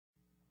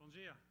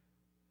dia.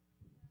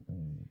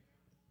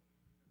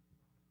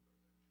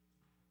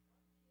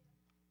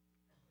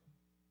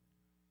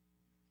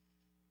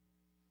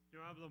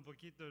 Yo hablo un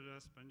poquito de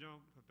español,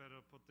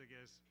 pero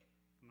portugués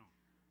no.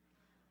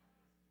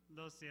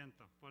 Lo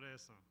siento por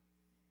eso.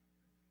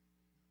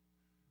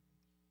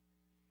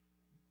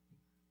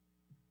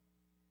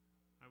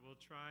 I will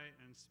try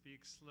and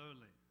speak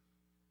slowly.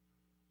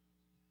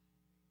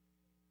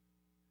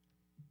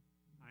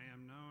 I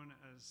am known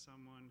as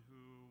someone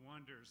who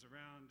wanders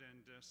around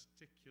and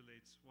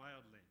gesticulates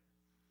wildly.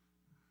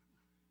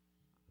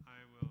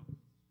 I will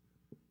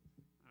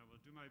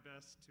do my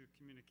best to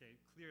communicate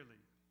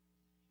clearly.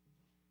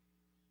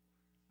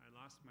 I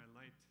lost my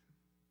light,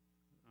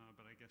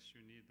 but I guess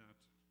you need that.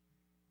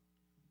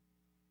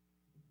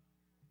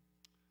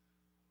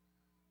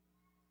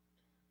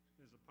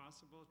 Is it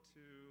possible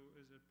to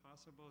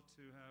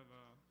have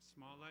a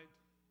small light?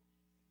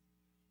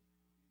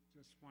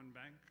 Just one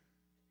bank?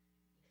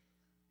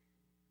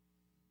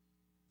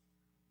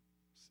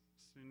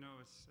 So no,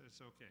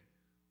 it's okay.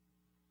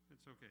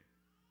 It's okay.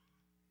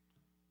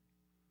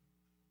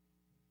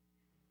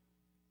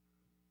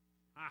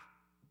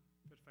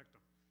 Perfecto.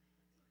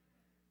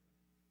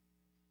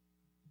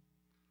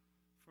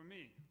 For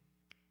me,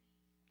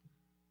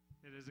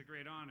 it is a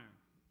great honor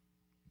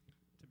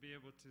to be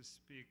able to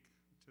speak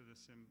to the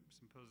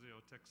Symposio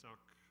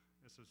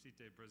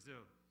TECSOC-ESOCITE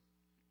Brazil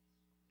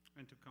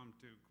and to come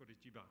to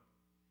Curitiba.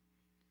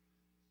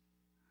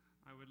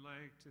 I would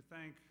like to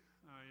thank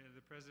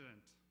the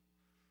President,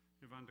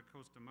 Ivan da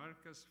Costa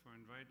Marques, for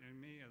inviting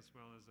me, as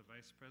well as the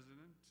Vice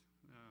President,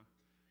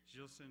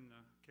 Gilson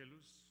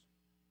Queluz,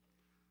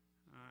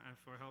 and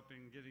for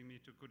helping getting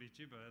me to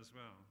Curitiba as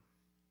well.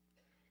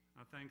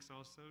 Thanks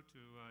also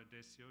to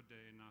Decio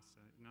de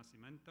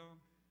Nascimento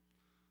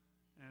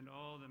and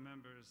all the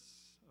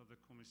members of the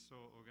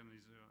Comissão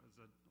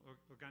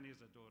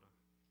Organizadora.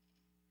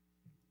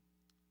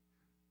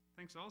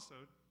 Thanks also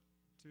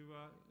to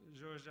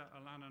Georgia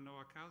Alana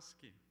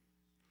Nowakowski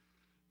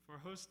for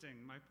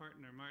hosting my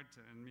partner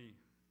Marta and me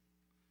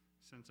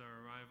since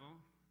our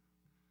arrival.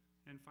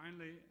 And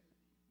finally,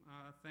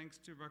 thanks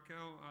to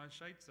Raquel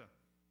Scheitzer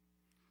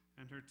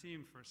and her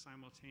team for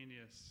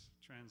simultaneous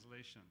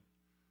translation.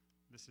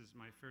 This is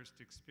my first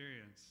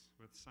experience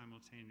with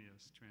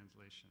simultaneous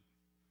translation.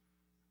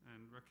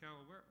 And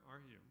Raquel, where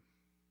are you?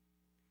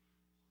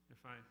 She's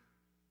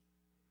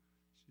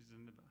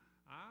in the,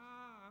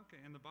 okay,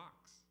 in the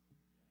box.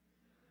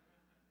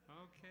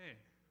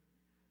 Okay,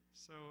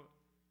 so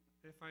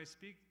if I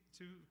speak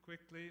too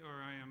quickly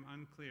or I am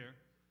unclear,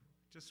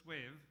 just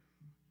wave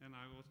and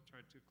I will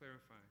try to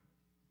clarify.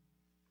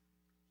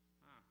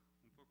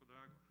 Pouco de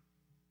água.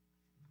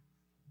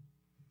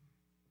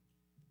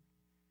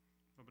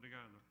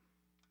 Obrigado.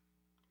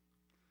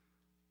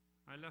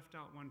 I left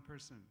out one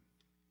person,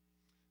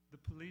 the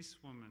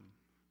policewoman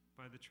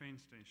by the train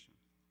station,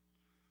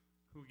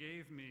 who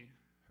gave me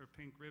her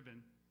pink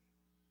ribbon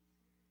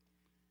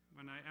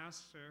when I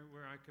asked her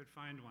where I could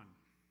find one.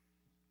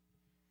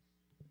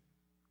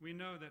 We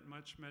know that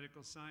much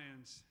medical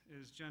science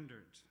is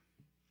gendered.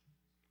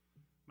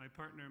 My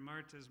partner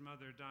Marta's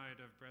mother died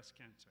of breast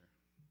cancer,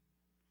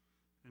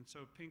 and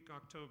so Pink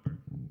October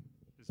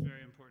is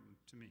very important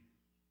to me.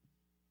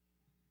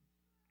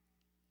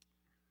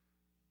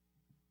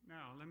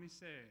 Now, let me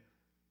say,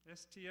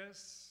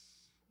 STS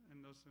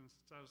en los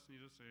Estados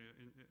Unidos y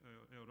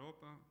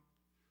Europa,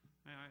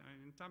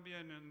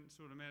 también en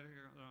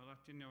Sudamérica,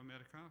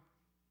 Latinoamérica,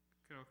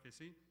 creo que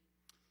sí,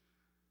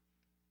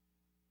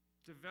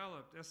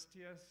 developed,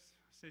 STS,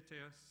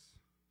 CTS,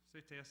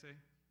 CTSA,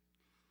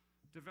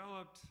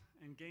 developed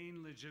and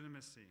gained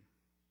legitimacy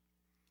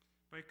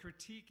by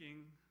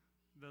critiquing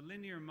the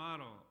linear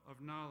model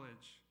of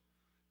knowledge,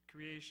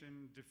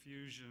 creation,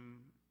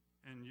 diffusion,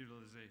 and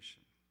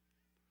utilization.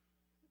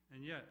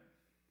 And yet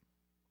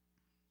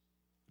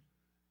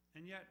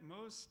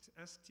most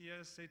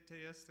STS,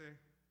 CTS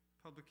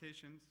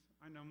publications,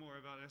 I know more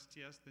about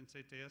STS than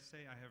CTS,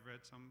 I have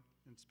read some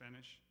in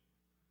Spanish,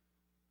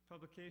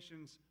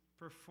 publications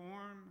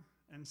perform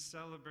and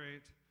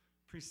celebrate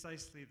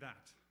precisely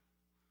that.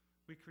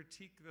 We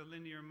critique the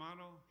linear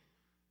model,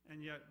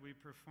 and yet we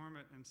perform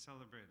it and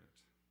celebrate it.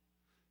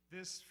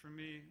 This, for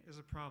me, is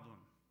a problem.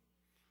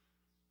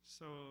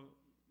 So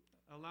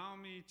allow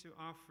me to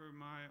offer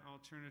my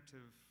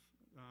alternative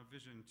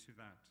vision to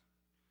that.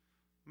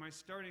 My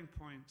starting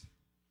point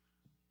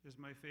is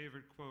my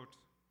favorite quote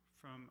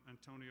from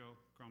Antonio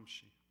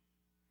Gramsci,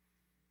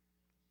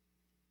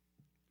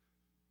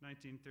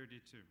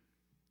 1932.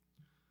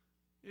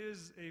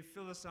 Is a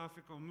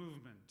philosophical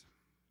movement,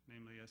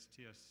 namely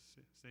STS,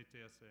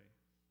 CTSA,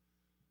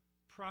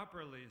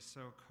 properly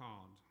so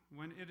called,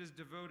 when it is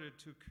devoted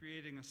to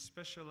creating a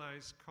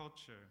specialized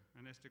culture,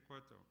 en este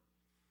cuarto,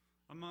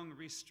 among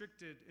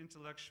restricted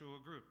intellectual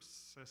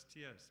groups,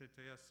 STS,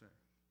 CTS,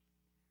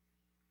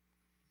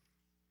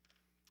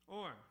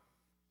 or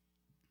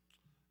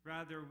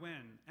rather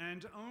when,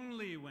 and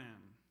only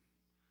when,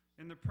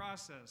 in the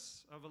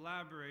process of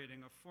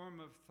elaborating a form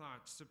of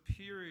thought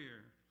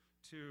superior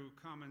to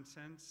common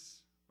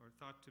sense or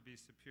thought to be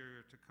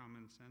superior to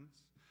common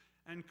sense,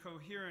 and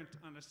coherent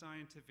on a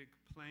scientific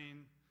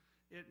plane,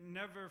 it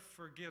never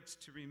forgets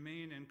to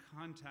remain in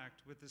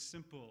contact with the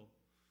simple,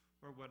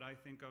 or what I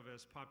think of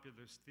as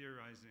populist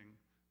theorizing,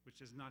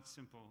 which is not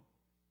simple,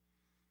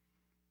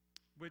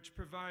 which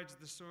provides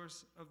the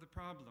source of the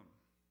problem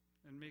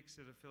and makes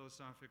it a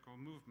philosophical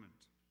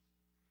movement.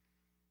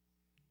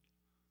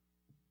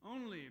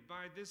 Only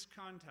by this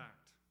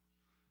contact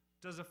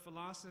does a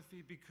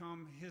philosophy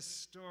become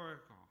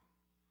historical,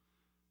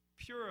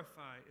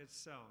 purify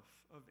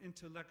itself of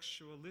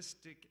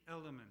intellectualistic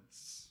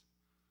elements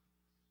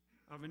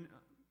of an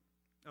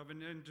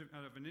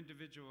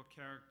individual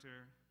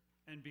character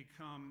and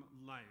become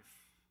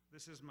life.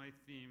 This is my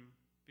theme,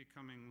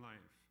 becoming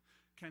life.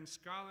 Can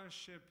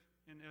scholarship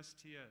in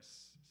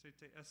STS,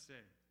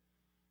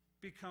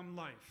 become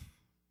life?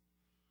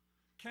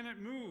 Can it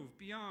move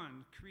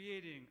beyond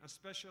creating a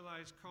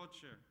specialized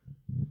culture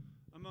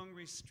among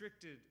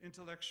restricted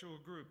intellectual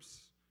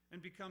groups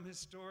and become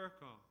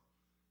historical?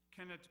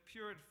 Can it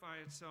purify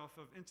itself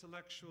of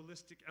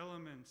intellectualistic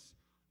elements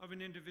of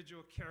an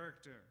individual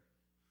character?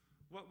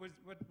 What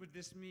would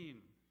this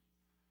mean?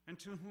 And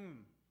to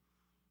whom?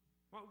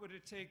 What would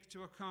it take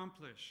to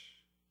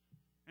accomplish?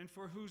 And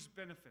for whose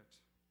benefit?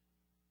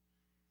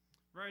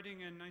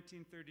 Writing in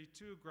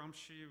 1932,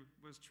 Gramsci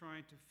was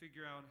trying to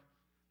figure out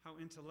how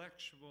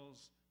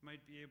intellectuals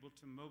might be able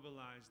to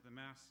mobilize the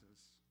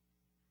masses.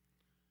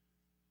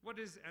 What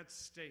is at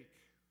stake,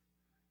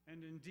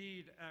 and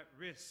indeed at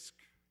risk,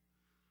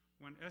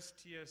 when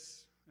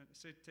STS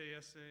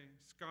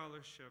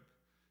scholarship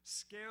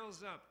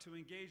scales up to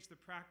engage the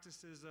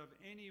practices of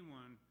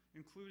anyone,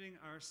 including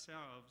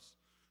ourselves,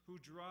 who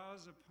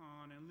draws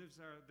upon and lives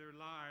their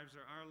lives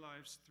or our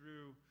lives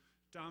through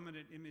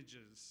dominant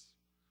images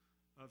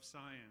of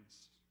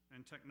science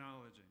and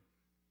technology?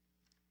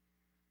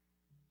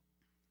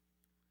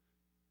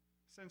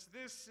 Since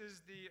this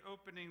is the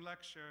opening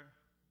lecture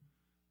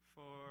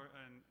for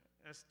an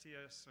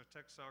STS or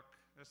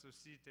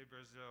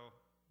TECSOC-ESOCITE.BR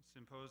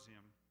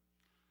symposium,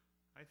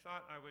 I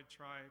thought I would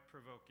try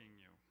provoking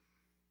you.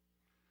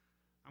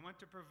 I want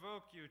to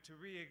provoke you to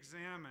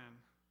re-examine,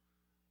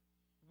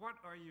 what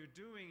are you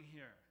doing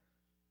here?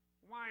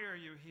 Why are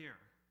you here?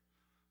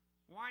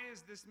 Why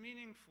is this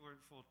meaningful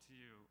to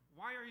you?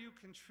 Why are you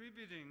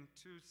contributing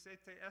to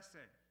STS?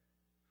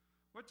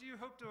 What do you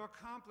hope to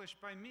accomplish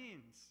by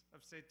means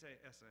of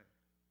STS?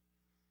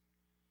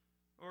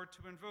 Or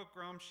to invoke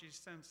Gramsci's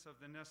sense of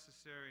the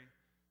necessary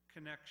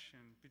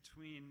connection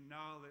between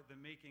knowledge, the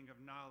making of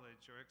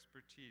knowledge or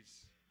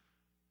expertise,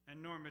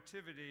 and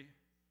normativity,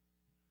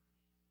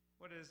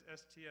 what is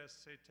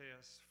STS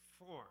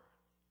for?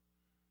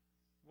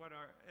 What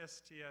are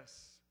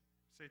STS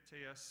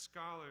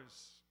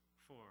scholars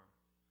for?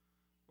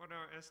 What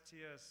are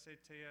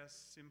STS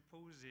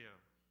symposia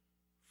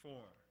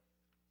for?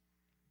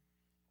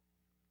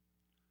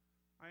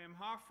 I am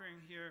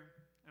offering here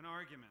an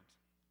argument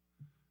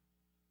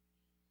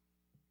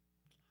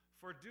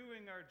for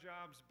doing our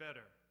jobs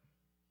better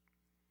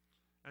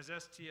as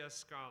STS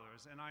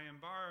scholars, and I am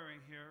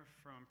borrowing here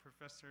from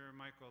Professor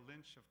Michael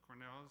Lynch of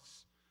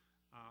Cornell's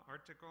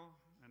article,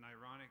 an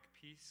ironic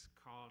piece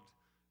called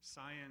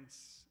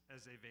Science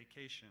as a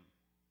Vacation.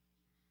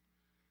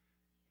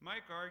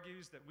 Mike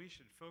argues that we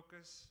should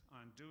focus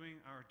on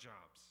doing our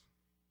jobs.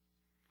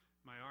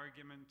 My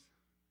argument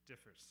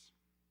differs.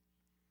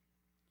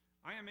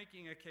 I am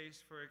making a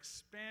case for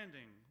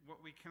expanding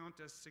what we count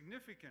as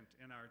significant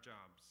in our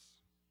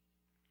jobs.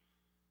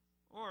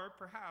 Or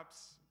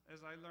perhaps,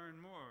 as I learn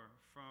more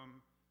from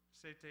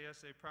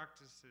STS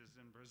practices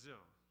in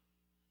Brazil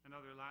and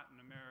other Latin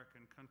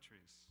American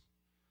countries,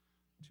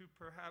 to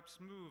perhaps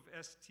move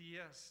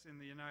STS in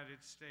the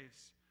United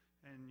States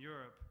and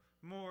Europe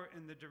more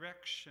in the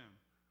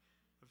direction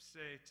of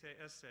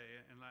STS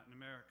in Latin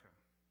America.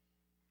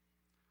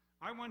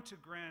 I want to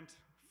grant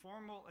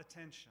formal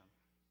attention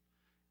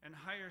and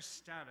higher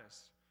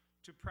status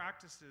to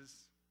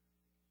practices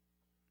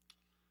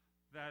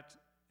that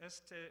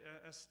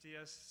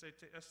STS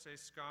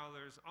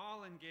scholars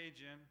all engage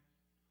in,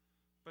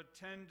 but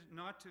tend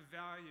not to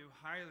value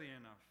highly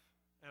enough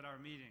at our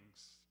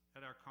meetings,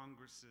 at our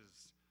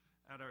congresses,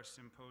 at our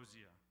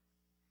symposia.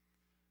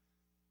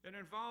 It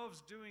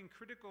involves doing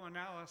critical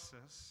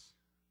analysis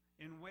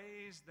in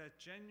ways that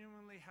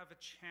genuinely have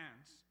a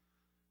chance,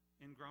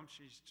 in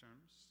Gramsci's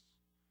terms,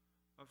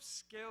 of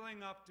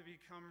scaling up to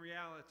become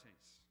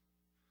realities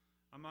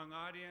among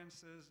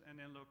audiences and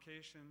in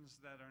locations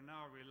that are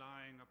now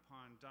relying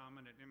upon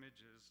dominant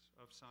images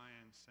of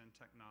science and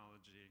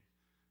technology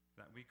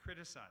that we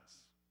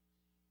criticize.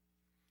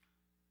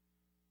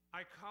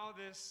 I call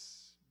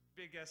this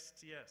big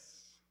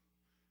STS,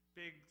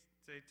 big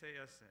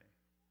STS.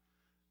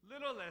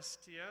 Little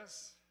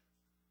STS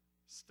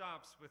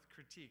stops with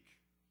critique.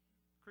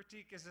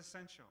 Critique is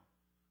essential.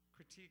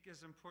 Critique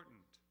is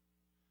important.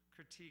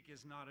 Critique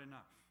is not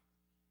enough.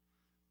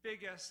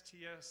 Big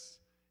STS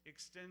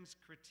extends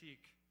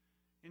critique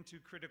into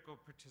critical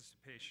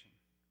participation.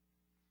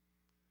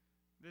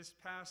 This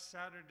past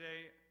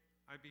Saturday,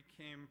 I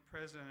became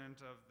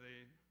president of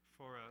the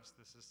for us,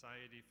 the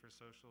Society for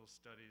Social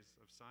Studies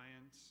of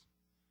Science,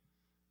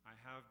 I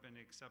have been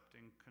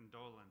accepting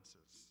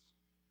condolences.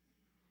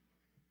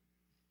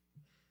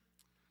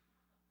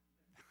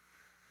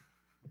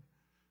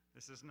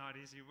 This is not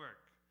easy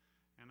work,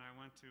 and I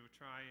want to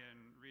try and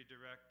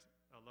redirect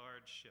a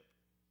large ship.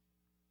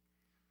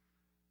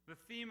 The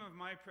theme of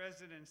my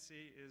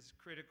presidency is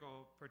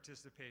critical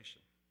participation.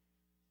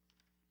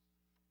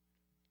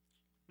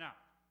 Now,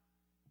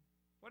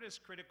 what is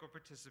critical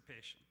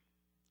participation?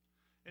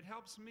 It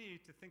helps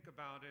me to think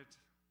about it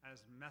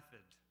as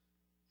method.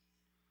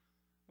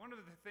 One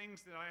of the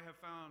things that I have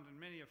found, and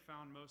many have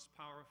found most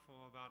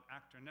powerful about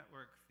actor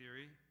network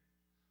theory,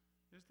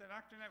 is that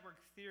actor network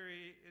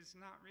theory is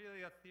not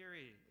really a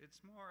theory,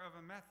 it's more of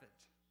a method.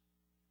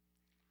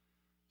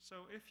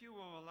 So if you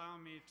will allow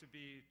me to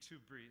be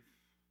too brief,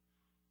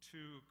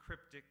 too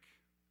cryptic,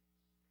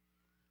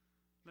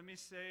 let me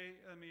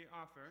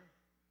offer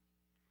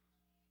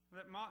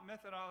that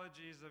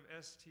methodologies of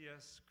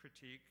STS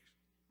critique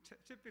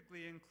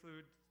typically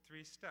include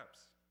 3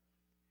 steps.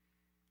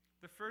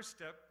 The first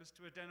step is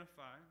to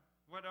identify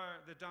what are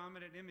the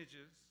dominant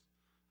images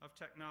of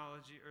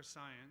technology or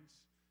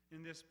science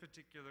in this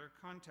particular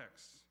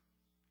context.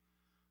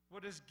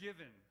 What is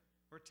given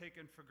or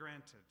taken for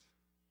granted?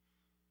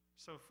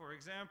 So, for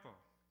example,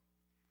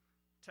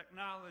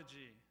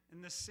 technology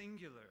in the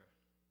singular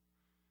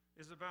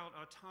is about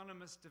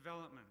autonomous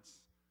developments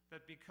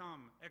that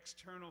become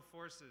external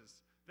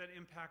forces that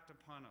impact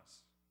upon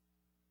us.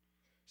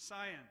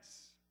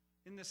 Science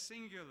in the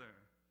singular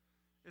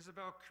is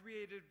about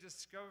creative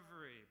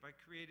discovery by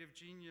creative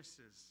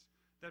geniuses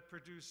that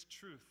produce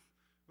truth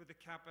with a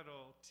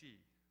capital T.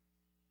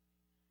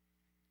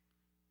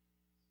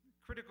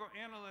 Critical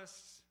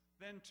analysts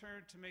then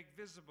turn to make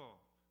visible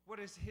what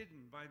is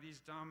hidden by these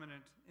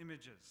dominant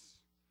images.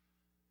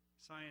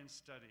 Science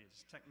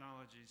studies,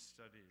 technology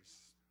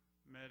studies,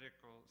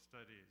 medical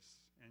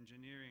studies,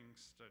 engineering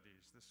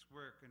studies. This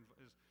work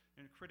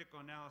in critical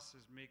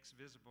analysis makes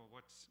visible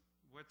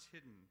what's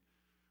hidden,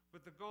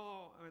 with the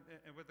goal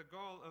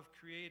of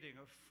creating,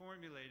 of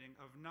formulating,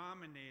 of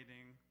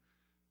nominating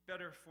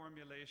better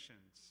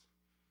formulations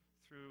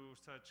through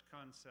such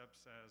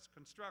concepts as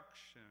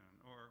construction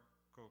or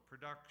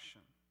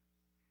co-production.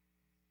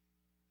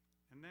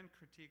 And then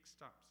critique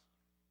stops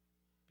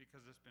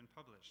because it's been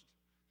published.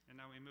 And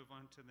now we move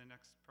on to the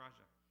next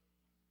project.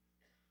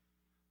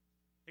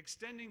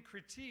 Extending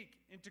critique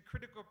into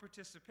critical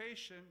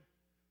participation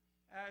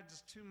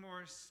adds 2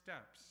 more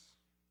steps.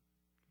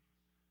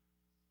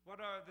 What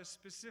are the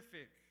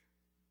specific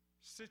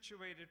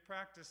situated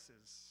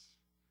practices?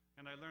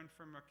 And I learned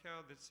from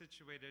Raquel that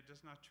situated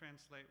does not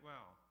translate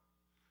well.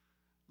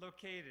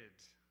 Located,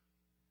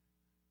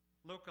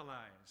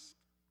 localized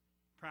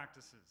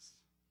practices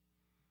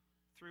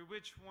through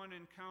which one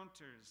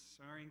encounters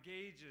or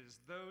engages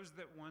those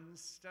that one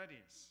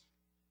studies.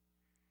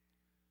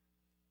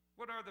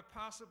 What are the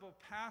possible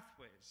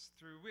pathways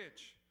through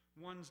which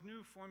one's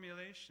new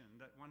formulation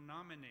that one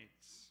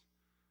nominates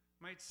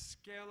might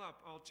scale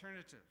up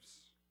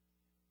alternatives?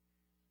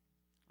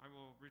 I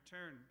will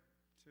return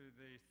to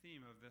the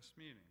theme of this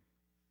meeting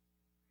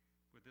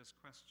with this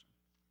question.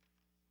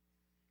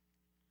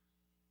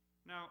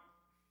 Now,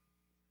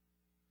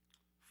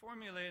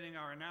 formulating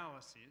our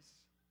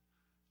analyses,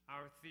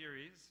 our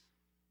theories,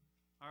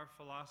 our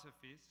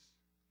philosophies,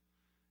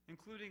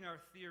 including our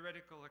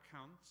theoretical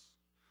accounts,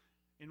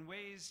 in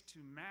ways to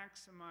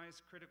maximize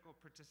critical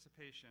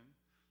participation,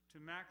 to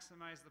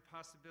maximize the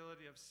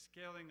possibility of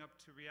scaling up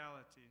to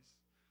realities,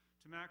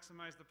 to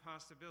maximize the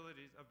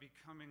possibilities of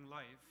becoming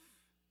life,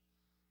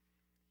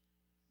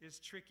 is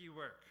tricky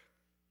work.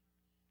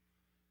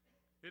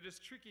 It is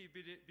tricky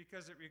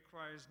because it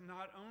requires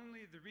not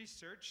only the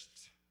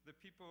researched, the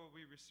people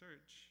we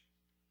research,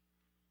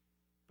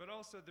 but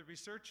also the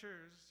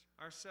researchers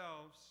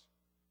ourselves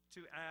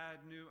to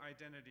add new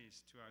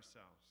identities to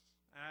ourselves.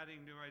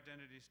 Adding new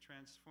identities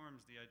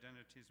transforms the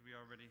identities we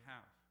already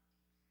have.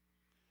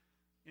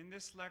 In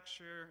this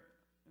lecture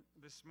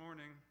this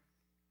morning,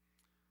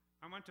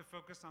 I want to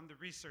focus on the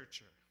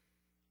researcher,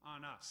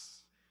 on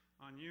us,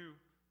 on you,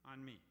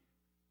 on me.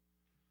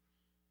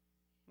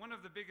 One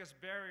of the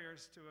biggest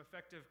barriers to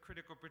effective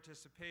critical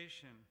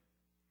participation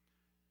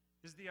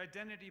is the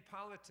identity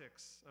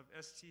politics of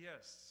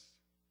STS,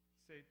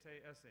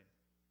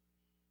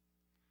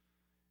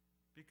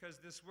 because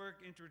this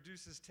work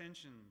introduces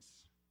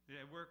tensions. The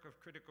work of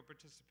critical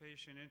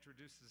participation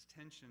introduces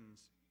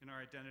tensions in our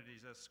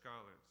identities as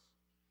scholars.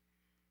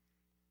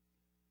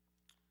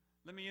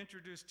 Let me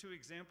introduce 2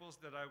 examples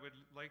that I would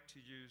like to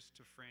use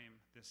to frame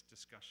this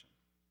discussion.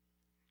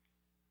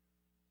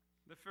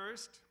 The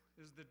first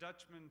is the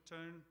Dutchman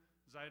Teun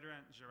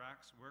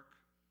Zijderant-Girac's work,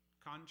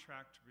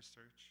 Contract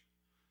Research,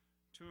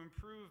 to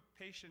improve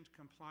patient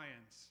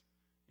compliance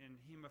in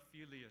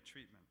hemophilia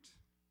treatment.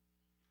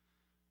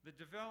 The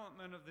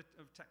development of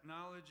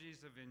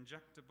technologies of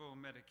injectable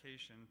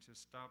medication to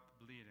stop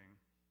bleeding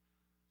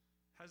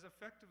has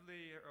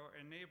effectively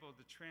enabled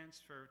the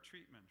transfer of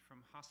treatment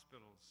from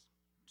hospitals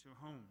to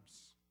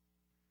homes.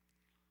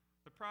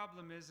 The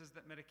problem is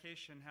that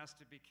medication has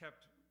to be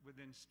kept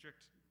within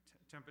strict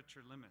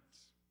temperature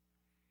limits.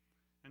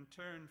 And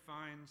Turn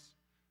finds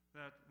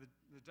that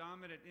the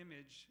dominant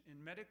image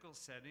in medical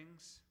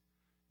settings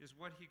is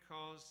what he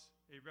calls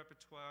a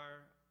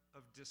repertoire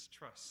of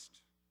distrust,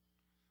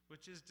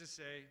 which is to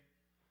say,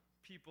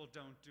 people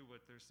don't do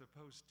what they're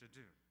supposed to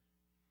do.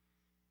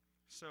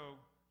 So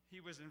he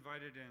was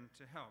invited in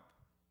to help.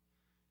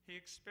 He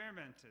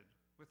experimented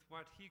with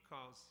what he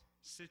calls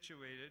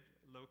situated,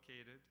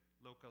 located,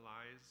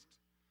 localized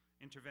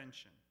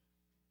intervention,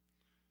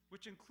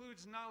 which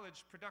includes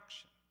knowledge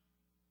production.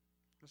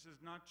 This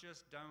is not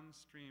just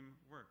downstream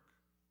work.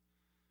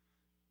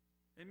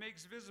 It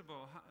makes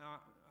visible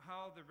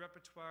how the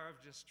repertoire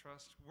of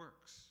distrust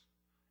works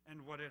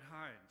and what it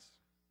hides.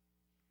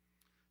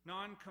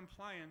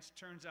 Non-compliance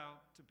turns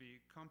out to be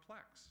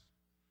complex.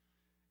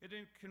 It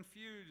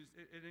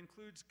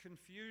includes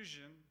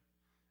confusion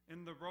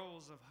in the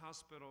roles of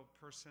hospital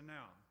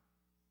personnel.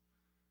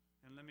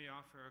 And let me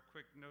offer a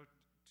quick note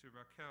to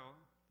Raquel.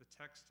 The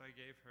text I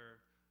gave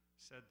her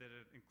said that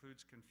it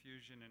includes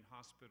confusion in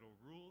hospital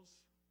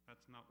rules.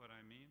 That's not what I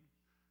mean.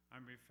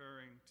 I'm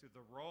referring to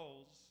the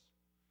roles,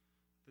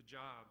 the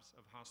jobs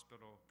of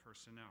hospital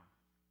personnel.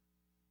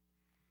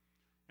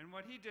 And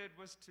what he did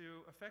was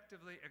to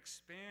effectively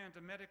expand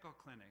a medical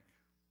clinic,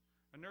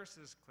 a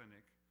nurse's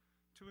clinic,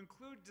 to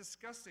include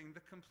discussing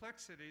the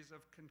complexities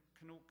of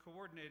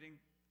coordinating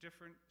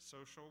different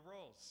social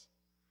roles.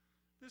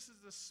 This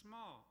is a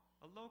small,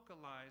 a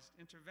localized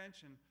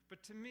intervention,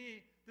 but to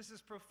me, this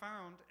is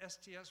profound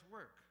STS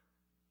work.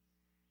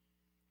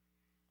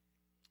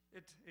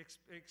 It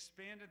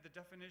expanded the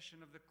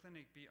definition of the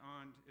clinic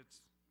beyond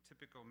its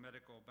typical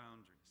medical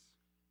boundaries.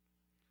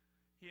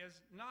 He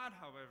has not,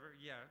 however,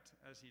 yet,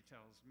 as he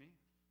tells me,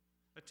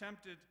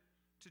 attempted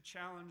to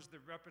challenge the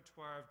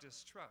repertoire of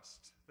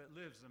distrust that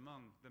lives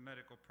among the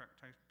medical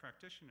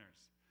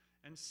practitioners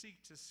and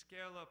seek to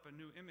scale up a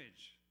new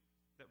image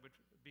that would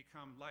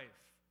become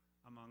life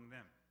among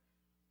them.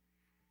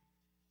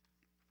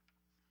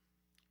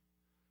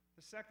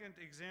 The second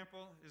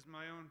example is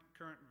my own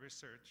current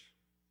research,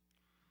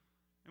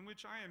 in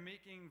which I am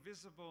making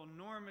visible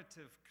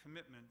normative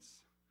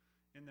commitments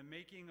in the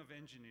making of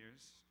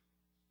engineers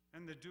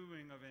and the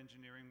doing of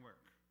engineering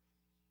work.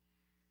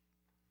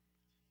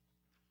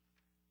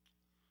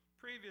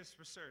 Previous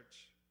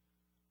research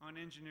on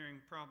engineering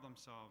problem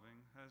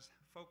solving has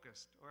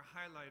focused or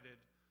highlighted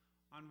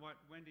on what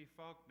Wendy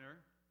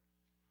Faulkner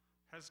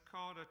has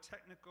called a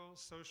technical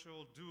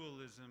social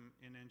dualism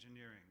in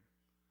engineering.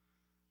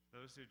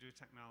 Those who do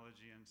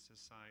technology and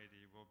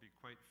society will be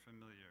quite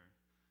familiar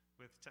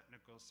with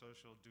technical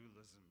social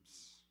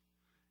dualisms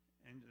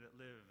and that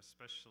live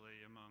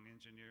especially among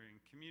engineering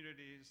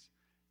communities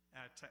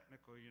at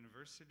technical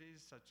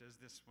universities such as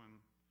this one,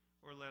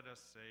 or let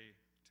us say,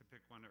 to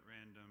pick one at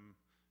random,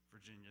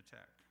 Virginia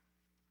Tech.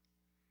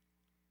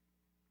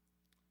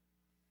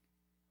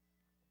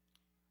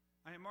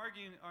 I am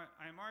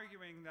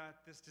arguing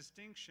that this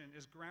distinction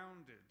is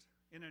grounded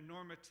in a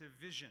normative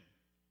vision,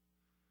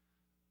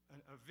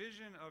 a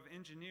vision of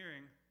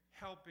engineering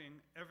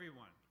helping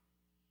everyone.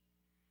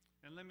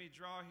 And let me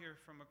draw here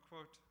from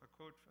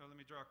let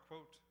me draw a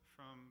quote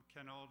from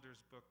Ken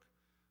Alder's book,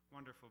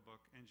 wonderful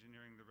book,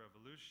 Engineering the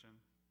Revolution,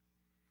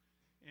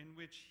 in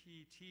which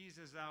he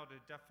teases out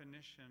a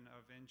definition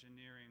of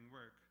engineering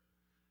work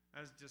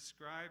as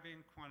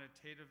describing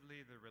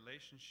quantitatively the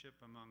relationship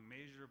among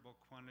measurable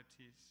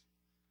quantities,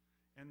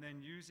 and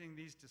then using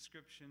these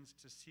descriptions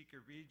to seek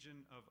a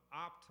region of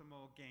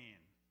optimal gain.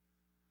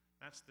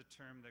 That's the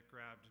term that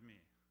grabbed me.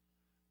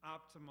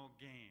 Optimal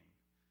gain.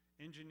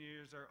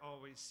 Engineers are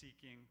always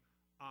seeking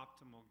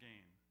optimal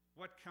gain.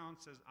 What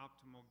counts as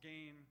optimal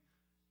gain?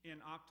 In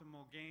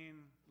optimal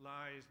gain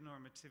lies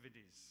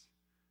normativities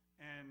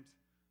and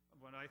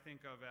what I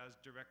think of as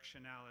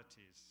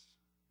directionalities.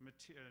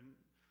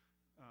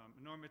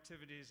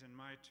 Normativities, in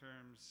my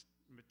terms,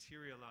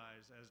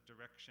 materialize as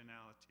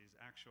directionalities,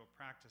 actual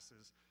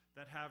practices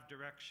that have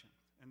direction,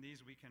 and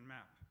these we can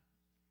map.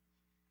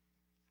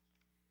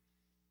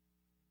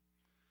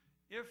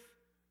 If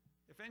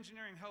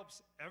engineering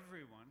helps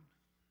everyone,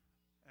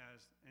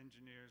 as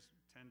engineers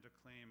tend to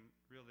claim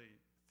really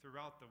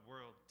throughout the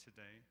world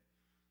today,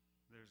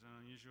 there's an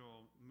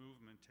unusual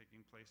movement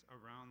taking place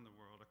around the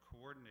world, a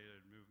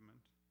coordinated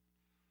movement,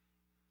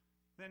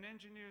 then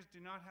engineers do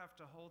not have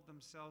to hold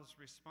themselves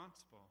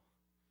responsible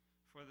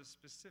for the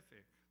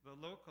specific, the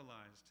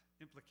localized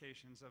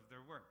implications of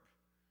their work.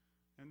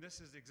 And this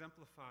is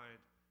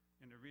exemplified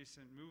in a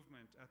recent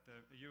movement at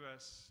the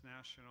US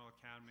National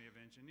Academy of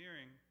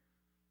Engineering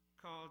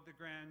called the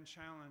Grand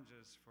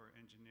Challenges for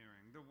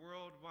Engineering, the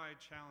worldwide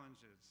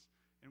challenges.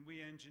 And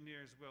we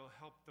engineers will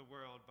help the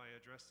world by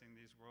addressing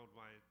these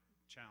worldwide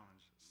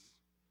challenges.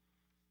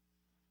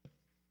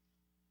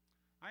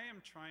 I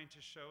am trying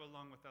to show,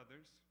 along with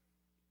others,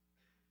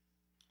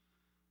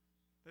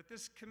 that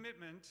this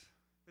commitment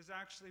is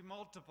actually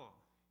multiple.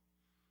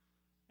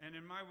 And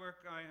in my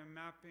work, I am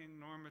mapping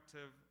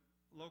normative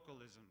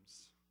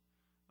localisms.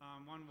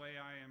 One way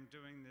I am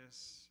doing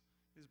this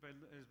is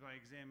by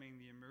examining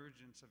the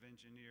emergence of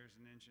engineers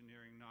and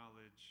engineering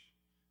knowledge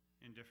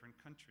in different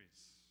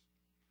countries.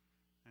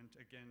 And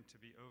again, to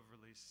be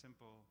overly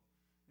simple,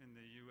 in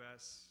the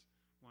US,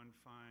 one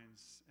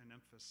finds an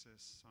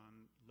emphasis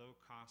on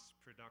low-cost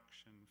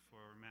production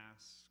for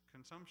mass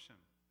consumption.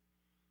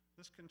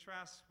 This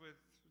contrasts with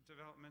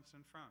developments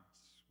in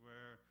France,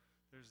 where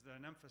there's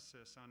an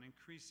emphasis on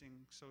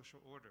increasing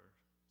social order.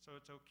 So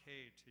it's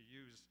okay to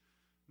use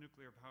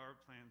nuclear power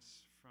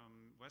plants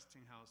from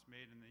Westinghouse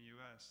made in the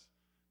US,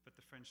 but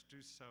the French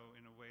do so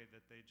in a way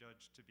that they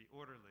judge to be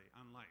orderly,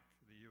 unlike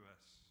the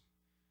US.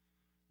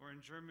 Or in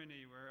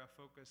Germany, where a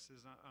focus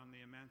is on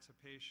the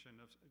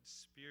emancipation of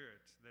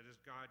spirit that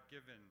is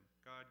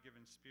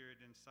God-given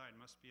spirit inside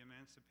must be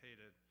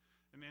emancipated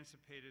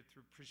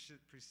through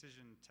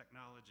precision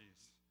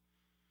technologies.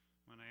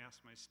 When I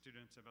ask my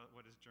students about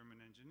what is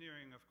German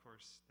engineering, of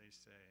course, they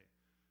say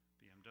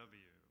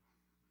BMW,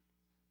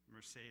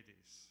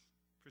 Mercedes.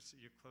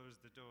 You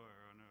close the door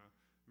on a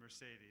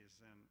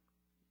Mercedes and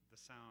the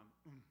sound,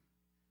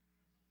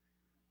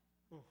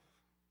 oh.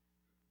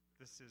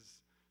 This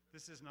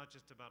is not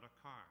just about a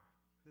car.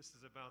 This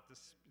is about the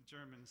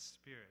German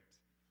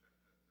spirit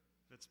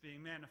that's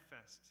being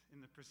manifest in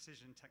the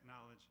precision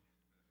technology.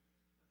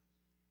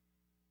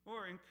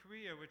 Or in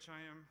Korea, which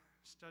I am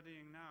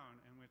studying now,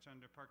 and which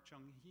under Park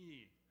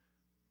Chung-hee,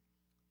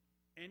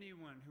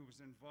 anyone who was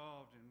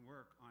involved in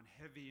work on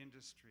heavy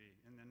industry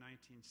in the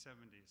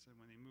 1970s, and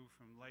when they moved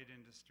from light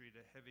industry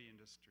to heavy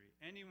industry,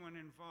 anyone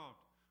involved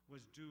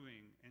was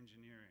doing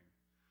engineering.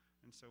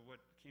 And so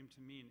what came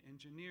to mean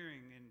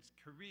engineering in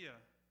Korea,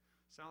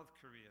 South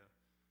Korea,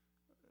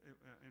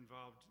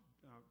 involved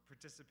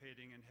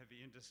participating in heavy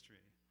industry.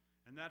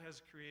 And that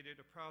has created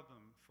a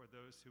problem for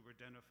those who were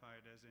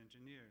identified as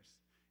engineers.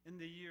 In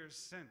the years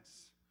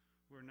since,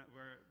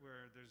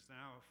 where there's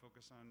now a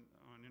focus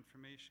on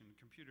information,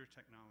 computer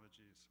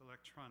technologies,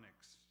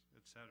 electronics,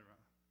 etc.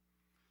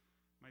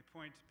 My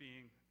point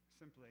being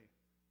simply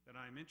that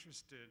I'm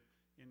interested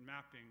in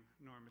mapping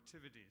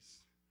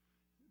normativities.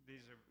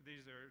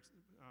 These are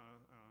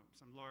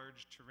some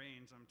large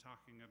terrains I'm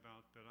talking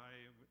about, but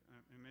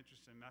I'm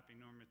interested in mapping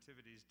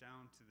normativities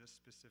down to this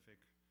specific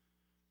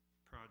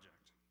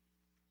project.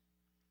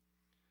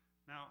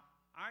 Now,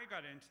 I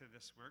got into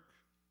this work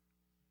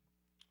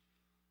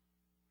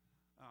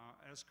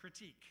as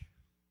critique.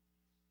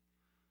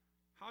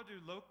 How do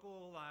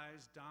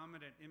localized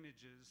dominant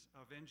images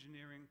of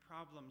engineering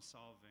problem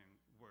solving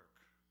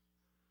work?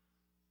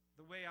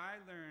 The way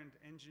I learned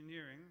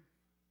engineering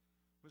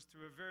was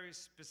through a very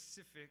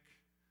specific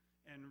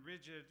and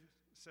rigid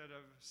set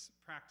of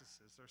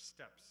practices or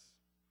steps.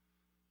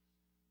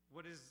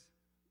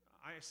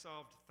 I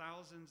solved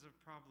thousands of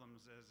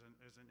problems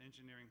as an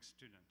engineering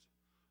student.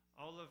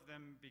 All of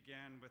them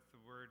began with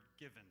the word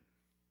given.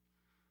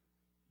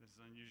 This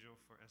is unusual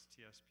for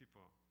STS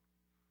people.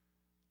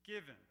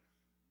 Given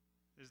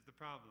is the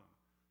problem.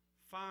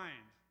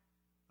 Find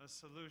a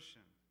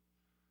solution.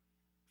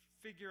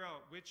 Figure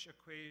out which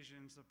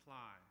equations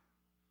apply.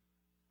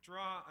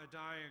 Draw a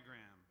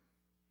diagram.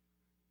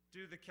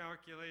 Do the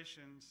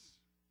calculations.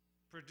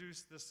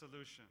 Produce the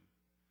solution.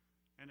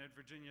 And at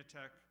Virginia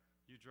Tech,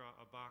 you draw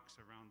a box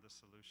around the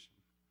solution.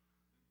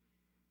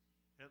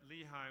 At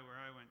Lehigh,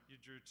 where I went, you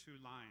drew 2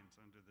 lines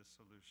under the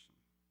solution.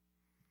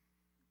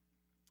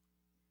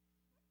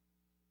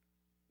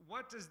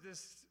 What does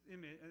this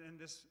image, and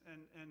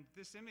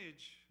this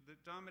image, the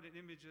dominant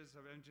images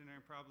of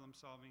engineering problem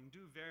solving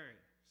do vary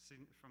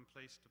from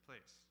place to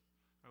place.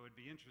 I would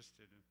be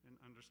interested in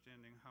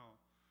understanding how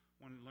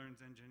one learns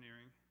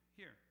engineering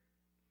here.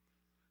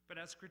 But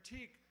as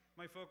critique,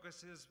 my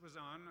focus was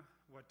on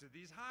what do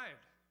these hide?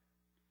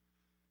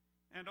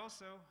 And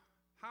also,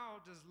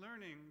 how did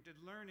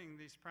learning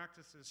these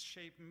practices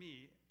shape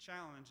me,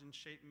 challenge and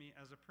shape me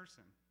as a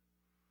person?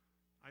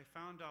 I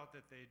found out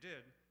that they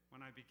did when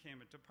I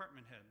became a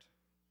department head.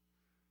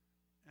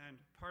 And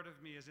part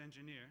of me is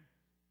engineer,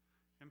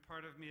 and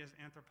part of me is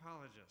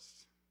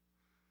anthropologist.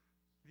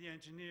 The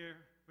engineer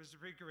was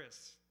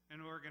rigorous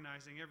in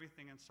organizing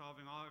everything and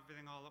solving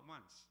everything all at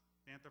once.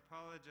 The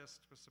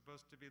anthropologist was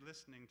supposed to be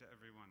listening to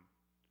everyone.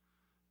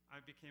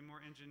 I became more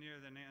engineer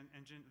than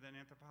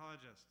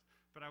anthropologist,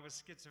 but I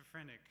was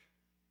schizophrenic.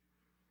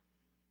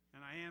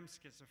 And I am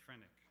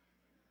schizophrenic.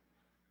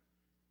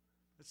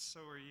 But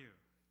so are you.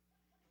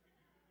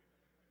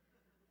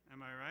 Am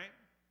I right?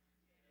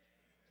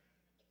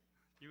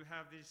 You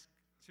have these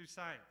 2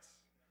 sides.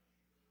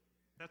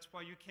 That's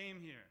why you came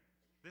here.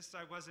 This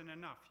side wasn't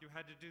enough. You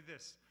had to do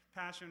this.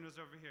 Passion was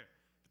over here.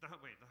 But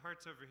the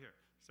heart's over here.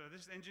 So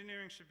this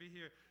engineering should be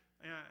here.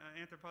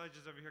 Anthropology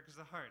is over here because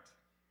the heart.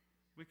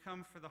 We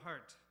come for the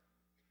heart.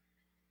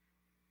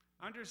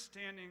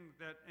 Understanding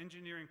that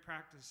engineering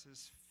practice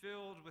is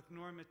filled with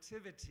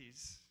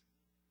normativities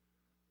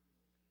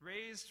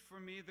raised for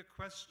me the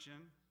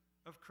question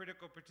of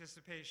critical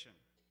participation.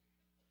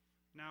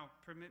 Now,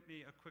 permit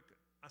me a quick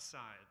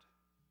aside.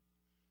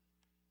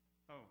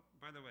 Oh,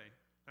 by the way,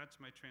 that's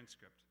my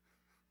transcript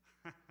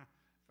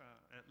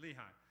at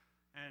Lehigh.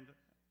 And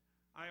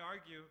I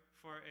argue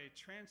for a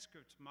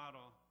transcript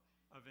model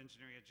of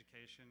engineering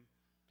education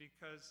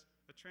because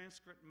a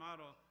transcript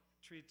model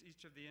treats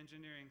each of the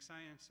engineering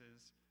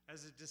sciences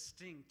as a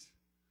distinct,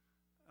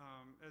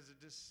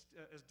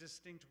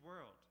 distinct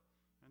world.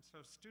 And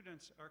so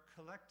students are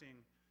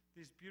collecting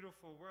these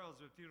beautiful worlds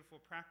with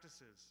beautiful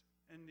practices,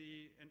 and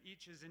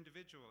each is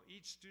individual.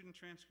 Each student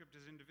transcript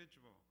is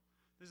individual.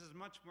 This is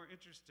much more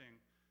interesting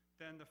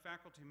than the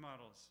faculty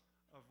models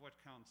of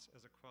what counts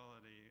as a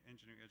quality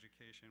engineering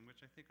education, which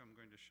I think I'm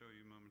going to show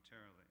you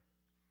momentarily.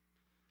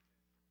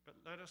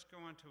 But let us go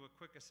on to a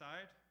quick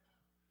aside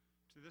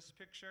to this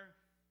picture.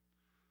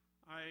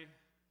 I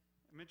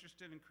am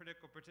interested in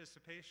critical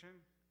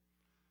participation.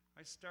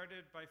 I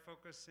started by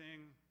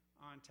focusing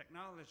on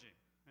technology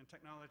and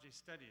technology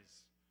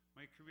studies.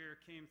 My career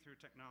came through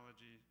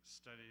technology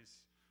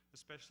studies,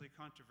 especially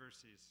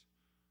controversies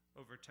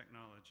over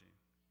technology.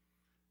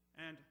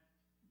 And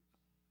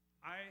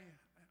I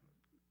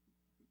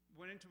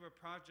went into a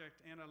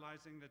project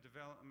analyzing the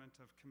development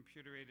of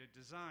computer-aided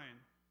design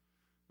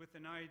with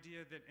an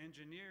idea that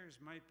engineers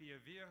might be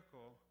a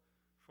vehicle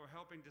for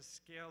helping to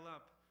scale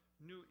up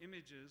new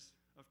images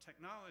of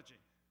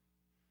technology.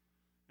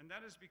 And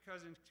that is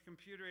because in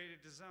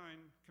computer-aided design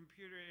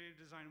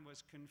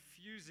was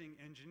confusing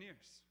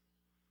engineers.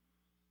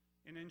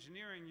 In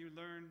engineering, you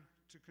learn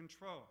to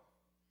control.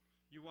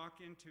 You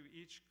walk into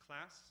each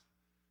class,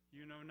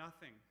 you know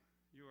nothing.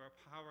 You are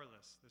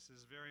powerless. This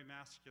is very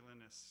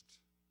masculinist.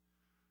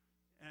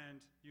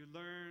 And you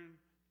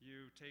learn,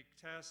 you take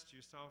tests,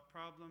 you solve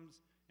problems,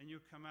 and you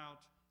come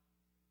out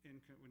in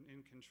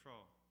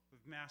control,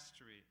 with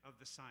mastery of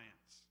the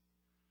science.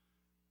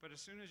 But as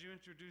soon as you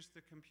introduce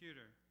the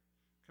computer-aided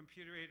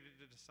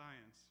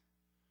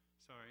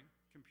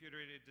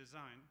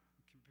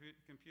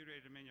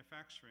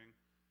manufacturing,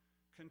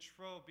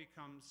 control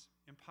becomes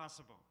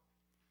impossible.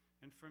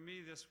 And for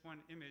me, this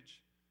one image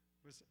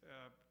was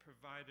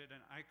provided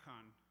an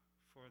icon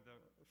for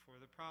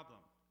the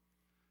problem.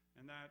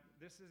 And that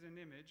this is an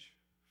image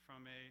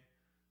from a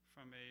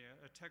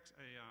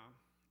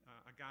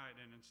guide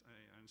and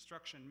an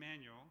instruction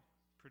manual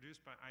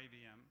produced by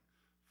IBM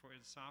for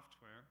its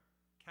software,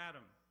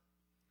 CADM.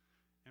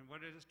 And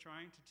what it is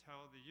trying to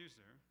tell the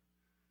user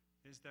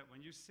is that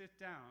when you sit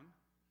down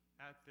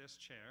at this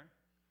chair,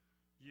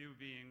 you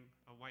being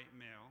a white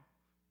male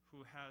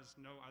who has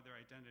no other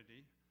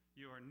identity,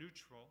 you are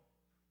neutral,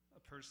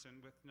 a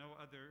person with no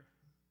other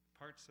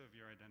parts of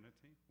your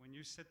identity. When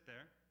you sit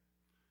there,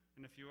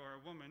 and if you are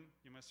a woman,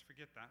 you must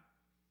forget that.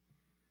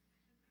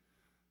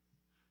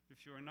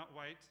 If you are not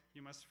white,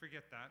 you must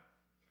forget that.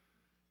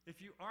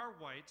 If you are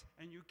white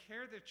and you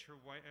care that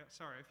you're white,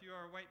 if you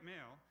are a white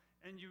male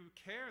and you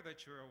care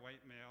that you're a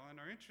white male and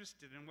are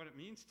interested in what it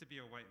means to be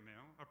a white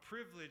male, a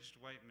privileged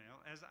white male,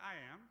 as I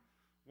am,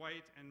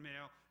 white and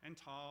male and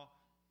tall,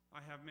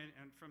 I have many,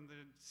 and from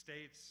the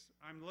States,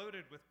 I'm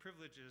loaded with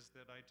privileges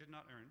that I did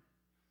not earn.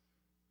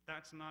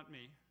 That's not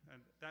me.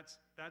 And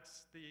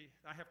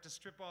I have to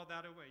strip all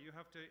that away. You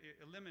have to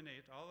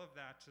eliminate all of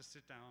that to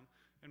sit down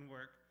and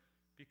work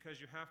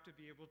because you have to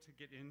be able to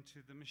get into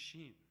the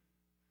machine.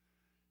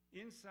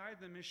 Inside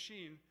the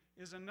machine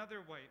is another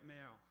white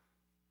male.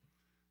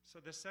 So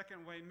the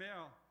second white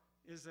male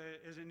is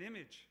an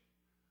image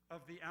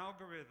of the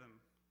algorithm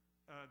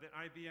that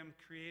IBM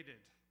created,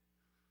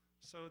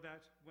 so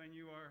that when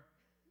you are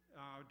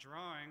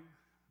drawing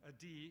a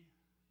D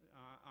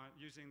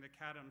using the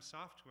CADM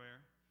software,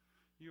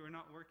 you are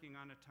not working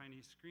on a tiny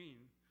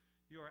screen.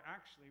 You are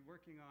actually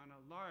working on a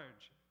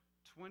large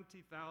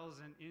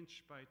 20,000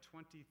 inch by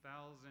 20,000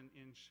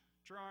 inch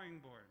drawing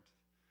board.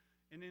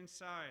 And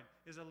inside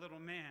is a little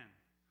man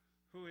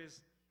who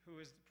is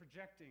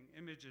projecting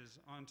images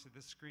onto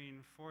the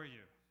screen for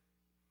you.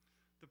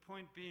 The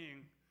point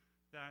being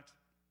that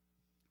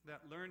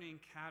learning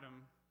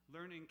CADM,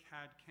 learning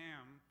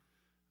CAD-CAM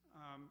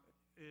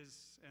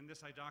and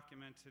this I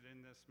documented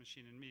in this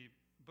Machine and Me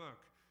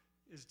book,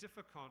 is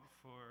difficult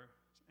for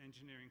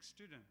engineering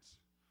students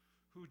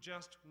who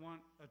just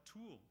want a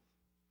tool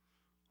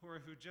or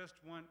who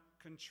just want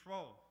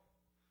control.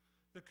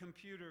 The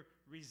computer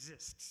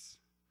resists.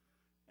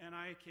 And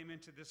I came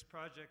into this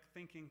project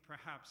thinking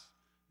perhaps,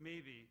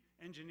 maybe,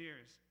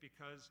 engineers,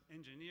 because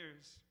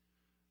engineers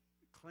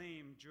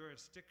claim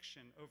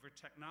jurisdiction over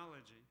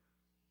technology.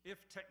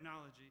 If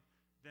technology,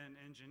 then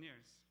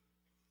engineers.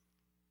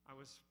 I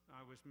was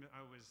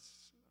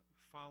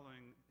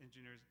following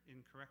engineers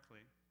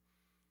incorrectly.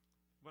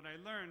 What I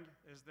learned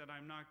is that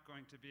I'm not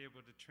going to be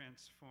able to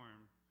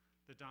transform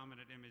the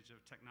dominant image of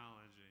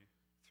technology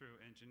through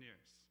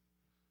engineers.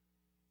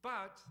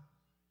 But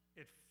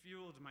it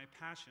fueled my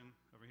passion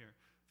over here,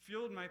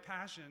 fueled my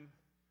passion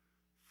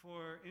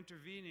for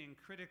intervening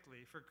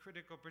critically, for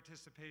critical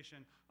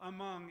participation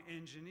among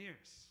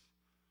engineers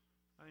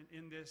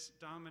in this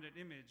dominant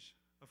image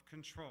of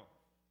control.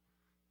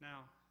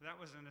 Now, that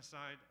was an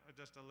aside,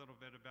 just a little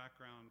bit of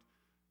background.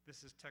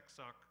 This is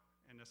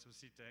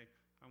TECSOC-ESOCITE.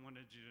 I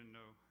wanted you to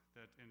know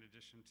that in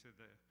addition to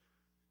the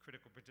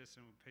critical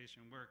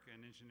participation work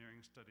and engineering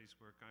studies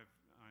work,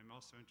 I'm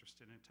also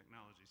interested in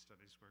technology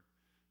studies work.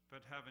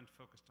 but haven't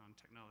focused on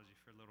technology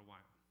for a little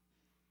while.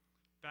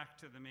 Back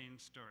to the main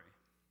story.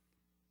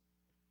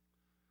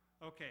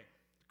 Okay,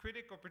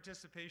 critical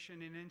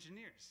participation in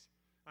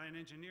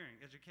engineering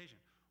education.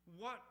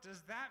 What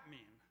does that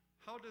mean?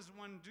 How does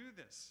one do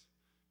this?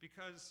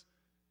 Because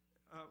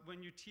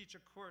when you teach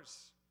a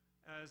course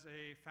as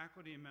a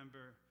faculty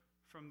member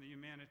from the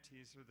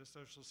humanities or the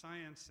social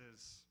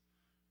sciences,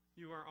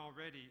 you are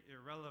already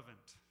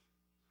irrelevant.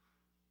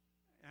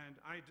 And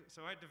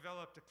so I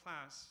developed a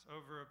class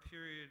over a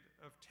period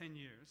of 10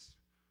 years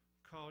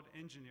called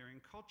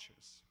Engineering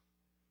Cultures.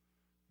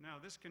 Now,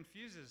 this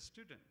confuses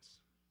students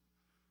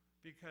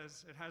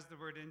because it has the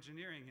word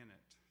engineering in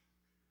it.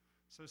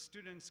 So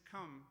students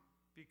come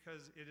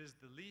because it is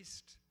the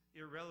least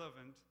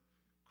irrelevant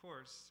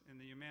course in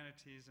the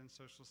humanities and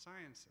social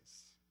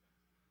sciences.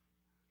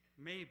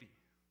 Maybe.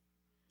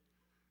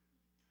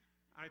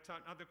 I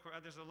taught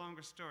there's a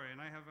longer story,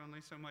 and I have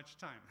only so much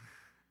time.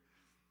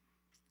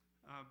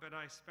 But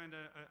I spent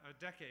a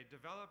decade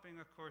developing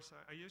a course.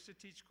 I used to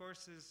teach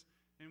courses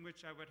in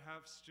which I would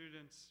have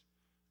students,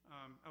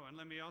 and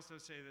let me also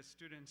say that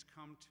students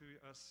come to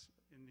us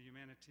in the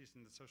humanities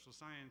and the social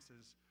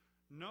sciences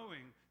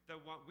knowing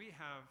that what we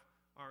have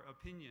are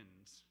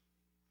opinions.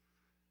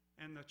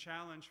 And the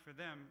challenge for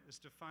them is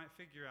to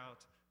figure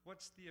out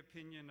what's the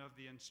opinion of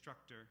the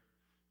instructor.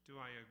 Do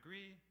I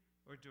agree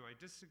or do I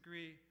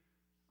disagree?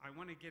 I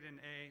want to get an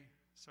A,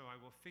 so I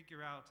will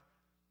figure out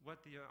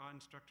what the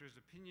instructor's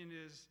opinion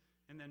is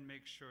and then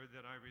make sure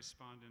that I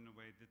respond in a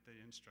way that the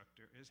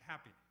instructor is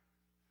happy.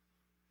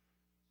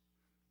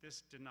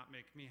 This did not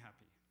make me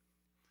happy.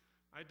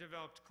 I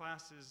developed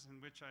classes in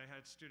which I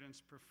had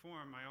students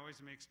perform. I always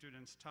make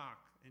students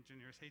talk.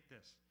 Engineers hate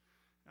this.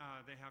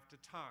 They have to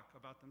talk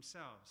about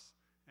themselves.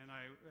 And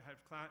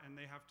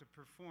they have to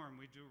perform.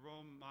 We do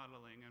role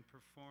modeling and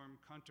perform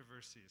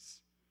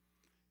controversies.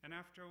 And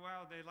after a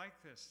while, they like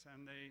this,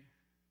 and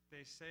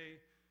they say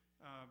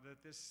that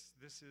this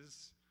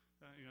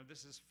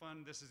is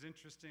fun, this is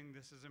interesting,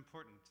 this is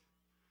important.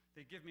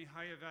 They give me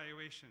high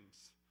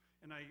evaluations,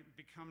 and I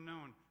become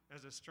known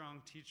as a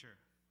strong teacher.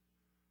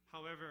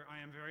 However, I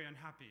am very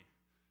unhappy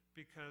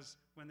because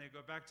when they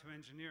go back to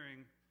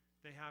engineering,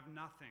 they have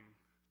nothing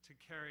to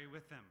carry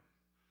with them.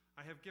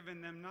 I have given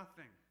them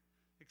nothing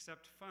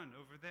except fun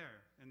over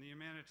there in the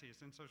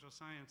humanities and social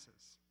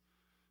sciences.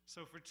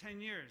 So for 10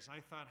 years, I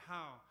thought,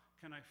 how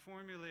can I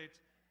formulate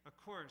a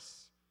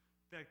course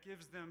that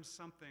gives them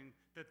something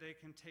that they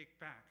can take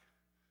back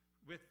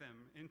with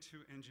them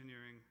into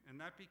engineering?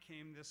 And that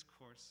became this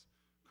course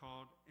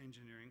called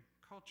Engineering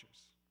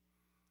Cultures.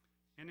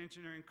 In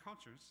Engineering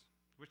Cultures,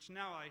 which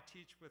now I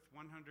teach with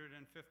 150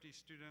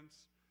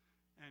 students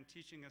and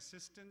teaching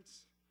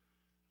assistants,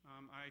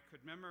 I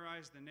could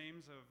memorize the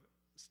names of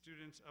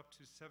students up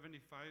to 75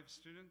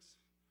 students,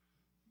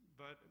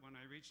 but when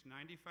I reached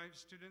 95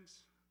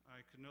 students,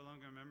 I could no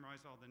longer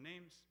memorize all the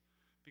names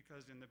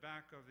because in the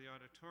back of the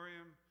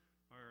auditorium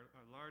are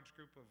a large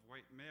group of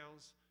white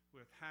males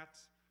with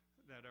hats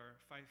that are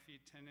 5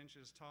 feet 10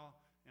 inches tall,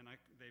 and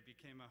they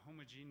became a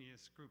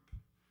homogeneous group.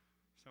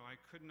 So I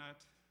could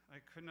not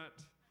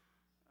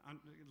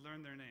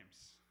learn their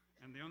names.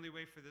 And the only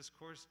way for this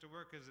course to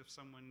work is if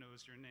someone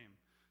knows your name.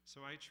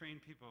 So I train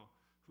people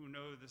who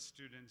know the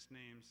students'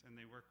 names, and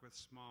they work with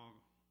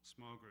small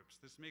groups.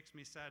 This makes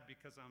me sad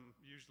because I'm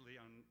usually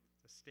on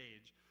the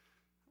stage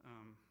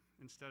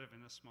instead of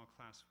in a small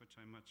class, which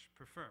I much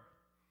prefer.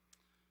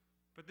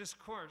 But this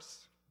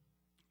course,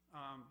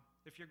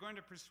 if you're going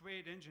to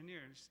persuade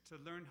engineers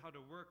to learn how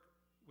to work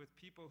with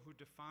people who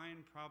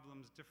define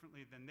problems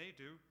differently than they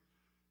do,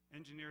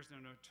 engineers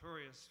are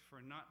notorious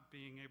for not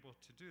being able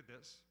to do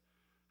this.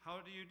 How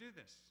do you do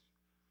this?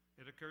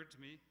 It occurred to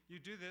me, you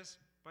do this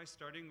by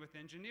starting with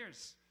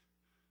engineers,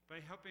 by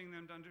helping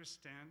them to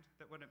understand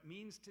that what it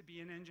means to be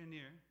an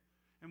engineer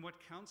and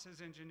what counts as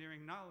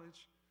engineering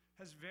knowledge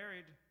has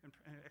varied, and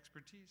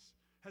expertise,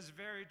 has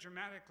varied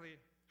dramatically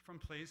from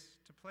place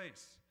to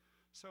place.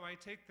 So I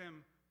take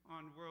them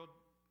on world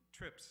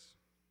trips,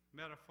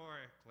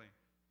 metaphorically,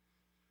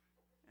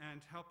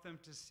 and help them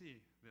to see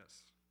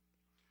this.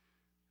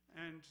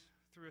 And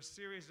through a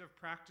series of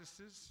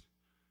practices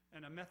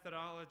and a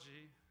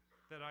methodology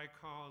that I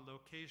call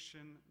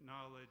location,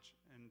 knowledge,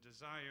 and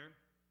desire,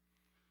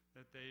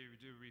 that they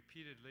do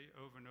repeatedly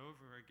over and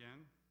over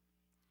again,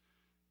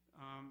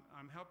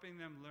 I'm helping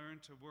them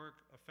learn to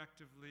work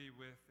effectively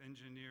with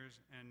engineers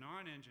and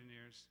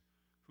non-engineers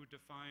who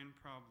define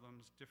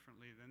problems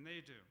differently than they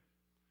do.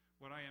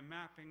 What I am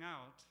mapping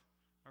out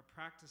are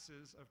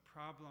practices of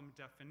problem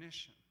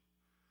definition.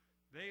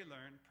 They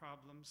learn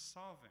problem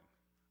solving.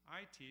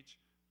 I teach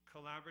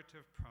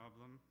collaborative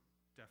problem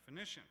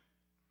definition.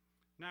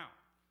 Now,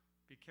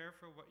 be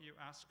careful what you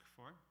ask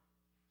for.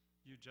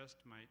 You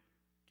just might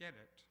get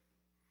it.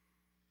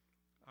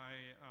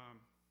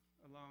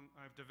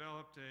 I've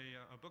developed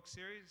a book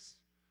series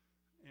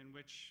in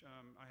which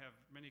I have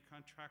many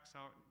contracts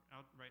out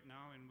right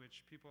now in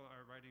which people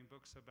are writing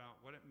books about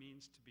what it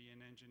means to be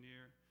an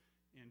engineer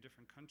in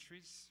different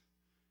countries.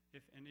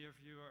 If any of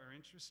you are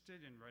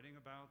interested in writing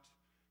about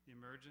the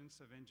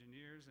emergence of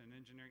engineers and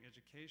engineering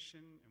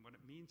education and what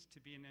it means to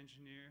be an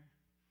engineer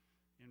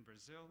in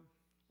Brazil,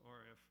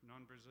 or if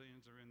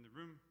non-Brazilians are in the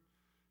room,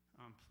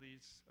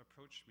 please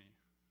approach me.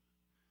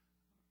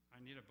 I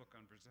need a book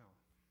on Brazil.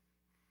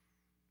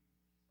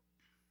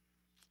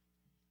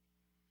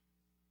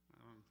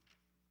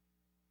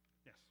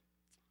 Yes.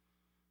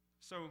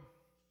 So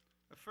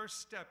the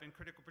first step in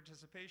critical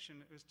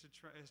participation is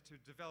to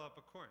develop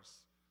a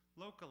course,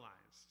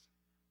 localized,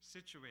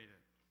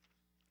 situated.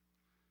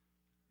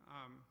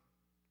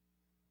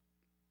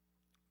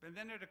 But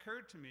then it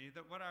occurred to me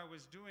that what I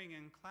was doing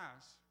in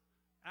class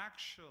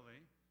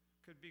actually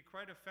could be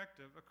quite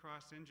effective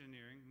across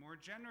engineering more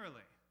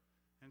generally.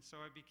 And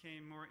so I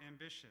became more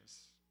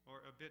ambitious,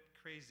 or a bit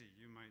crazy,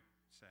 you might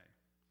say.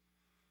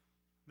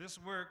 This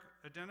work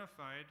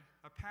identified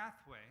a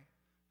pathway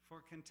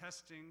for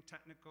contesting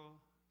technical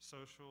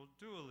social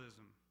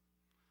dualism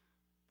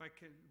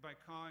by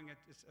calling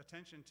its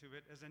attention to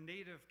it as a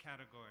native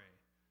category.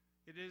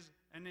 It is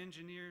an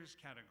engineer's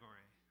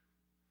category.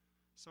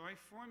 So I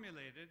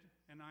formulated,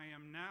 and I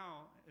am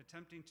now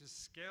attempting to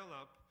scale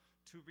up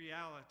to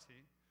reality,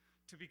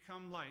 to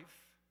become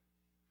life,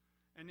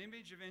 an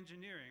image of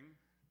engineering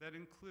that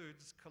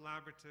includes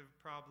collaborative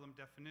problem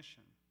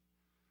definition.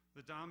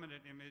 The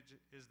dominant image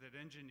is that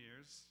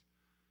engineers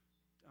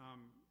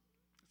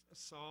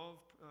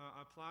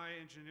apply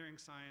engineering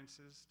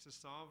sciences to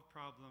solve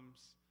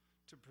problems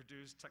to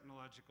produce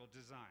technological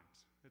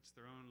designs. It's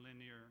their own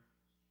linear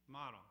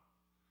model.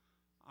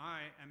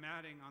 I am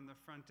adding on the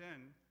front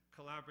end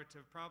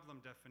collaborative problem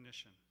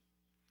definition,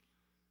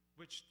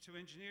 which to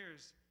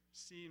engineers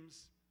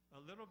seems a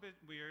little bit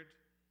weird,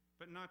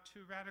 but not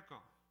too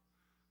radical.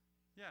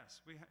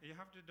 Yes, you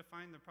have to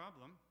define the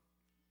problem,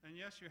 and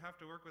yes, you have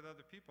to work with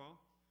other people.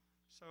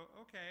 So,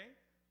 okay,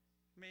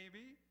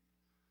 maybe.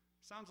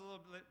 Sounds a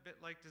little bit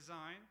like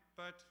design,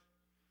 but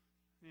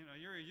you know,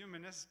 you're a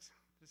humanist.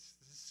 This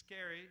is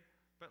scary,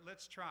 but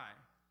let's try.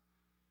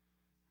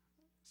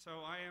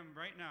 So I am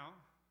right now,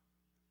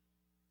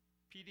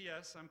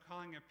 PDS, I'm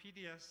calling a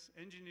PDS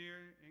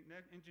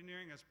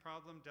engineering as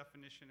problem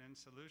definition and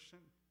solution.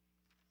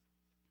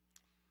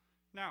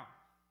 Now,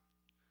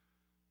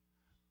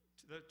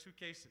 to the two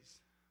cases.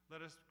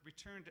 Let us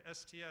return to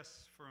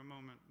STS for a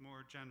moment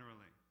more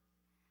generally.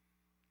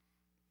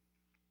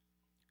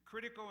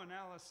 Critical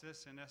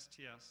analysis in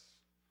STS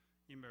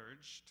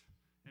emerged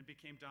and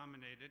became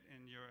dominated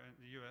in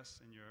the US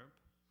and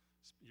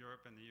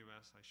Europe and the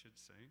US, I should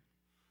say,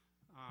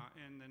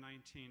 in the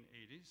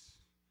 1980s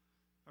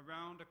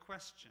around a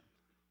question.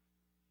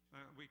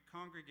 We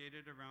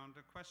congregated around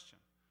a question.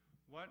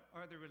 What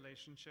are the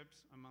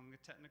relationships among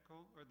the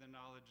technical or the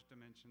knowledge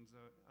dimensions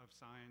of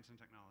science and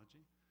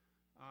technology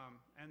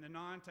and the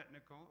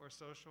non-technical or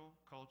social,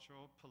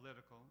 cultural,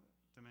 political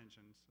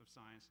dimensions of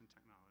science and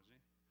technology?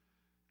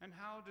 And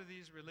how do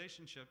these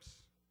relationships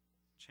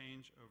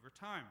change over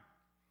time?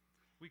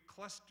 We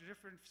cluster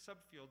different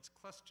subfields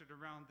clustered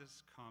around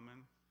this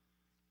common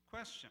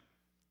question.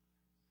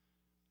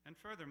 And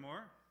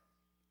furthermore,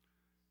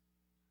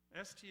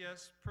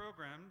 STS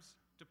programs,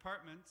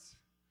 departments,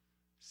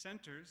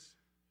 centers,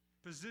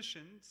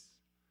 positions,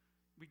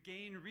 we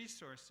gain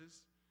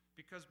resources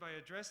because by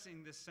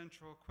addressing this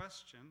central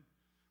question,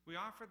 we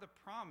offer the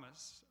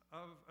promise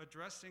of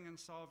addressing and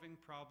solving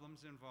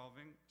problems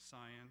involving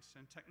science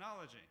and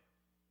technology.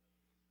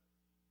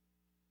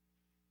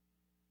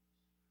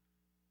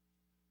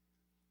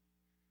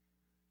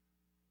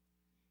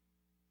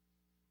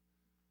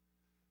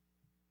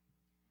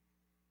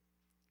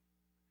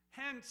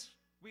 Hence,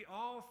 we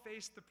all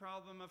face the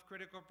problem of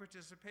critical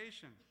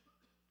participation.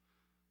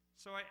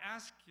 So I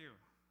ask you,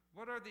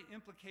 what are the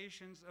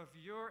implications of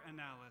your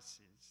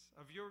analyses,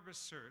 of your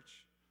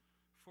research,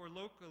 for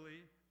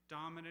locally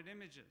dominant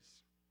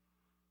images?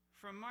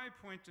 From my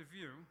point of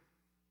view,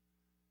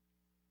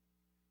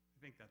 I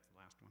think that's the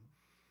last one.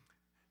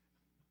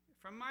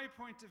 From my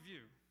point of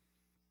view,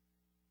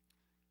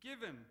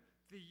 given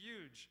the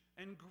huge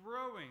and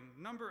growing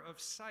number of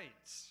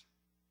sites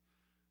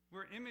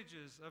where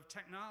images of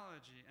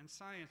technology and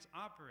science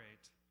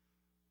operate,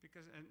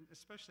 because, and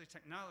especially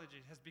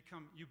technology, has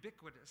become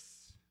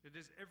ubiquitous. It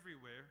is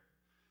everywhere.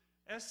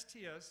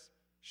 STS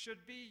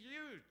should be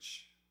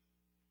huge.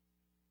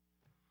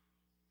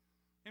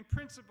 In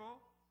principle,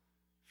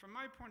 from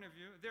my point of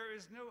view, there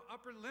is no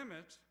upper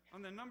limit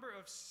on the number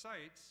of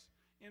sites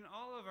in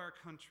all of our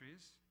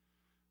countries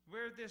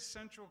where this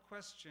central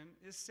question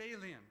is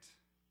salient.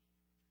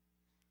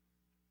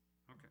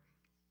 Okay.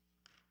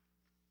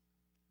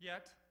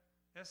 Yet,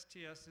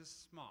 STS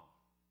is small.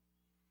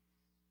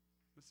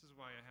 This is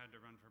why I had to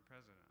run for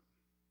president.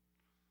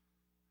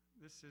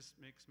 This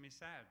makes me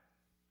sad.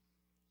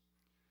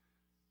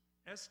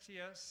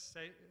 STS,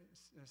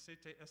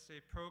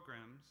 CTSA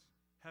programs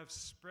have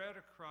spread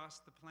across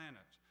the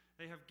planet.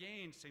 They have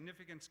gained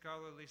significant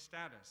scholarly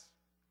status.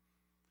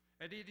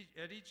 At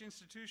each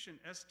institution,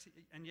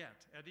 STS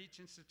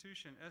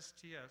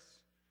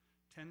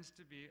tends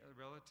to be a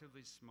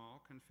relatively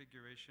small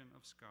configuration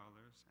of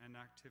scholars and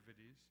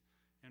activities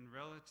and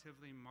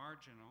relatively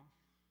marginal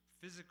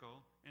physical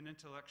and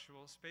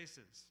intellectual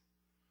spaces.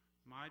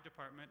 My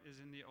department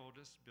is in the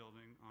oldest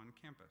building on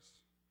campus.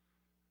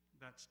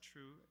 That's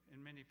true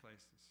in many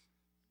places.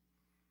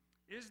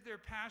 Is there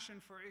passion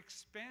for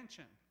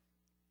expansion?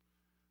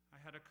 I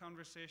had a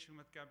conversation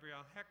with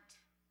Gabrielle Hecht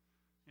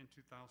in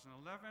 2011,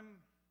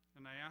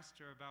 and I asked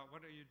her about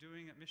what are you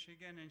doing at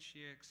Michigan, and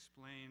she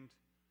explained,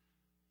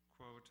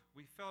 quote,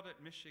 "We felt at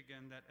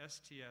Michigan that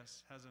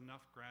STS has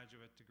enough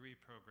graduate degree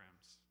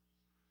programs."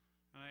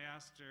 And I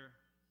asked her,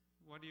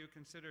 what do you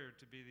consider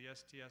to be the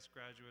STS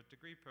graduate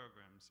degree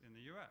programs in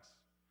the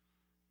US?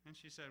 And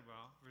she said,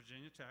 well,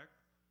 Virginia Tech,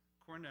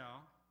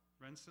 Cornell,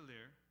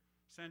 Rensselaer,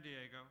 San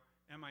Diego,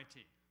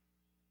 MIT.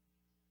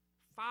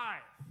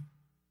 5.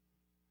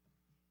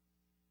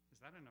 Is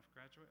that enough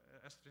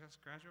STS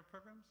graduate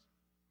programs?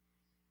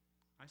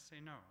 I say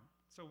no.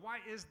 So why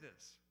is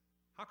this?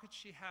 How could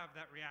she have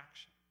that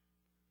reaction?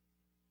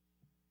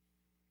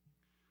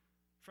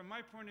 From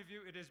my point of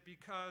view, it is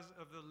because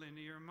of the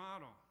linear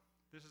model.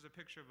 This is a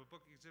picture of a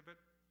book exhibit.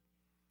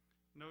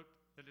 Note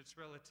that it's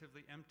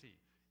relatively empty,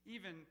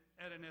 even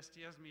at an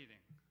STS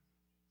meeting.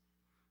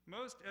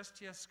 Most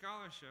STS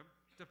scholarship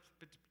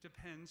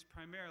depends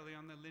primarily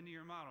on the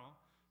linear model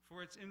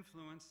for its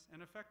influence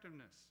and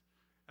effectiveness.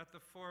 At the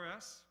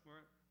 4S,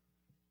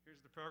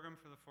 here's the program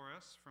for the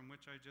 4S from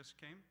which I just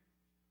came,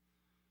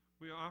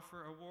 we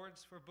offer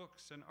awards for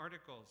books and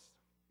articles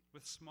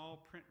with small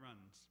print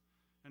runs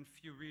and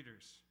few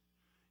readers.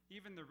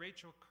 Even the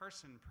Rachel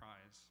Carson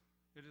Prize,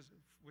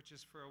 which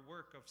is for a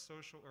work of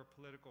social or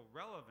political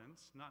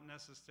relevance, not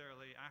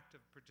necessarily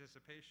active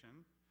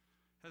participation,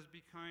 has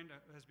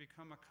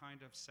become a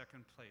kind of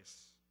second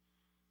place.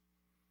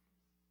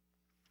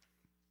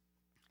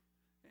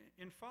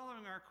 In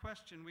following our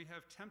question, we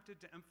have attempted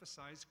to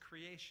emphasize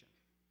creation,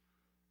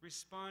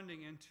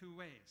 responding in 2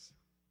 ways.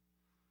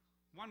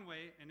 One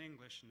way in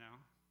English now,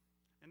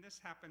 and this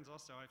happens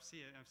also, I've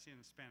seen it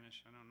in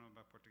Spanish, I don't know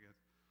about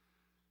Portuguese.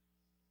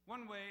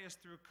 One way is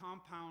through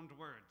compound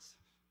words.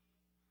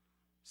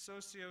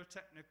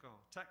 Socio-technical,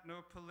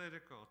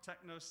 techno-political,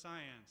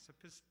 techno-science,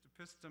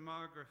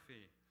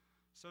 epistemography,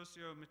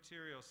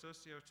 socio-material,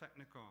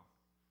 socio-technical.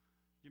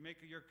 You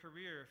make your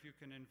career if you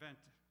can invent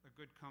a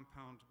good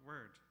compound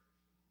word.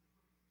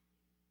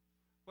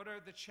 What are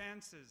the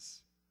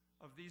chances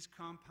of these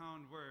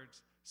compound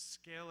words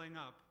scaling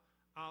up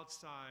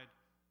outside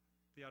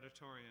the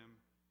auditorium,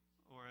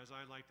 or as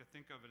I like to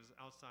think of it, as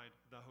outside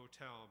the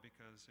hotel,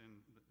 because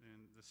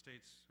in the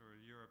States or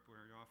Europe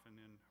we're often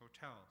in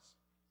hotels.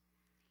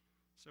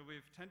 So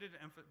we've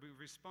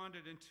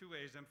responded in 2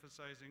 ways,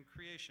 emphasizing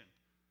creation.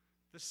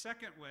 The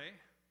second way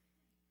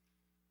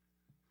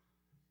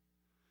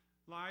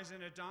lies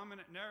in a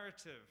dominant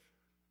narrative,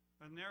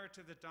 a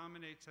narrative that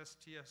dominates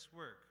STS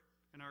work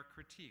and our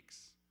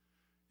critiques,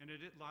 and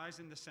it lies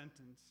in the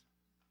sentence,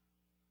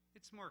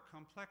 it's more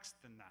complex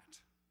than that.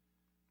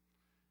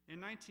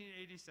 In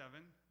 1987,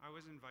 I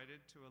was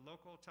invited to a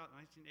local,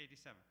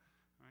 1987,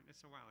 right,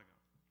 it's a while ago.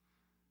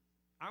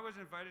 I was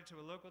invited to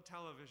a local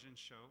television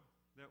show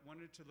that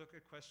wanted to look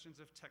at questions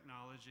of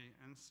technology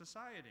and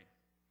society.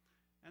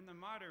 And the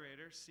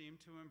moderator seemed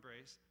to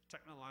embrace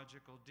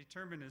technological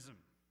determinism.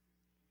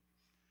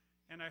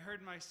 And I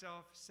heard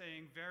myself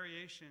saying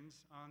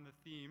variations on the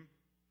theme,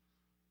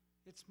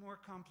 it's more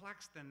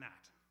complex than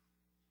that.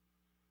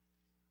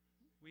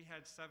 We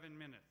had 7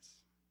 minutes.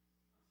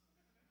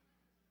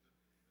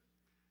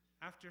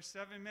 After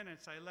 7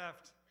 minutes, I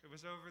left. It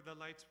was over, the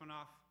lights went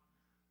off,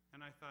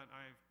 and I thought,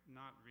 I've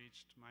not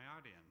reached my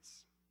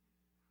audience.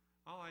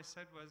 All I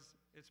said was,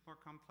 it's more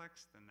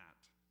complex than that.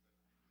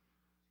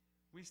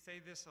 We say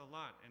this a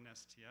lot in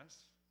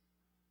STS,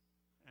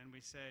 and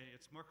we say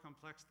it's more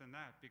complex than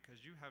that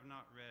because you have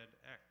not read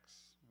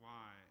X,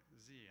 Y,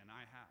 Z, and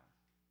I have.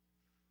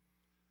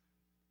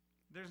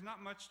 There's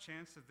not much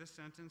chance of this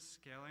sentence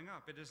scaling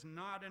up. It is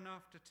not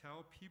enough to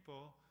tell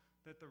people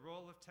that the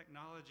role of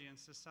technology in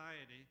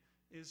society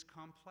is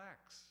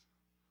complex,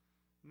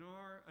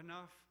 nor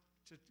enough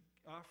to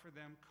offer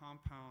them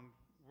compound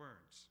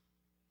words.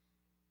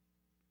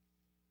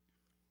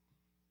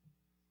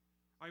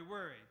 I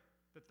worry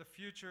that the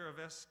future of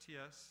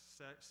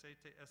STS,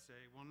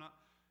 will not,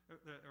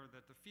 or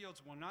that the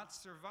fields will not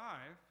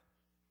survive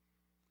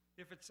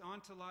if its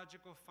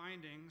ontological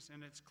findings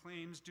and its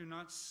claims do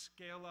not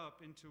scale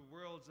up into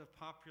worlds of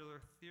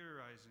popular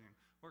theorizing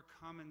or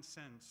common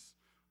sense,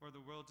 or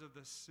the worlds of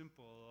the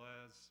simple,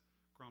 as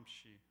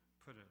Gramsci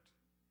put it.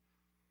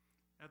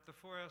 At the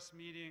 4S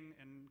meeting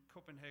in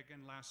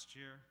Copenhagen last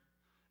year,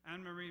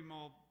 Anne-Marie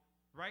Moll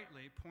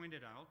rightly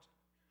pointed out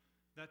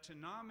that to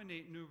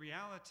nominate new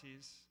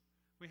realities,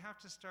 we have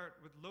to start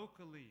with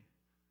localized,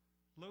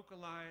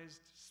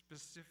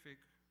 specific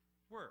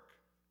work.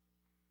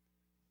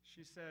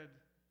 She said,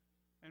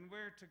 and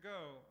where to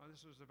go,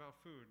 this was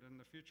about food and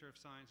the future of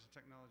science and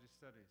technology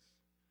studies,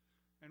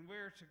 and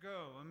where to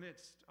go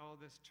amidst all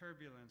this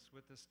turbulence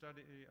with the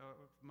study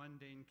of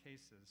mundane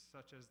cases,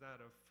 such as that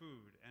of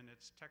food and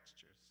its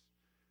textures,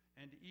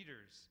 and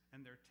eaters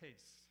and their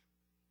tastes.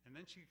 And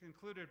then she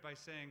concluded by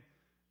saying,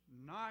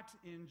 not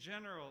in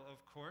general,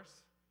 of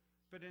course,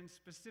 but in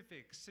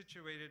specific,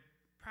 situated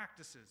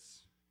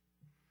practices.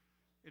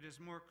 It is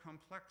more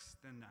complex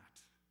than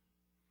that.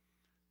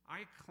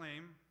 I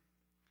claim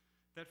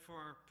that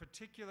for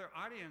particular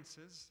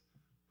audiences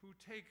who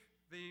take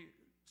the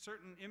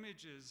certain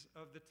images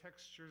of the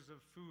textures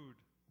of food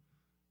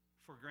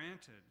for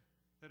granted,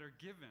 that are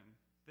given,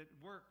 that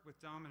work with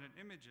dominant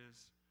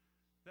images,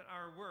 that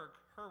our work,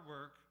 her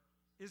work,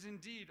 is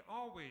indeed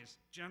always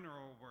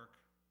general work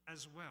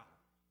as well.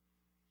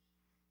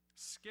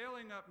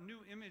 Scaling up new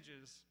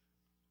images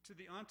to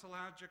the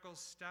ontological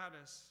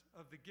status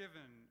of the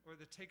given or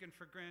the taken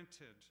for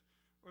granted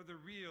or the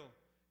real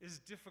is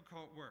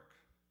difficult work.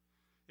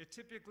 It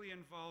typically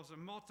involves a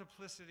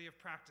multiplicity of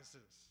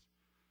practices,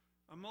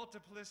 a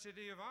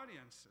multiplicity of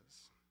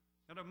audiences,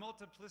 and a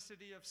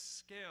multiplicity of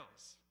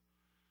scales.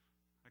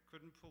 I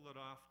couldn't pull it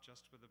off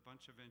just with a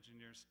bunch of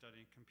engineers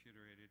studying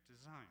computer-aided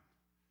design.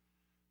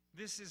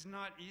 This is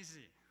not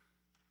easy.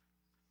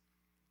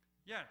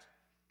 Yet,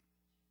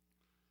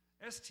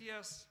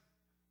 STS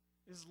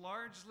is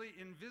largely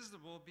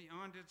invisible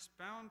beyond its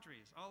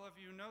boundaries. All of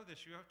you know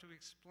this. You have to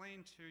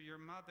explain to your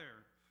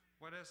mother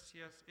what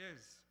STS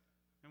is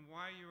and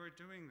why you are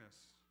doing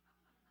this.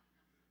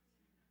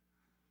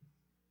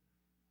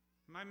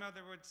 My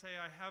mother would say,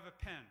 I have a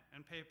pen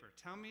and paper.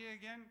 Tell me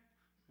again,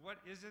 what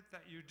is it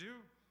that you do?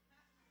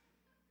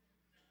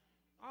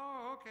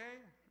 Oh,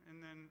 okay.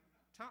 And then,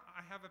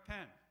 I have a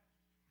pen.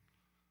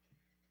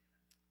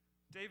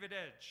 David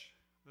Edge,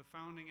 the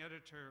founding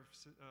editor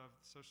of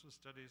Social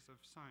Studies of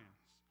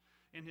Science,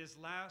 in his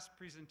last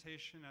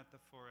presentation at the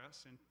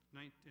 4S in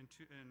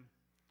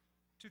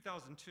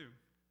 2002,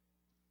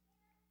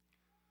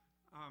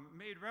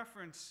 made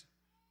reference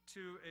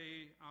to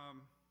a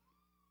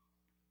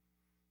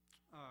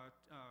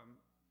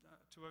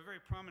very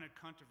prominent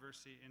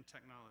controversy in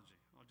technology.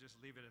 I'll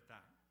just leave it at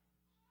that.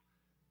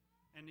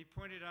 And he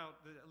pointed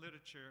out the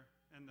literature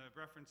and the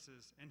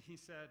references, and he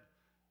said,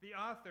 the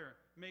author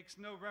makes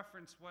no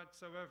reference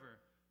whatsoever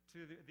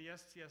to the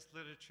STS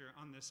literature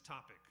on this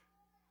topic.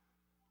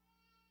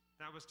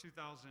 That was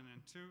 2002.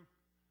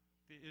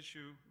 The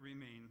issue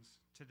remains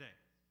today.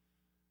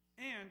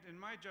 And in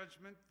my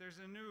judgment, there's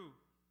a new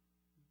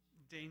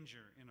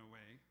danger in a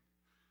way,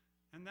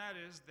 and that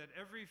is that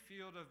every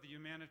field of the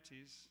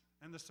humanities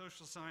and the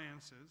social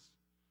sciences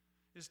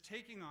is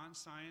taking on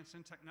science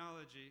and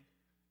technology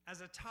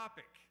as a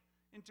topic,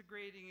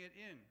 integrating it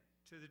in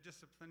to the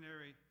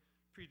disciplinary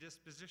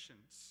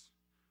predispositions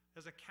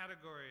as a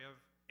category of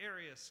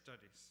area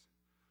studies.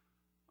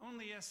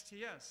 Only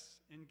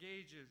STS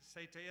engages,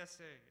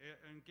 STS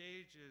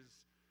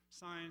engages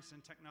science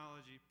and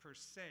technology per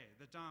se,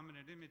 the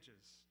dominant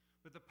images,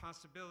 with the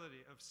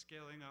possibility of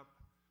scaling up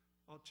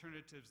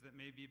alternatives that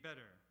may be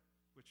better,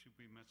 which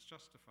we must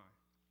justify.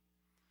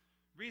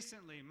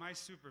 Recently, my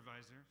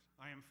supervisor,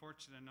 I am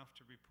fortunate enough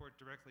to report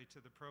directly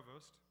to the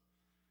provost,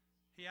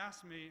 he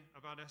asked me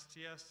about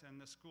STS and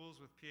the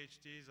schools with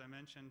PhDs. I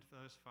mentioned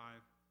those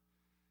 5.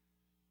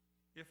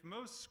 If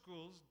most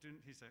schools do,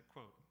 he said,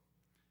 quote,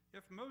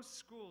 if most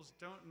schools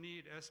don't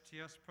need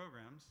STS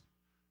programs,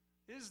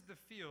 is the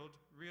field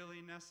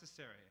really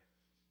necessary?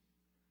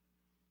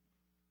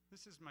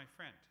 This is my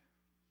friend.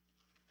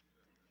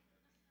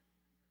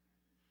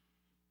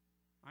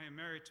 I am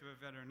married to a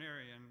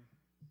veterinarian.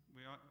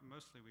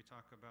 Mostly we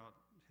talk about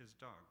his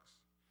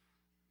dogs.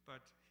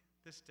 But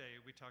this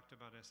day we talked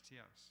about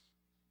STS.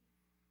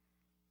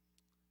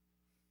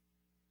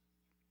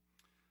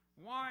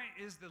 Why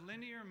is the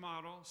linear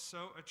model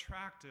so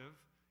attractive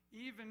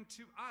even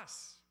to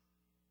us?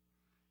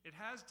 It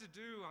has to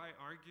do, I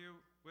argue,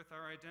 with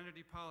our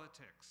identity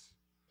politics,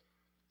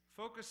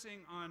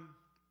 focusing on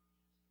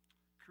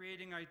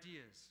creating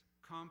ideas,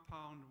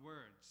 compound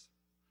words,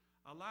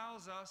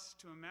 allows us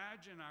to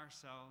imagine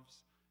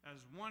ourselves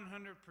as 100%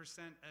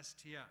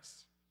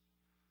 STS.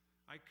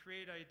 I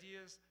create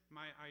ideas,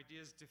 my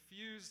ideas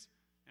diffuse,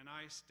 and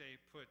I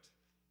stay put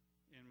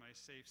in my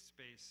safe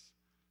space,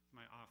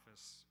 my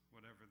office,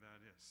 whatever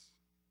that is.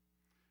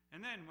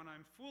 And then when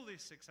I'm fully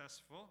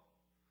successful,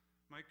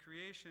 my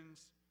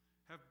creations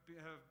have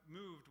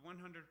moved 100%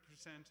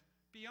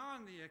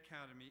 beyond the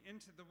academy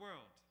into the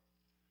world.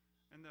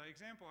 And the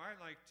example I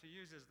like to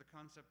use is the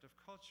concept of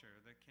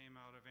culture that came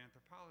out of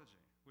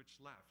anthropology,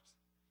 which left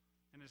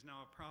and is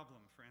now a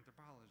problem for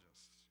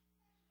anthropologists,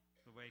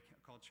 the way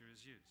culture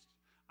is used.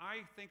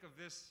 I think of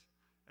this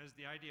as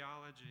the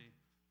ideology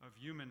of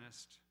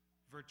humanist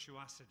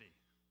virtuosity,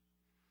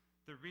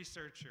 the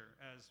researcher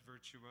as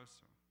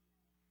virtuoso.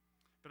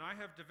 But I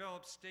have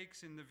developed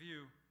stakes in the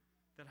view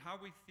that how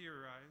we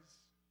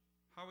theorize,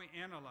 how we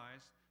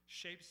analyze,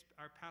 shapes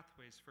our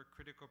pathways for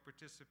critical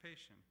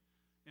participation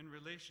in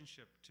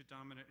relationship to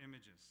dominant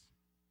images.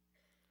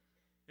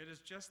 It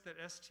is just that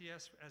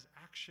STS, as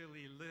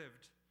actually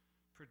lived,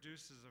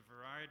 produces a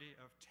variety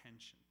of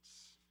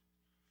tensions.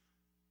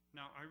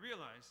 Now, I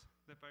realize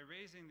that by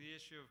raising the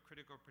issue of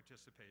critical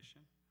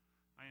participation,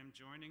 I am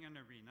joining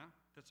an arena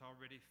that's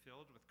already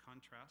filled with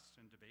contrasts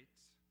and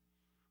debates,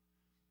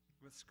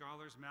 with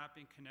scholars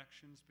mapping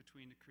connections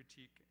between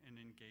critique and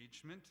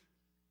engagement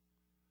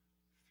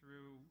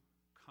through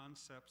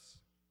concepts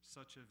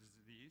such as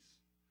these.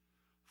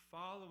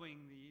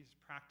 Following these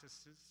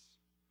practices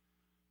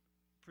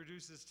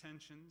produces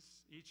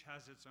tensions. Each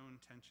has its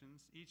own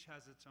tensions. Each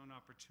has its own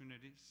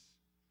opportunities.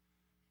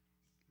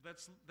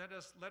 Let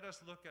us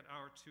look at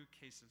our two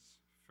cases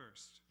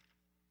first.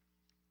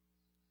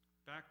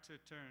 Back to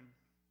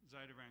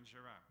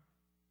Zeideran-Girard.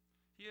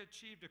 He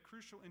achieved a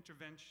crucial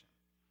intervention,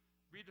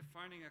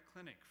 redefining a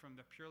clinic from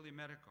the purely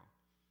medical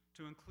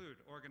to include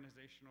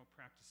organizational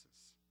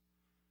practices.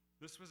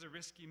 This was a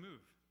risky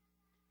move.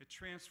 It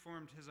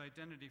transformed his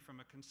identity from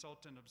a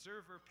consultant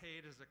observer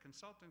paid as a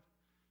consultant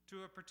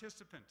to a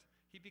participant.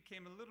 He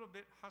became a little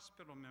bit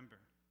hospital member,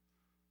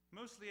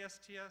 mostly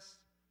STS,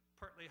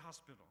 partly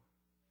hospital.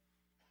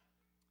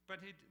 But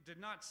he did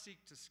not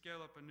seek to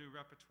scale up a new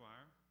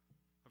repertoire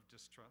of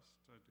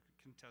distrust, or to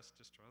contest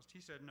distrust.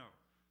 He said no.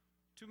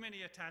 Too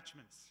many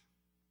attachments.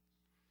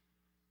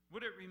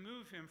 Would it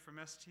remove him from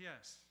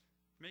STS,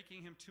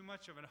 making him too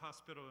much of a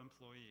hospital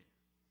employee,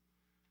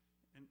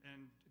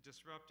 and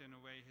disrupt, in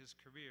a way, his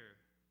career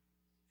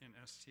in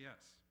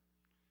STS?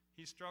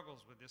 He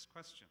struggles with this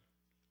question.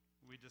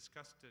 We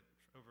discussed it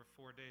over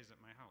 4 days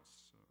at my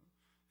house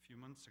a few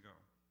months ago.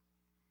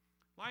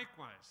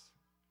 Likewise,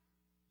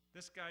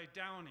 this guy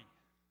Downey,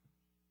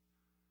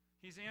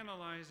 he's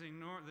analyzing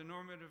the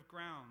normative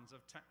grounds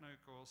of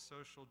technical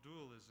social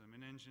dualism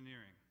in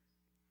engineering.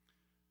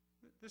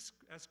 This,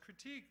 as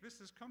critique,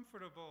 this is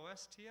comfortable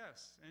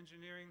STS,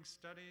 engineering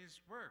studies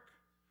work.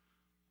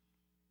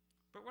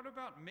 But what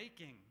about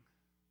making?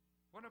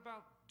 What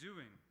about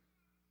doing?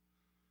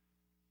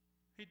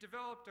 He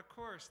developed a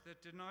course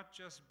that did not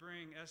just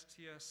bring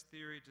STS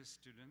theory to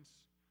students,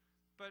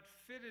 but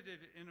fitted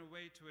it in a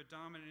way to a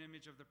dominant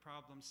image of the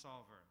problem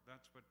solver.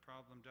 That's what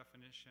problem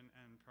definition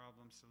and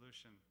problem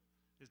solution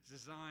is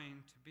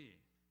designed to be.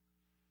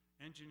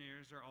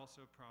 Engineers are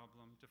also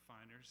problem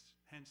definers,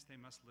 hence they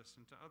must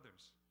listen to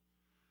others.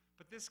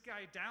 But this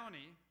guy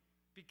Downey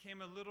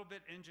became a little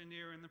bit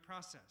engineer in the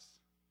process.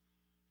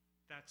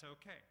 That's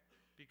okay,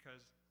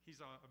 because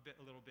he's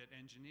a little bit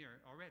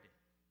engineer already.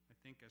 I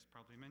think, as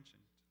probably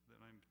mentioned,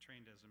 that I'm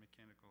trained as a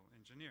mechanical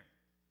engineer.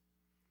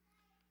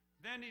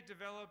 Then he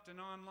developed an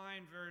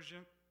online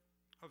version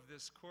of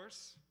this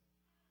course,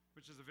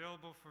 which is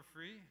available for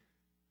free.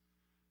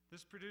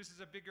 This produces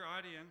a bigger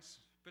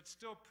audience, but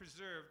still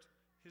preserved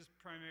his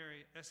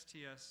primary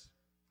STS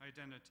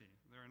identity.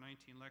 There are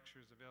 19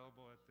 lectures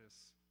available at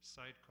this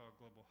site called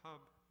Global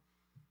Hub.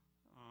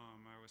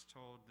 I was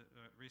told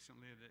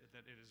recently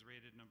that it is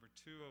rated number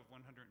 2 of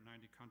 190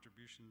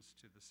 contributions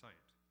to the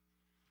site.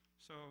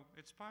 So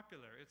it's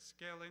popular, it's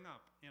scaling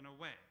up in a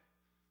way,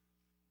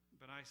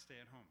 but I stay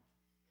at home.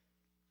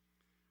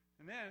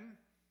 And then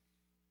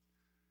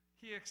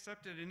he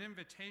accepted an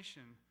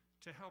invitation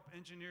to help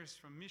engineers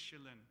from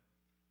Michelin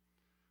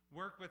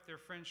work with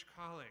their French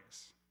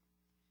colleagues.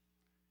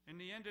 And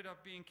he ended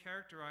up being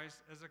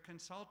characterized as a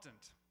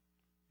consultant.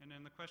 And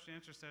in the question and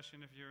answer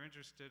session, if you're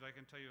interested, I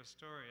can tell you a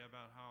story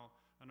about how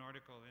an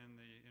article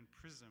in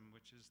Prism,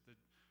 which is the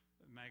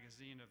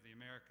magazine of the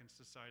American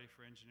Society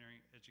for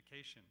Engineering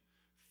Education,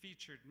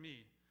 featured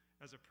me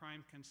as a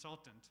prime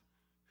consultant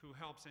who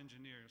helps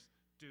engineers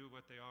do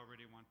what they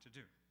already want to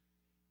do.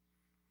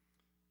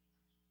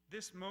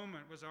 This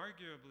moment was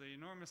arguably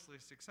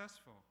enormously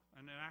successful,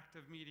 an act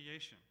of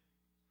mediation.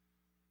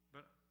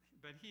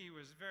 But he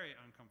was very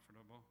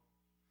uncomfortable.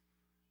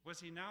 Was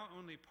he now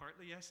only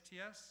partly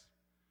STS?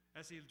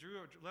 As he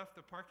left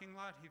the parking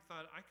lot, he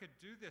thought, I could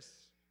do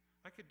this.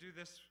 I could do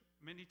this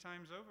many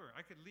times over.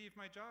 I could leave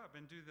my job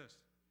and do this.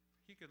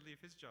 He could leave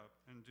his job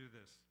and do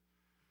this.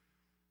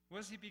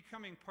 Was he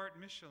becoming part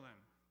Michelin?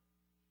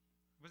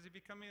 Was he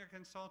becoming a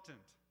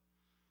consultant?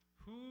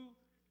 Who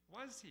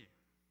was he?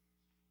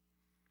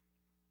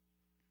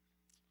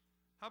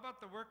 How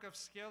about the work of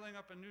scaling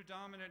up a new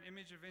dominant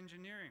image of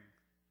engineering?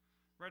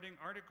 Writing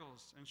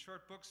articles and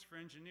short books for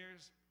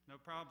engineers, no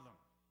problem.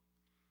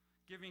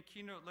 Giving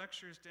keynote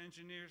lectures to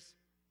engineers,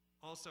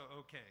 also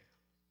okay.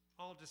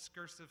 All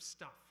discursive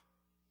stuff.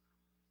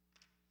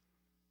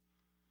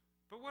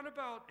 But what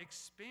about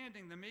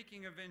expanding the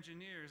making of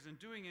engineers and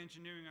doing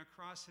engineering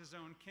across his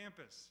own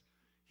campus?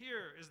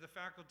 Here is the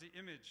faculty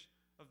image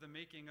of the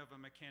making of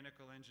a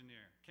mechanical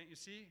engineer. Can't you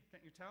see?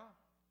 Can't you tell?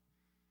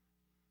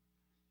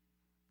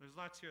 There's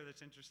lots here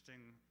that's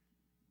interesting,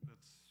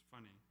 that's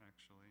funny,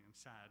 actually, and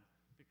sad,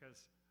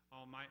 because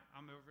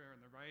I'm over here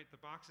on the right.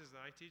 The boxes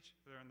that I teach,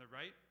 they're on the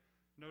right.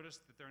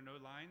 Notice that there are no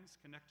lines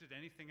connected to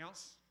anything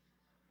else.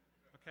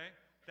 Okay?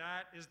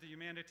 That is the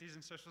humanities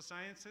and social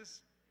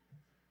sciences.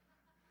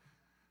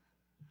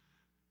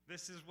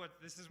 This is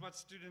what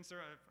students are.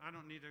 I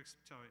don't need to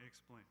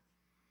explain.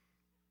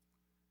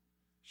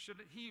 Should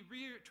he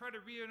try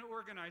to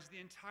reorganize the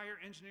entire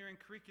engineering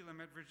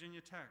curriculum at Virginia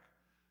Tech?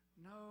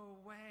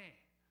 No way.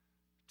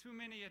 Too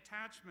many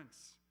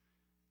attachments.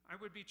 I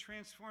would be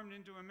transformed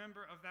into a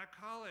member of that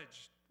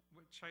college,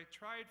 which I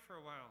tried for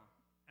a while,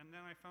 and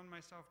then I found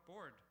myself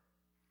bored.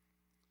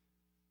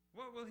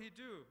 What will he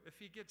do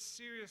if he gets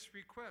serious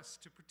requests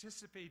to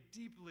participate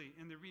deeply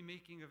in the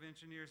remaking of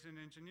engineers in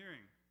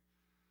engineering?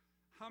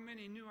 How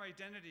many new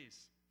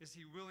identities is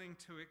he willing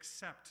to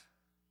accept?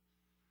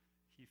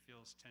 He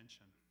feels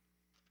tension.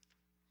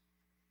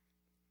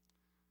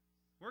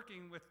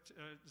 Working with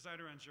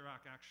Zeider and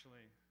Girac,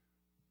 actually,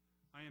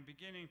 I am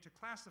beginning to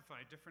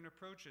classify different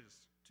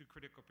approaches to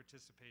critical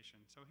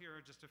participation. So here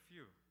are just a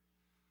few.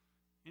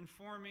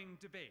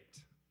 Informing debate.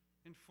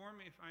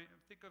 If I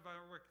think of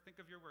our work, think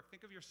of your work,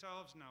 think of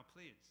yourselves now,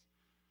 please,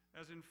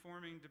 as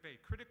informing debate.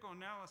 Critical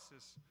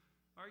analysis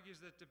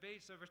argues that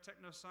debates over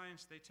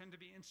technoscience, they tend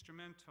to be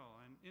instrumental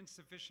and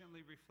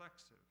insufficiently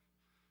reflexive.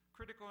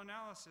 Critical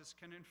analysis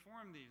can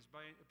inform these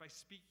by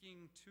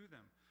speaking to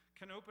them,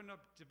 can open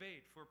up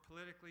debate for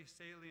politically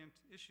salient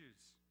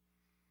issues,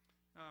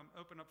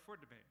 open up for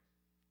debate,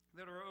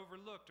 that are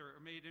overlooked or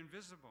made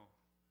invisible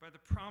by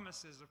the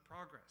promises of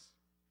progress.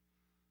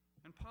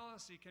 And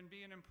policy can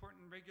be an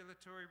important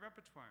regulatory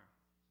repertoire.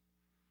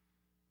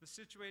 The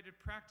situated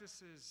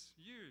practices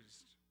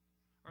used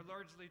are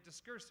largely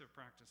discursive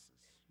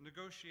practices,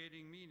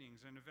 negotiating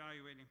meetings and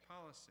evaluating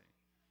policy.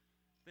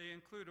 They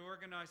include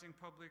organizing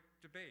public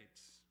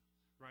debates,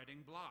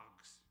 writing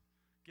blogs,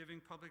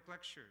 giving public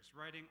lectures,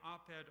 writing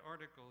op-ed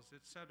articles,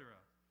 etc.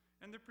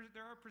 And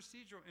there are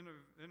procedural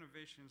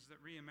innovations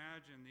that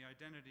reimagine the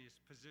identities,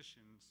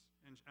 positions,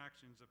 and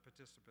actions of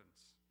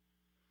participants.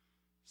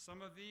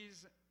 Some of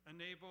these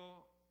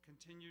enable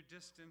continued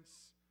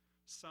distance,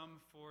 some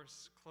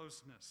force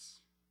closeness.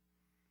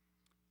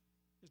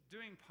 Is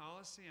doing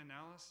policy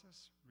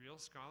analysis real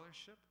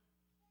scholarship?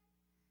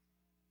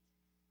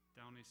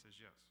 Downey says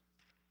yes.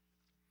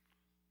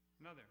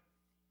 Another,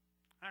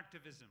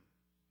 activism,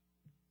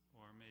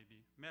 or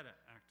maybe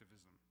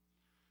meta-activism.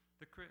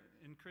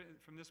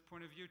 From this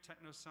point of view,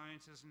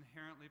 technoscience is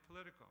inherently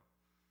political.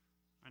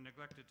 I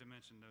neglected to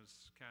mention those,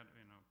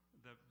 in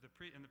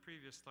the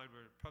previous slide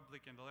were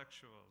public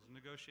intellectuals,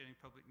 negotiating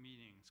public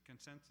meetings,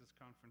 consensus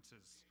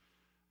conferences,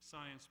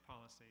 science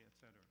policy,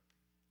 etc.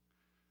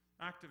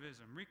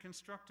 Activism,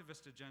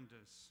 reconstructivist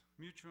agendas,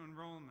 mutual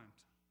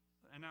enrollment,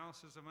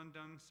 analysis of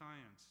undone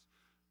science,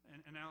 and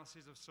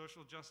analyses of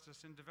social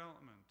justice and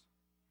development.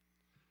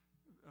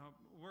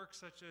 Work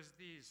such as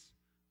these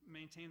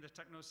maintain that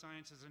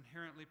technoscience is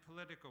inherently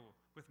political,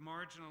 with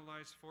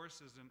marginalized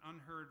forces and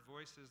unheard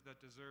voices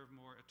that deserve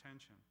more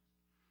attention.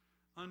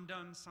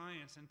 Undone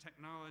science and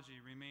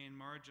technology remain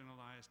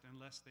marginalized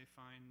unless they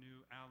find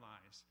new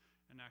allies,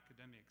 and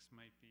academics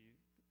might be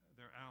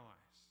their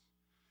allies.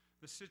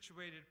 The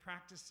situated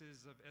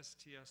practices of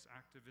STS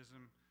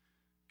activism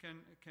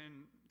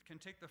can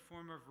take the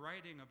form of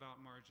writing about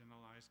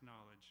marginalized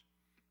knowledge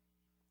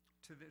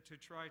to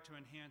try to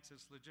enhance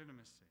its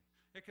legitimacy.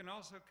 It can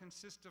also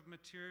consist of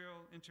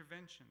material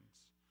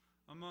interventions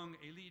among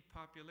elite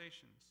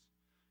populations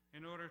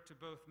in order to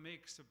both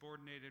make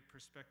subordinated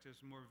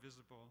perspectives more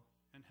visible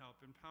and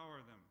help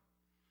empower them.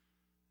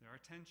 There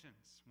are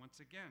tensions. Once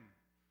again,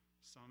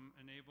 some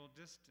enable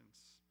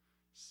distance,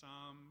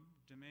 some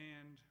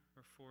demand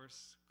or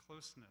force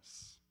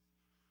closeness.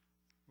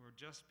 We're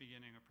just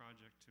beginning a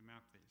project to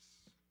map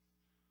these.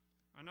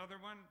 Another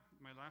one,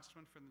 my last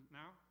one for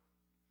now,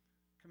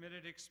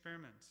 committed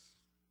experiments.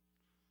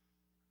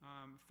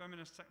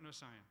 Feminist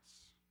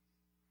technoscience,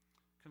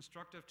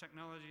 constructive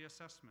technology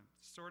assessment,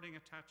 sorting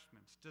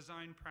attachments,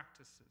 design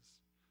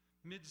practices,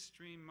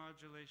 midstream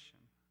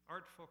modulation,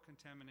 artful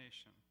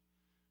contamination,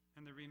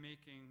 and the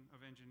remaking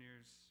of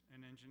engineers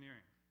and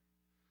engineering.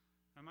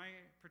 Am I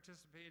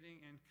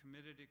participating in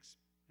committed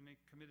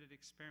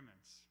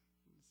experiments?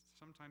 It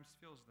sometimes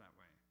feels that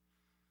way.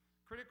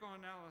 Critical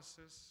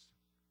analysis,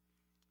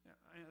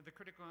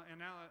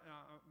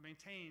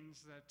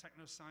 maintains that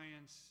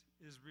technoscience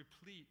is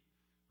replete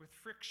with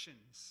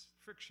frictions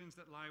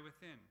that lie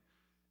within.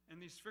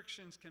 And these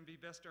frictions can be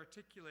best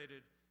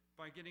articulated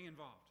by getting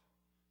involved,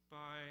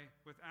 get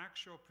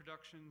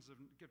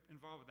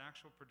involved with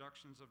actual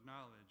productions of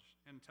knowledge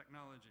and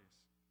technologies.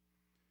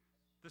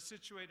 The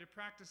situated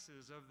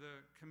practices of the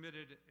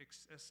committed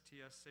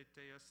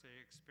STS-CTSA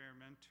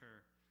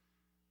experimenter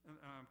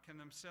can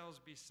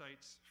themselves be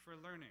sites for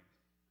learning.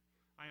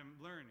 I am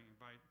learning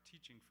by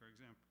teaching, for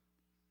example.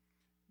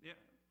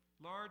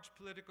 Large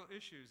political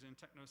issues in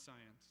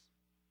technoscience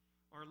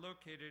are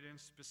located in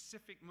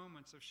specific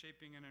moments of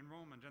shaping and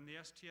enrollment, and the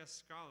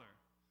STS scholar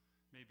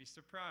may be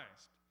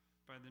surprised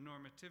by the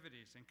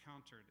normativities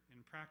encountered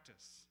in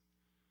practice.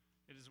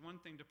 It is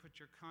one thing to put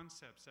your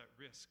concepts at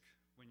risk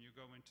when you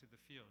go into the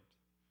field.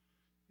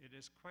 It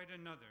is quite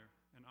another,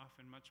 and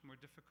often much more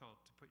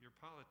difficult, to put your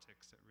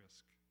politics at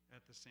risk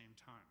at the same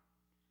time.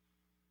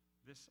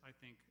 This, I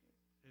think,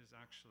 is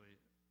actually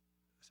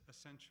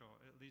essential,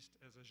 at least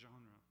as a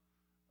genre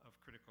of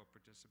critical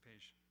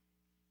participation.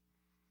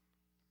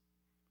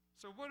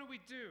 So what do we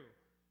do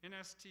in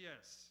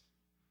STS,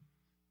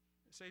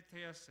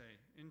 CTSA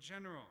in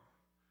general?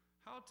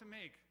 How to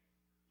make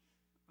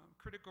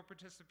critical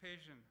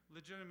participation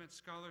legitimate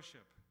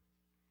scholarship?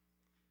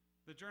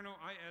 The journal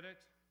I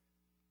edit,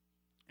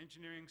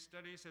 Engineering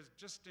Studies, has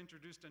just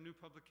introduced a new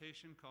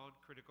publication called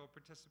Critical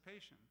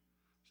Participation.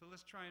 So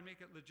let's try and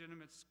make it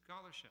legitimate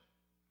scholarship.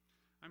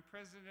 I'm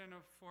president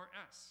of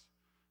 4S,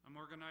 I'm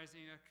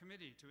organizing a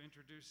committee to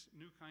introduce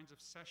new kinds of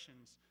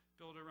sessions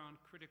built around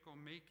critical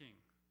making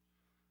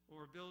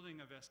or building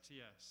of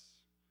STS,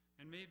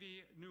 and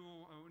maybe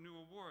new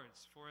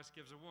awards. 4S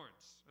gives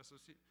awards.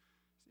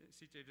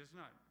 SOC-ESOCITE does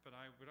not, but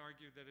I would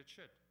argue that it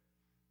should.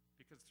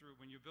 Because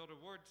when you build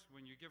awards,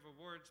 when you give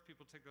awards,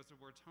 people take those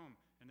awards home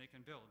and they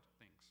can build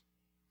things.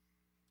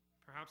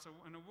 Perhaps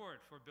an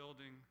award for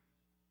building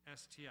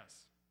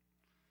STS.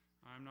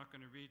 I'm not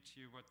going to read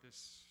to you what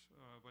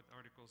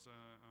articles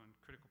on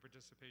critical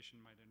participation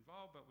might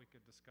involve, but we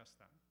could discuss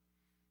that.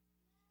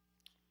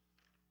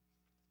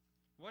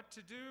 What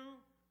to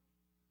do?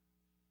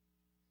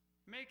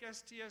 Make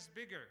STS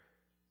bigger,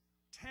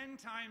 10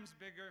 times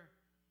bigger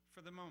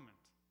for the moment,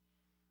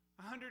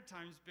 100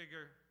 times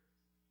bigger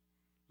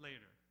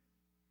later,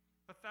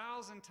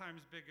 1,000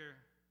 times bigger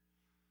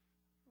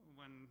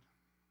when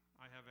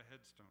I have a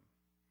headstone.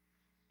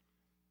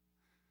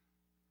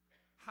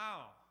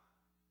 How?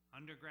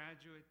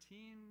 Undergraduate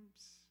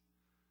teams,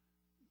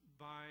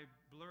 by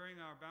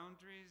blurring our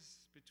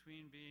boundaries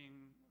between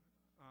being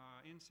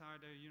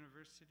inside a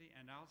university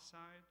and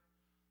outside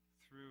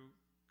through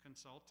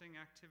consulting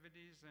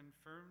activities and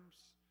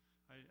firms.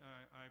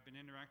 I've been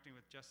interacting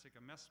with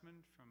Jessica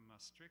Messman from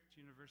Maastricht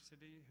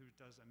University, who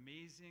does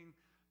amazing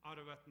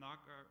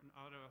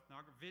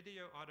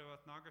video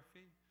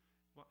autoethnography.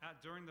 Well,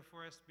 during the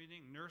 4S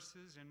meeting,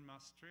 nurses in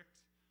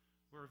Maastricht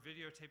were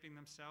videotaping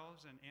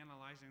themselves and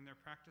analyzing their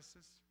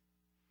practices.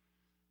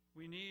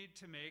 We need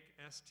to make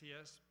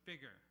STS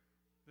bigger.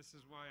 This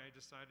is why I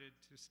decided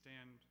to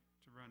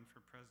run for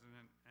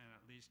president and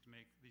at least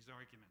make these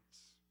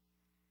arguments.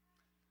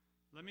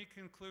 Let me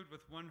conclude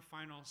with one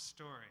final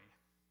story.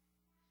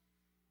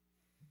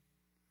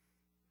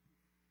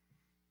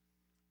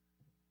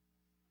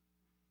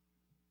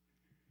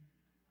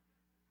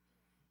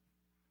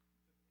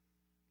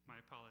 My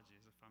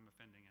apologies if I'm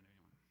offending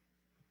anyone.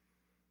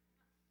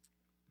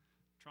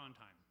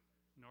 Trondheim,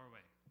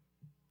 Norway.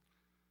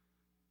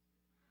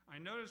 I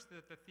noticed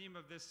that the theme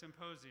of this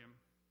symposium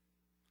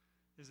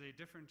is a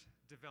different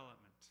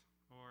development,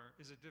 or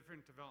is a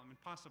different development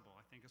possible,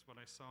 I think is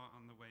what I saw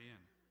on the way in.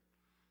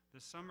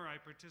 This summer I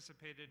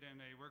participated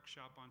in a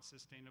workshop on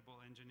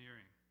sustainable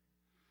engineering.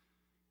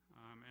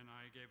 And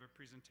I gave a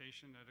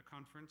presentation at a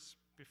conference.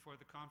 Before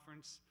the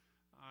conference,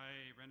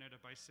 I rented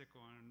a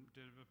bicycle and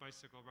did a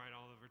bicycle ride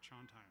all over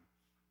Trondheim.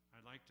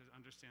 I'd like to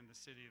understand the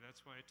city.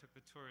 That's why I took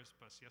the tourist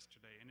bus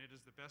yesterday. And it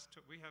is the best,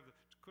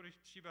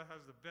 Curitiba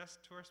has the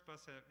best tourist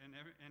bus in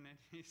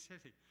any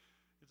city.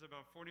 It's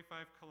about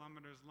 45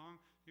 kilometers long.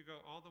 You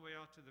go all the way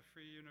out to the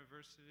Free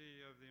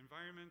University of the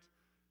Environment.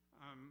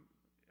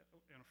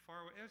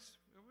 Far away.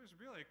 It was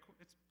really cool.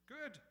 It's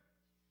good.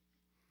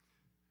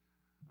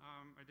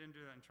 I didn't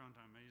do that in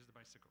Trondheim. I used the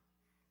bicycle.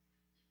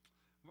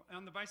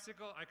 On the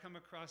bicycle, I come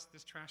across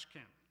this trash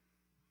can.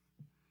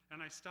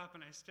 And I stop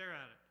and I stare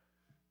at it.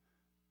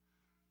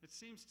 It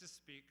seems to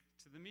speak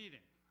to the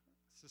meeting,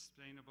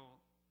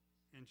 sustainable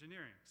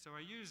engineering. So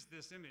I use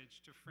this image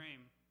to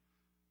frame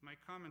my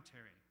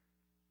commentary.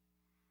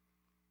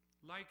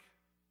 Like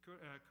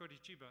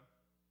Curitiba,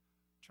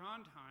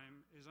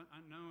 Trondheim is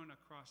known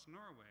across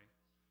Norway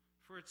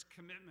for its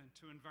commitment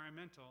to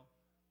environmental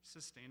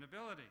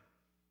sustainability.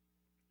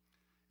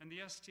 And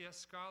the STS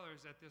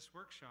scholars at this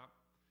workshop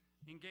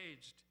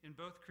engaged in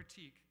both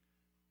critique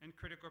and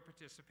critical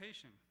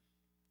participation.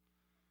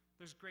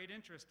 There's great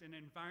interest in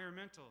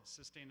environmental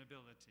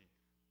sustainability.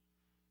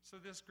 So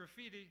this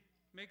graffiti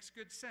makes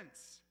good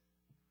sense.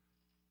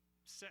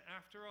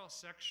 After all,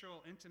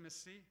 sexual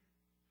intimacy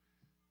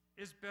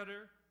is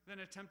better than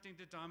attempting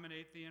to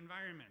dominate the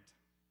environment,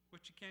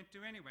 which you can't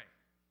do anyway.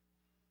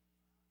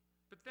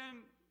 But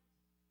then,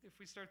 if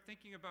we start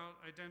thinking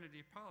about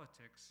identity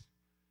politics,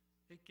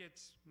 it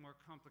gets more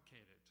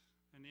complicated.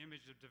 And the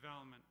image of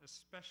development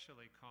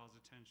especially calls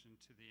attention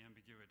to the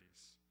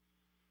ambiguities.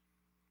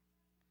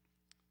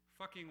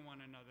 Fucking one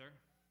another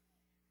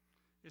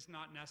is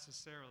not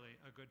necessarily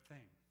a good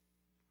thing.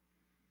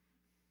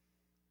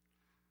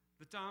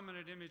 The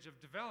dominant image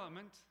of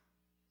development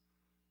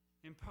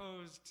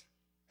imposed,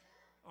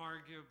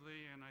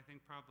 arguably, and I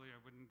think probably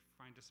I wouldn't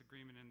find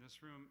disagreement in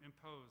this room,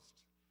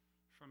 imposed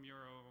from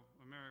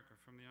Euro-America,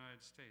 from the United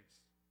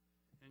States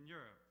and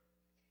Europe,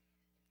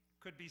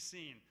 could be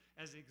seen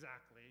as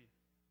exactly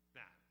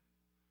that.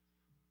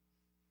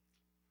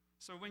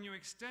 So when you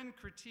extend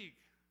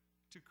critique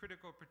to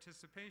critical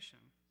participation,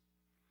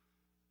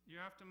 you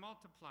have to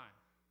multiply.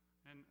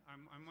 And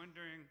I'm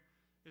wondering,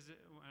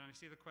 when I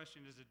see the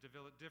question, is a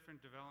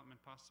different development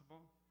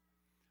possible?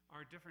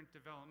 Are different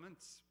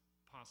developments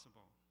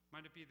possible?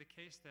 Might it be the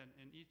case that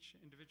in each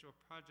individual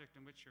project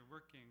in which you're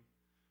working,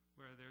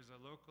 where there's a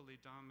locally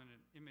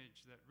dominant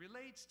image that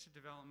relates to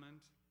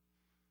development,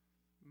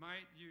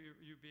 might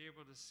you be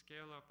able to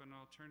scale up an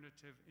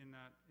alternative in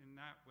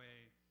that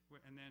way,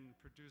 and then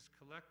produce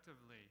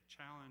collectively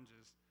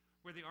challenges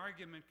where the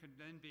argument could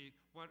then be,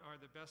 what are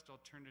the best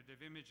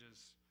alternative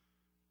images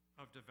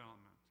of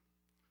development?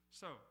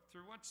 So,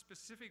 through what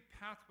specific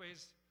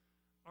pathways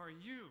are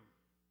you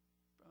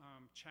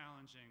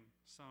challenging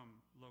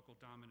some local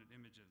dominant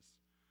images?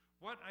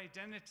 What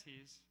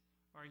identities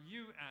are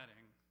you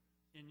adding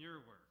in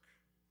your work?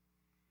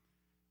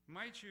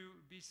 Might you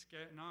be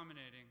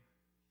nominating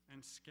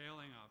and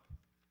scaling up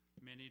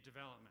many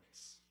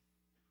developments?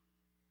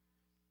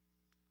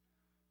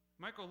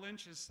 Michael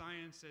Lynch's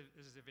science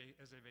as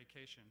a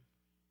vacation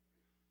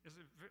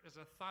is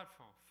a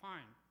thoughtful,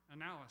 fine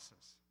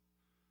analysis.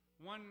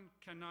 One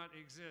cannot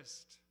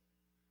exist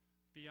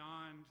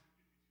beyond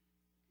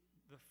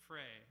the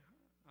fray.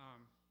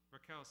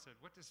 Raquel said,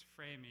 what does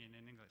fray mean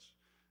in English?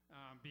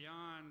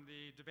 Beyond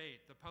the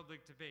debate, the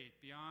public debate,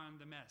 beyond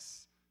the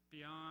mess,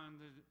 beyond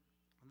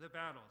the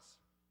battles.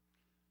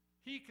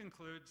 He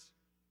concludes,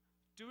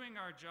 doing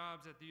our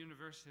jobs at the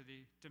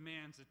university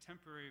demands a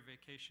temporary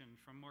vacation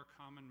from more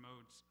common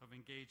modes of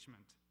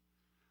engagement.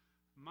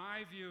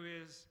 My view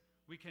is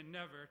we can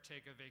never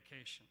take a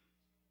vacation.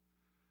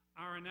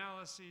 Our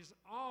analyses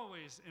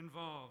always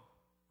involve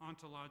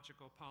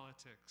ontological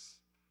politics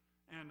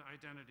and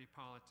identity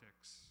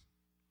politics.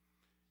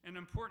 An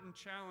important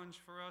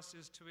challenge for us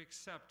is to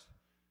accept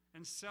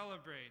and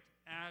celebrate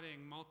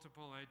adding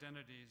multiple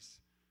identities,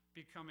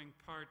 becoming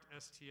part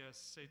STS,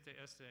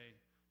 CTSA,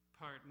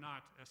 part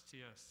not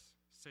STS,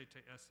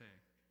 CTSA.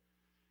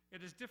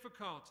 It is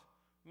difficult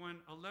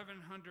when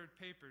 1,100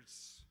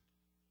 papers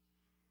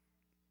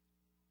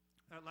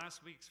at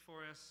last week's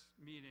 4S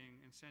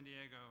meeting in San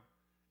Diego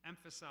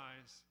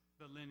emphasize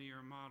the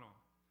linear model.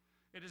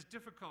 It is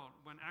difficult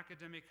when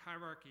academic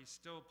hierarchies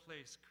still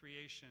place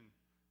creation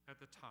at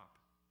the top.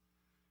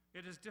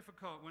 It is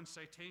difficult when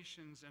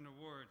citations and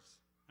awards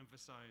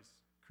emphasize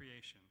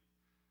creation.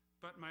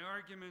 But my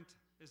argument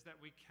is that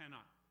we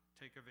cannot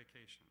take a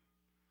vacation.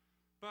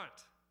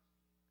 But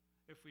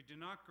if we do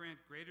not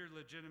grant greater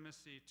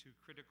legitimacy to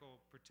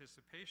critical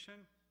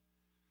participation,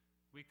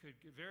 we could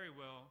very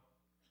well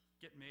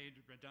be made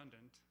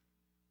redundant,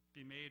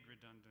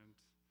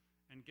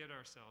 and get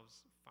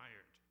ourselves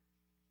fired.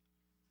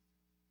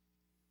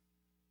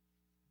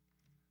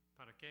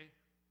 ¿Para qué?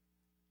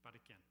 ¿Para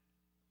quién?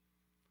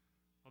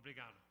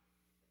 Obrigado.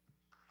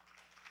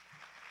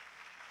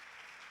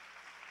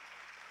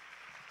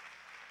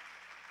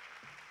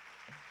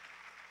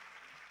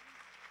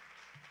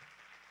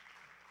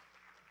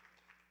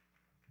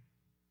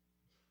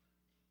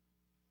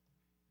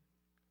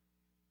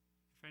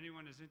 If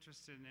anyone is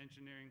interested in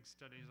engineering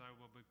studies, I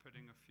will be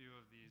putting a few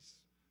of these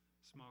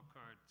small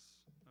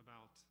cards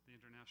about the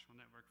International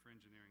Network for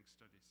Engineering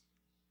Studies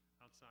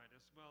outside,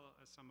 as well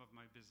as some of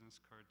my business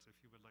cards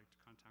if you would like to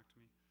contact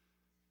me.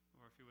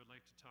 Or if you would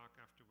like to talk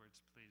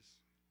afterwards, please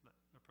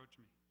approach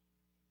me. Sure.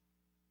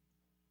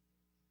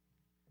 If you have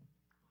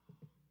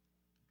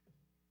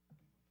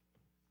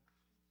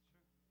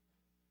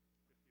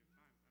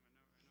time. I know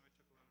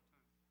I took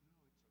a lot of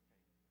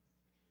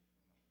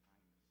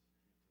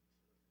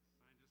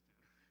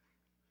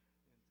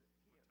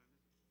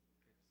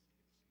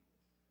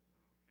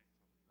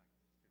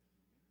time.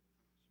 No,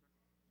 it's okay. I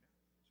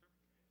understand.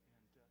 And What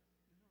time is it?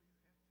 it's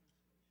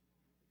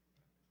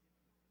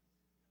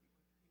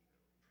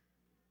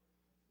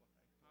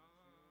Oh,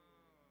 okay.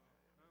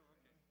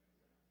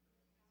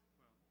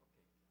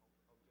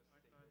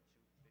 so like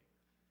 15 minutes.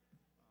 Sure.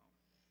 Yeah.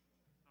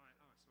 Sure. And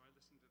you have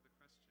translation.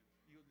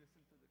 You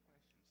listen to the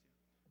questions,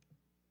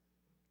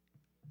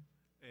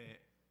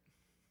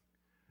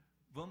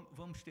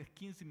 Vamos ter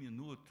 15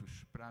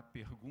 minutos para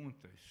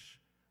perguntas.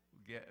 O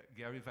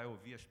Gary vai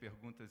ouvir as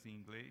perguntas em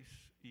inglês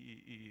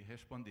e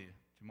responder.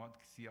 De modo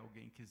que, se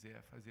alguém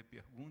quiser fazer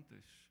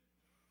perguntas...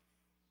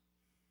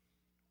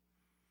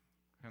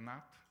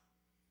 Renato?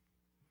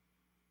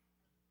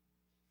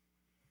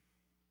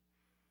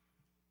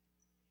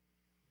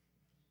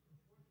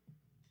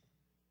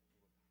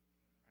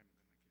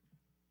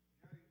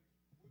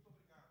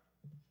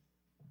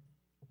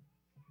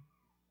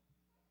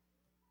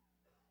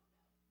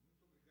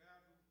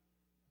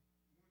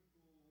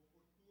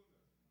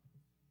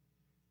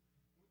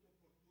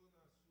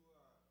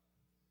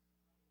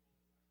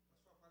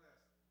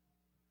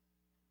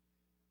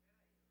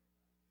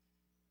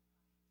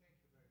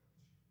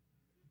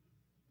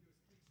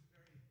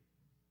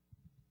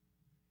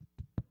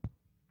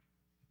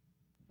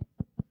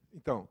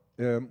 Então,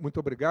 muito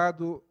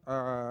obrigado.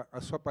 A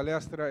sua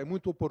palestra é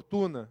muito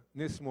oportuna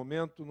nesse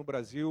momento no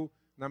Brasil,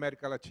 na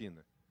América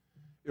Latina.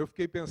 Eu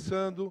fiquei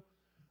pensando,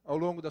 ao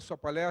longo da sua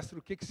palestra,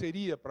 o que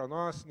seria para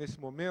nós, nesse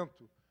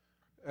momento,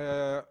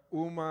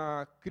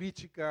 uma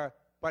crítica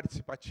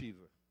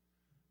participativa,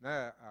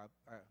 né?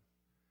 A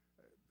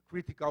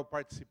critical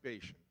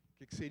participation.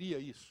 O que seria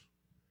isso?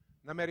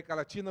 Na América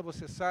Latina,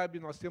 você sabe,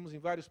 nós temos em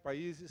vários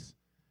países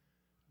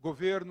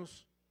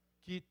governos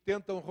que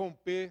tentam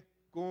romper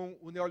com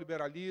o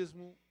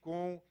neoliberalismo,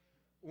 com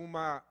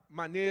uma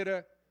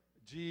maneira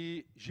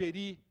de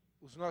gerir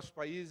os nossos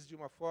países de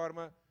uma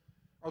forma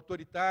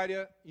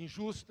autoritária,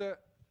 injusta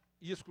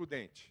e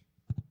excludente.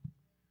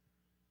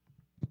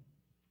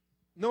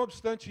 Não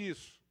obstante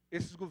isso,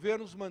 esses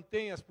governos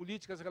mantêm as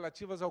políticas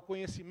relativas ao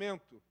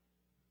conhecimento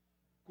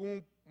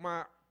com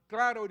uma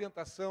clara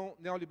orientação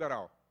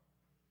neoliberal.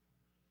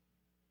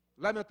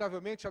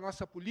 lamentavelmente, a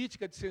nossa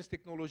política de ciência e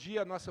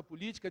tecnologia, a nossa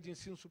política de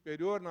ensino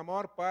superior, na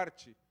maior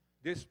parte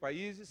desses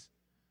países,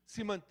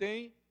 se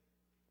mantém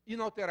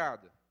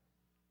inalterada.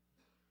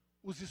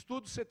 Os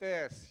estudos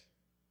CTS,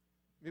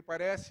 me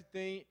parece,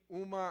 têm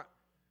uma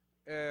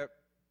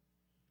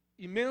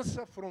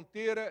imensa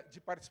fronteira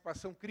de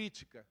participação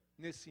crítica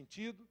nesse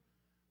sentido,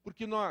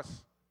 porque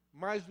nós,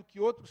 mais do que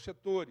outros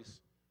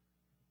setores,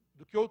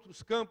 do que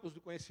outros campos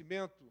do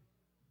conhecimento,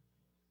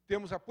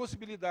 temos a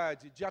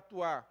possibilidade de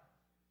atuar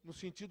no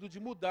sentido de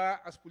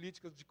mudar as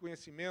políticas de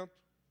conhecimento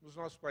nos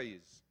nossos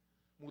países.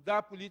 Mudar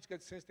a política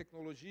de ciência e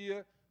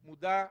tecnologia,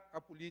 mudar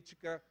a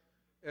política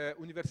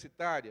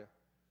universitária,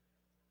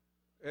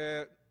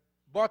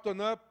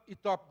 bottom-up e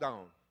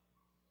top-down.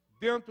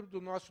 Dentro do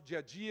nosso dia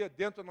a dia,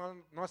 dentro da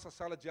nossa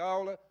sala de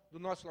aula, do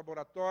nosso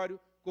laboratório,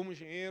 como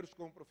engenheiros,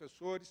 como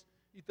professores,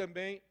 e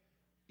também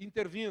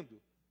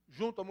intervindo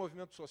junto ao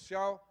movimento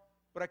social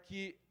para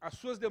que as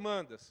suas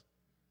demandas,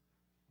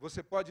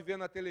 você pode ver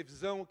na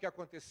televisão o que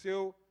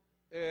aconteceu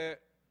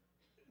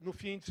no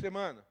fim de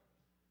semana,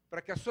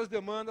 para que as suas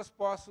demandas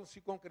possam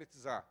se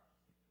concretizar.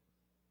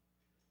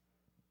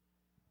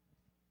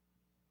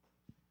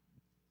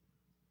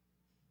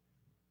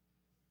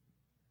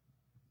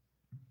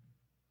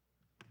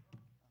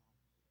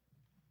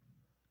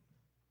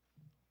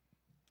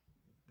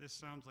 This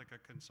sounds like a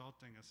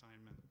consulting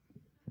assignment.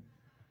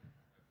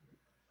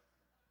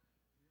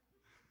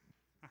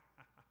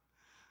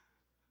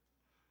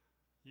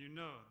 You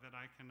know that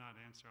I cannot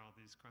answer all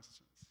these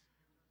questions.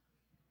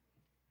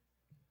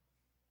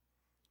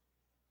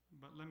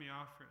 But let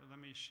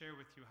me share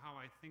with you how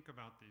I think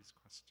about these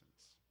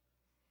questions.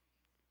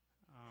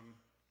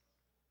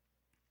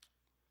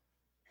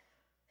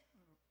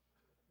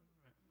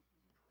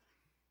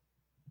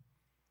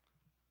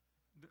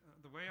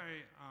 The way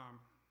I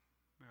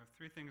have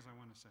three things I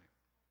want to say.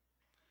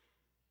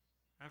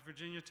 At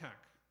Virginia Tech,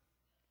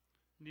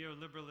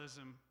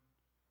 neoliberalism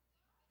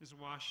is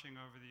washing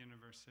over the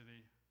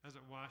university as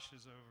it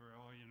washes over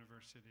all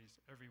universities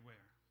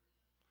everywhere.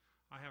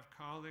 I have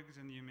colleagues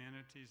in the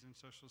humanities and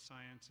social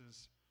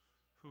sciences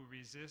who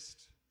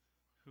resist,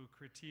 who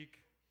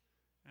critique,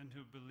 and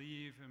who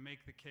believe and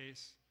make the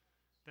case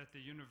that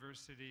the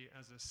university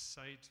as a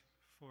site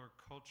for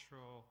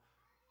cultural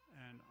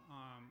and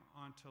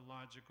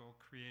ontological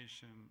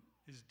creation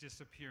is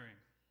disappearing.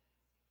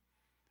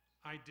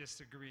 I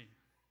disagree.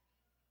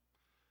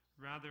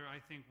 Rather, I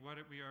think what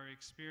we are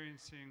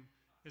experiencing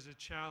is a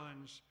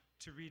challenge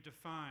to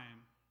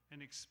redefine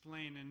and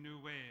explain in new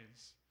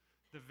ways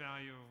the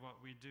value of what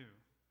we do.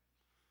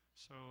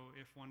 So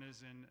if one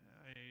is in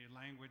a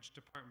language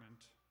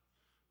department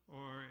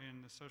or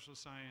in the social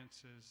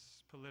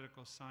sciences,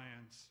 political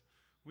science,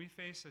 we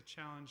face a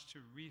challenge to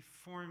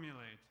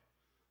reformulate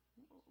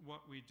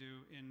what we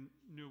do in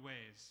new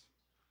ways,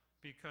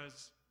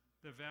 because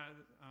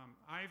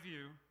I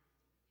view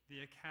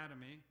the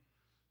academy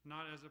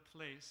not as a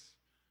place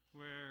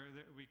where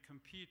we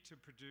compete to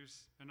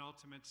produce an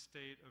ultimate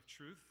state of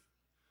truth,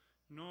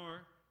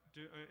 nor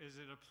is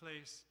it a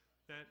place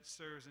that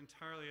serves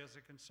entirely as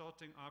a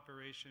consulting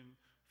operation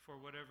for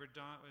whatever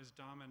is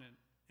dominant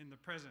in the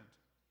present.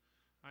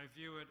 I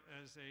view it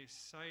as a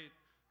site,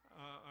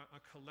 a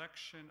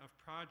collection of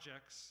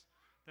projects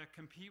that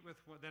compete with,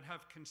 that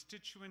have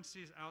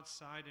constituencies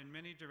outside in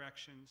many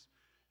directions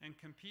and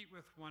compete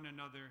with one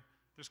another.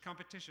 There's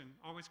competition,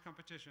 always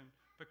competition,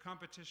 but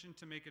competition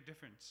to make a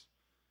difference.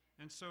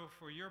 And so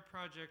for your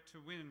project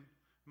to win,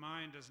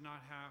 mine does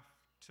not have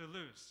to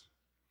lose.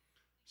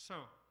 So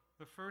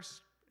the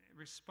first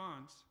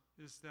response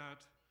is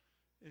that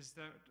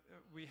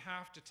we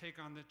have to take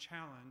on the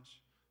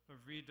challenge of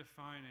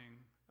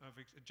redefining, of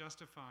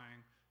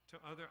justifying to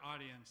other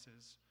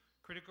audiences.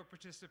 Critical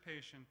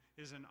participation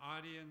is an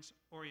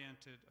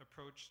audience-oriented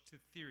approach to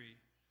theory.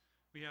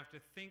 We have to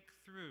think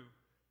through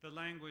the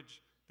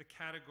language, the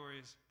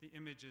categories, the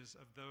images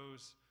of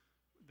those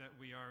that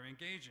we are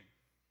engaging.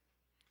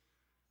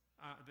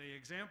 The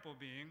example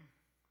being,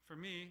 for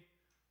me,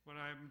 what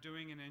I'm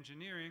doing in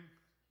engineering,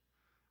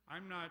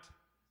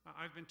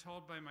 I've been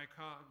told by my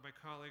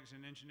colleagues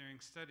in engineering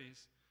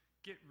studies,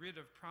 get rid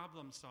of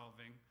problem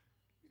solving,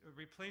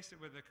 replace it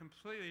with a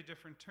completely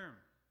different term.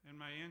 And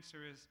my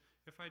answer is,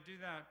 if I do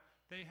that,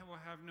 they will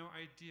have no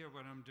idea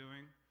what I'm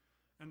doing.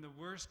 And the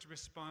worst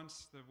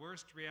response, the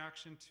worst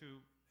reaction to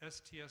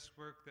STS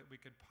work that we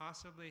could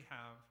possibly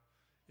have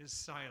is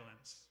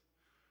silence,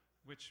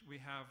 which we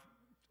have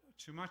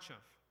too much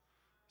of.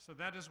 So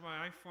that is why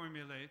I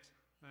formulate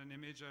an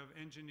image of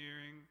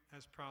engineering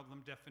as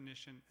problem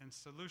definition and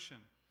solution.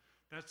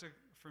 That's,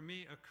 for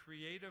me, a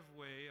creative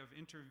way of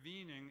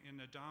intervening in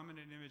the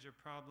dominant image of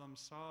problem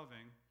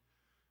solving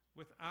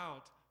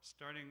without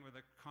starting with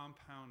a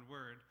compound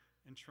word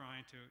and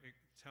trying to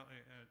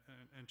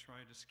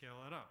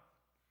scale it up.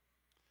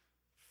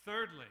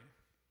 Thirdly,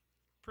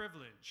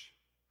 privilege.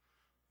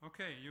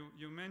 Okay,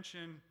 you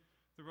mentioned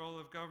the role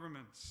of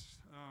governments,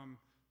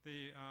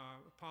 the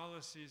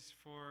policies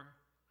for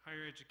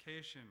higher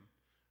education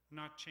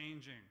not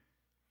changing.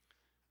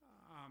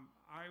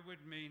 I would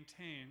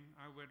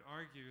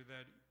argue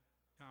that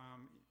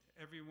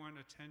everyone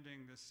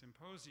attending this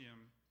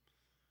symposium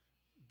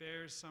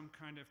bears some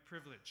kind of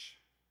privilege.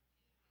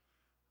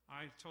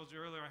 I told you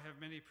earlier I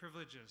have many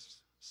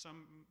privileges,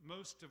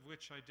 most of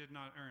which I did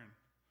not earn.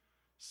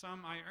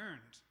 Some I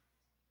earned.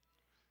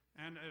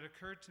 And it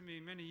occurred to me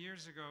many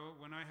years ago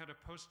when I had a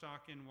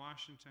postdoc in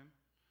Washington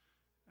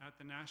at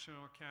the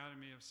National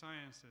Academy of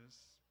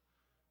Sciences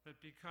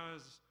that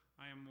because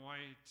I am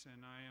white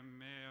and I am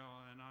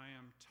male and I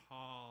am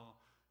tall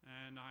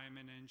and I am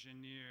an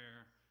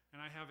engineer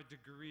and I have a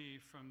degree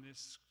from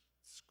this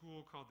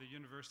school called the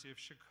University of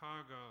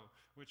Chicago,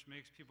 which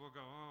makes people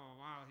go, oh,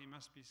 wow, he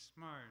must be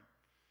smart.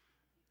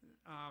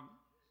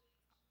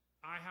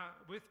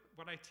 With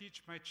what I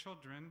teach my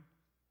children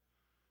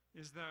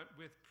is that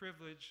with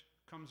privilege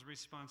comes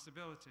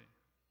responsibility.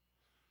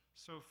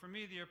 So for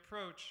me, the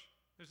approach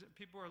is that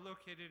people are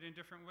located in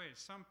different ways.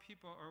 Some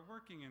people are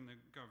working in the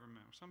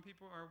government. Some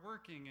people are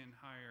working in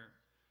higher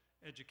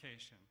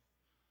education.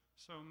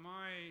 So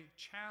my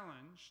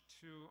challenge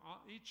to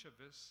each of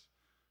us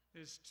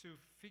is to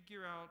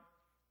figure out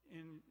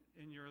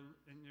in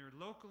your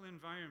local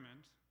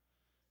environment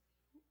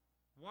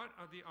what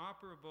are the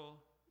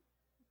operable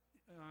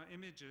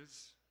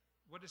images,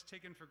 what is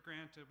taken for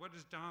granted, what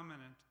is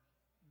dominant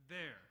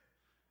there.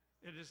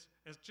 It is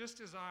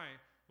just as I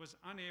was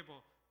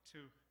unable to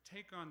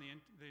take on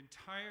the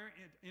entire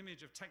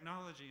image of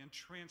technology and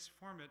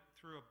transform it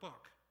through a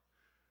book.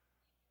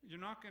 You're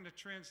not going to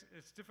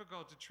it's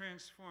difficult to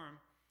transform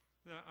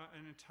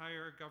an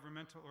entire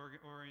governmental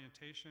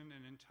orientation,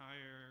 an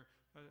entire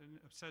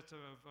set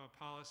of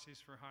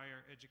policies for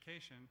higher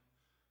education.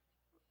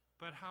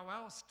 But how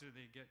else do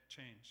they get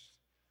changed?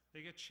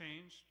 They get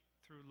changed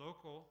through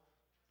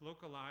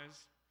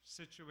localized,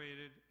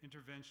 situated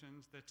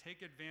interventions that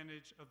take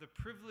advantage of the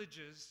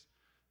privileges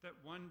that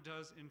one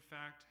does in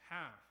fact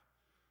have.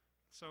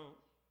 So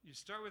you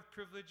start with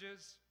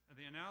privileges,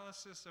 the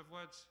analysis of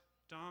what's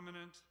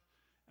dominant,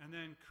 and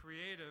then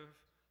creative,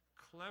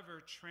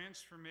 clever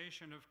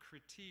transformation of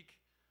critique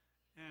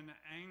and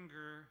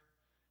anger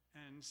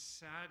and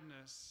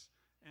sadness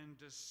and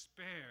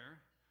despair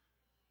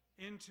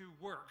into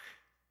work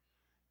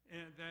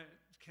that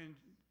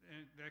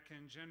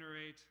can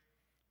generate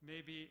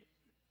maybe,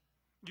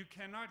 you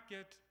cannot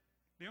get,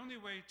 the only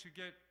way to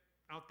get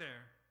out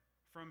there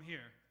from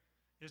here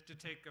is to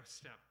take a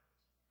step.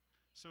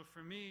 So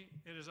for me,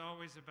 it is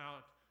always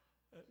about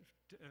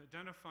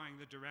identifying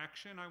the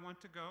direction I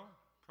want to go,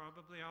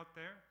 probably out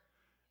there,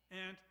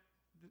 and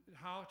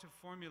how to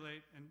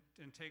formulate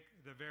and take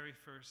the very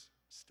first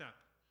step.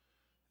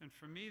 And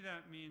for me,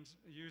 that means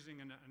using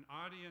an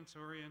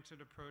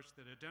audience-oriented approach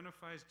that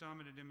identifies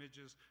dominant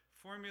images,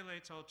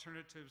 formulates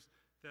alternatives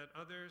that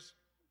others,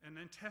 and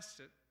then test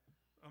it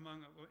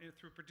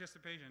through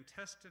participation,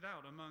 test it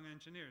out among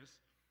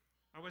engineers.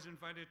 I was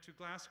invited to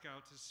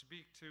Glasgow to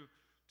speak to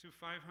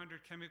 500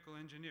 chemical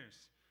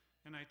engineers,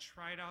 and I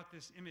tried out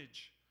this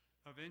image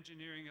of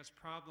engineering as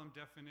problem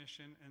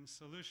definition and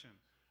solution.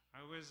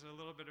 I was a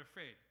little bit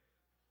afraid,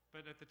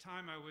 but at the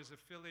time I was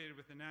affiliated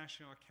with the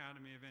National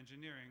Academy of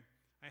Engineering.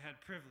 I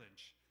had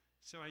privilege,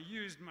 so I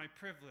used my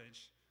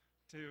privilege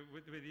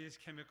with these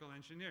chemical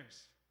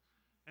engineers,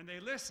 and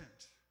they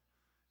listened.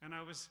 And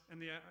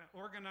the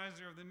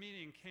organizer of the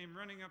meeting came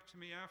running up to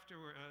me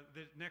afterward,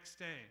 the next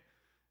day,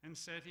 and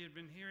said he had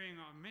been hearing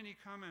many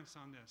comments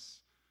on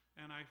this.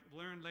 And I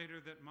learned later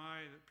that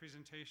my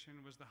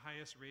presentation was the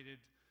highest rated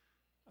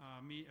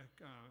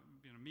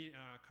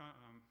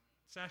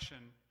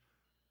session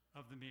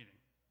of the meeting.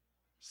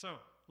 So,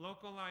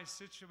 localized,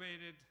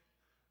 situated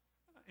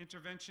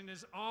intervention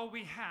is all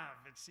we have,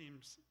 it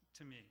seems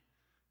to me.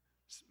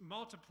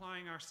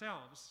 Multiplying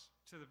ourselves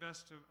to the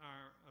best of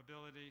our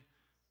ability,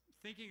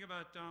 thinking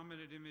about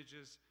dominant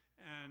images,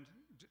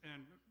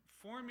 and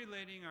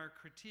formulating our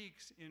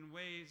critiques in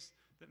ways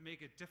that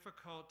make it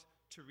difficult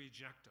to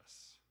reject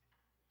us.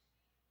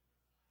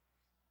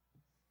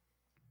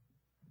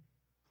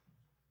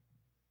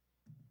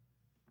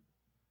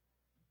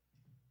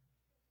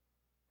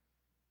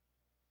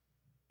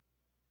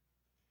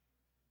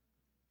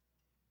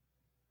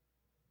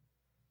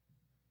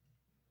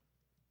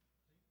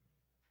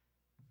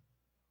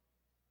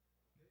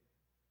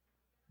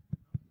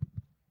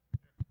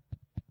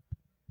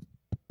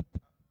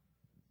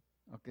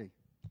 Ok.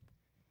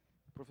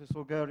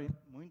 Professor Gary,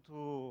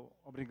 muito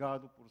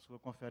obrigado por sua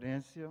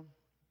conferência.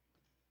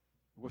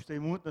 Gostei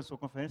muito da sua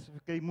conferência,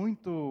 fiquei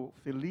muito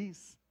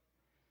feliz,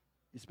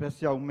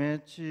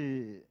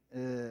 especialmente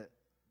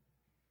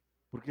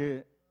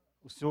porque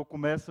o senhor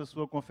começa a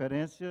sua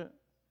conferência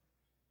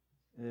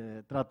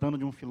tratando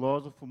de um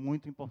filósofo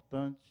muito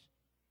importante,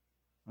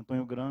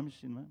 Antônio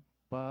Gramsci, né,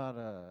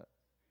 para...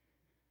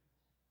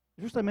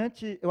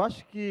 Justamente, eu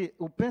acho que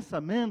o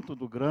pensamento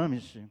do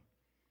Gramsci,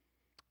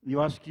 e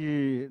eu acho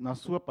que na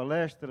sua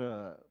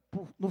palestra,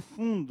 no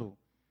fundo,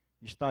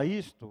 está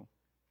isto.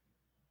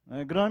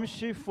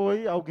 Gramsci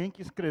foi alguém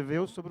que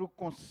escreveu sobre o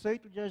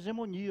conceito de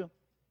hegemonia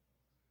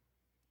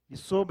e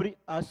sobre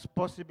as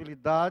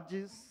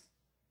possibilidades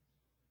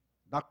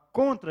da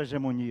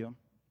contra-hegemonia.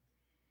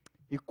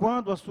 E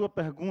quando a sua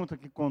pergunta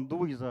que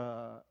conduz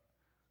a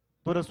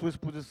toda a sua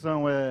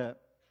exposição é: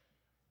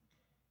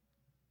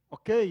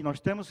 ok, nós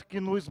temos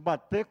que nos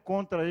bater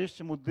contra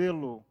este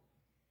modelo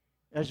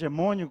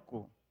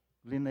hegemônico,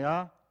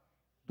 linear,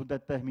 do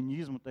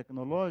determinismo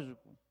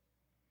tecnológico,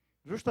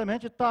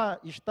 justamente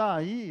está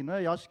aí,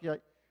 né, e acho que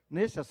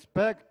nesse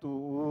aspecto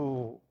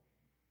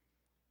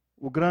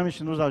o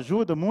Gramsci nos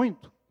ajuda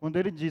muito, quando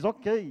ele diz: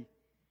 ok,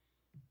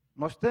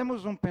 nós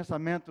temos um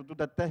pensamento do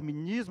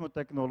determinismo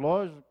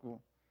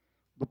tecnológico,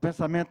 do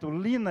pensamento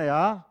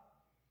linear,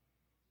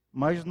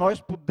 mas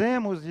nós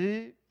podemos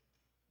ir,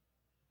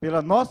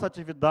 pela nossa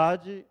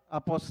atividade,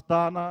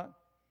 apostar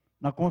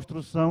na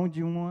construção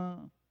de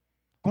uma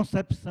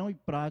concepção e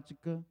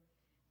prática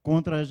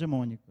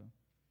contra-hegemônica,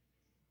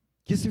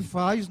 que se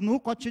faz no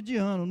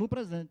cotidiano, no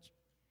presente.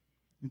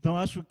 Então,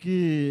 acho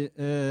que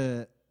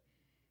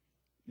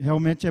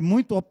realmente é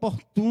muito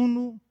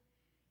oportuno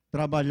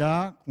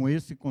trabalhar com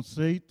esse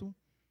conceito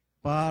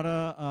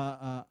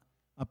para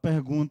a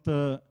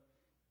pergunta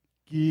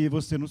que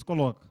você nos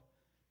coloca.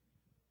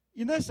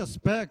 E nesse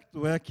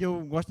aspecto é que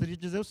eu gostaria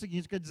de dizer o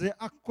seguinte, quer dizer,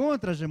 a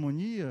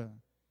contra-hegemonia,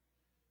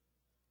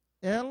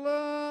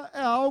 ela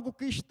é algo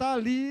que está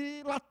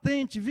ali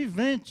latente,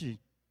 vivente,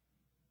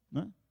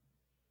 né?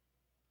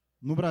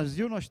 No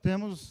Brasil nós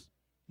temos,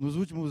 nos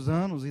últimos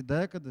anos e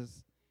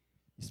décadas,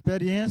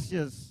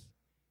 experiências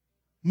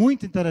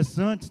muito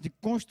interessantes de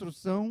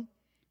construção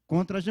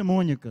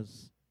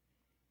contra-hegemônicas.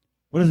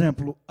 Por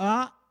exemplo,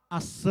 a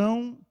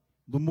ação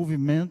do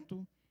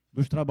movimento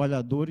dos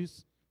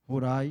trabalhadores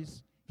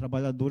rurais,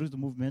 trabalhadores do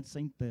movimento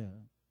sem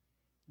terra.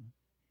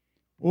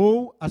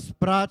 Ou as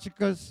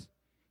práticas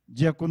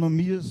de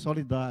economia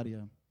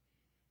solidária.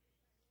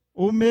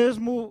 Ou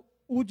mesmo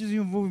o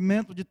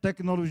desenvolvimento de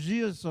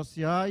tecnologias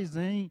sociais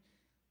em,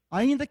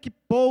 ainda que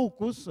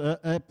poucos,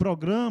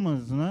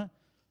 programas, né,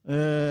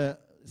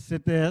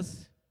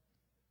 STS,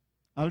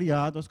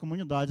 aliado às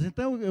comunidades.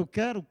 Então, eu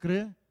quero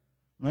crer,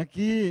 né,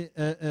 que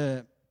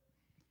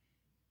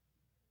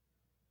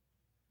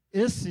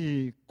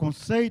esse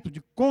conceito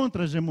de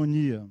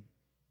contra-hegemonia,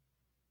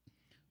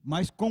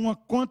 mas com uma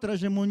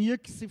contra-hegemonia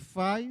que se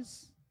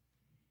faz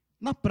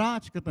na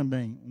prática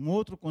também. Um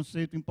outro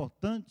conceito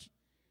importante,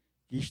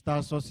 que está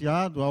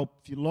associado ao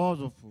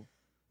filósofo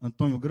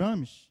Antônio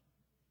Gramsci,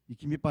 e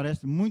que me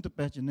parece muito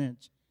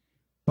pertinente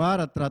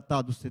para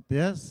tratar do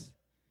CTS,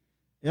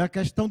 é a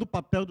questão do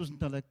papel dos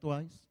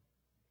intelectuais,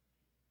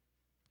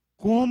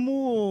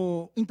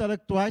 como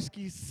intelectuais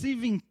que se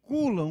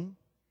vinculam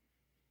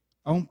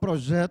a um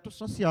projeto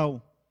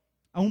social,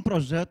 a um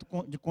projeto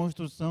de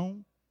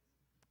construção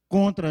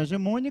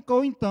contra-hegemônica,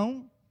 ou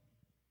então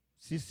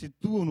se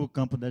situam no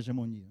campo da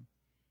hegemonia.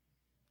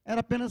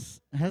 Era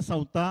apenas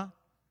ressaltar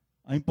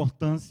a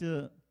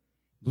importância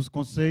dos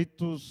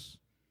conceitos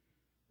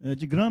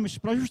de Gramsci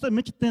para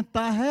justamente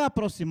tentar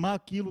reaproximar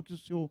aquilo que o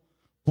senhor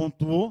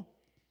pontuou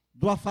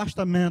do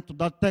afastamento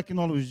da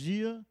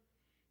tecnologia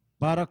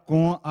para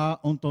com a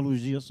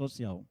ontologia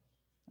social.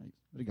 É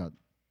isso. Obrigado.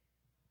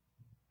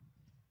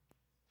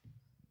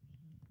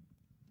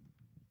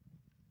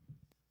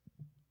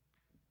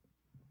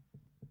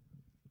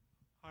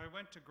 I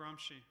went to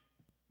Gramsci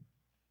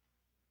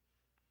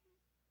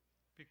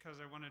because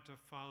I wanted to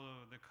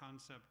follow the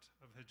concept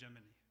of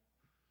hegemony.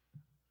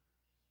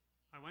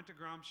 I went to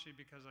Gramsci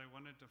because I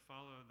wanted to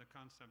follow the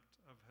concept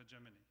of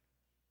hegemony,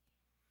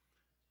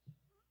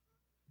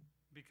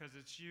 because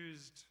it's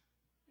used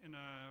in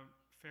a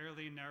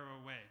fairly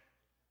narrow way.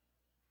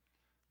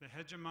 The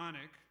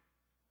hegemonic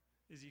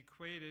is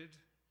equated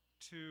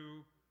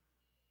to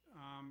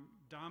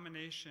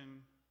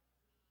domination,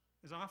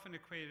 is often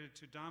equated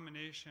to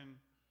domination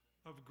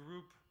of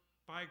group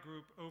by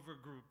group over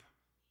group.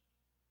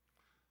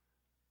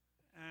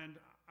 And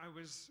I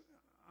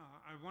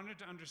wanted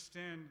to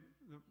understand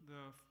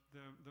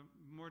the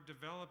more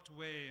developed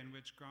way in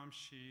which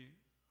Gramsci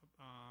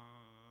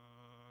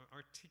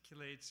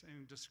articulates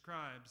and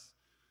describes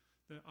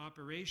the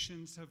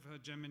operations of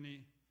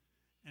hegemony,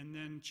 and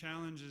then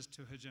challenges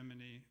to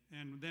hegemony,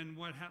 and then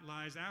what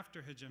lies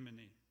after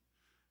hegemony.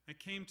 I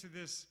came to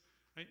this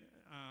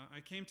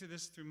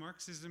through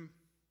Marxism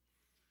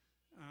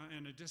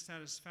and a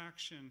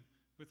dissatisfaction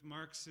with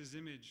Marx's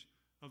image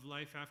of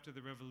life after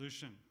the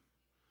revolution.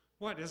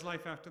 What is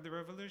life after the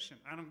revolution?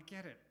 I don't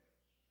get it.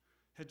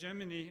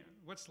 Hegemony,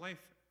 what's life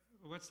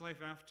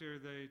after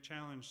the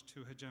challenge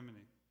to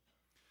hegemony?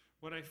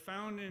 What I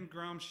found in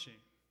Gramsci,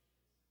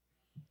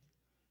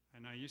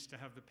 and I used to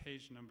have the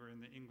page number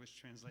in the English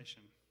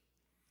translation.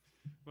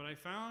 What I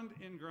found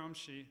in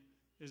Gramsci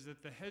is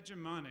that the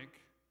hegemonic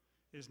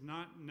is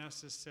not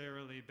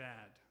necessarily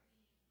bad.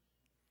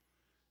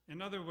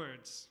 In other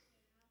words,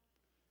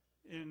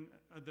 in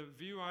the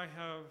view I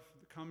have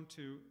come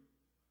to,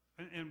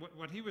 and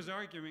what he was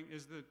arguing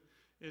is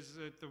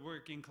that the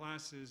working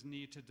classes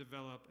need to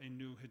develop a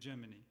new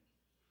hegemony.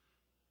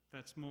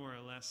 That's more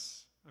or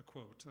less a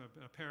quote,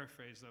 a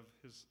paraphrase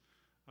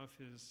of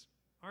his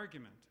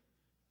argument.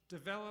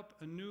 Develop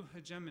a new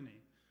hegemony.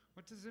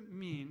 What does it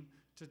mean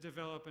to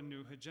develop a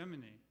new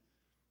hegemony?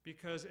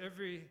 Because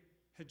every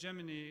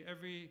hegemony,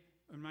 every,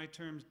 in my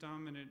terms,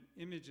 dominant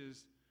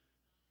images,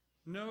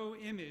 no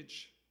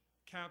image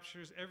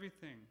captures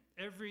everything.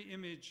 Every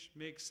image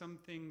makes some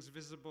things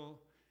visible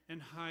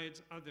and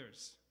hides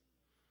others.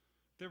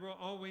 There will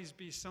always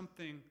be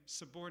something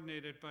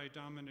subordinated by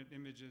dominant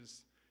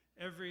images.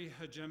 Every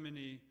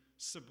hegemony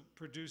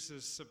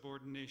produces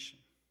subordination.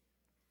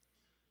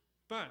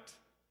 But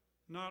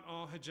not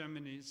all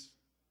hegemonies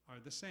are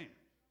the same.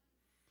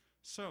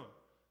 So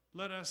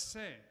let us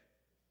say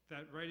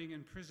that writing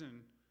in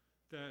prison,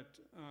 that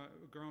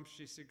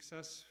Gramsci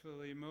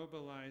successfully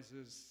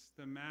mobilizes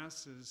the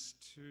masses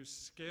to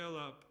scale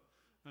up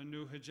a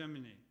new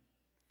hegemony.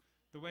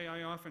 The way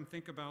I often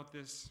think about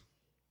this,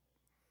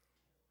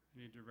 I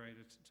need to write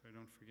it so I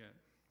don't forget.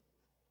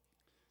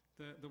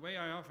 The way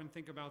I often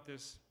think about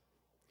this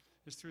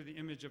is through the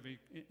image of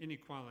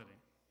inequality.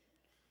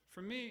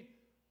 For me,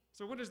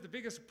 so what is the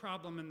biggest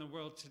problem in the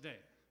world today?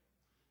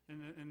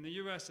 In the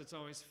US, it's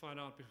always fought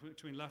out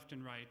between left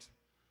and right.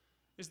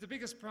 Is the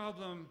biggest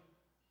problem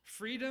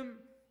freedom?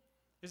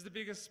 Is the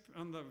biggest,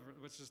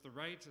 which is the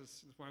right,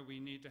 is why we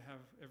need to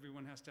have,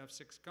 everyone has to have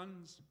 6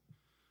 guns?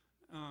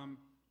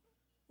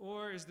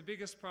 Or is the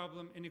biggest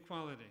problem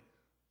inequality?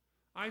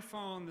 I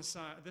fall on this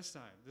side.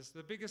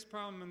 The biggest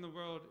problem in the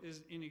world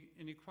is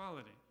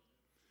inequality.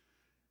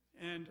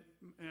 And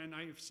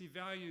I see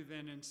value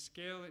then in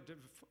scale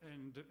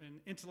and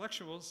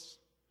intellectuals.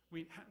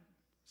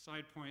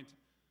 Side point,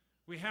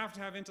 we have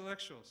to have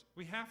intellectuals.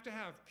 We have to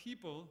have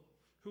people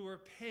who are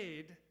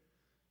paid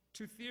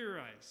to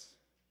theorize.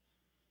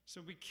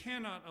 So we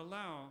cannot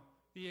allow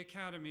the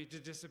academy to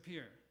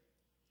disappear.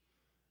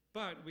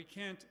 But we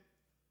can't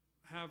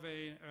have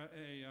a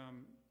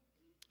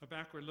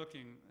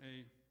backward-looking,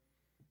 a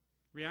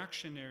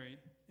reactionary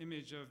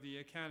image of the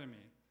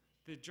academy.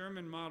 The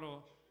German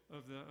model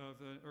of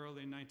the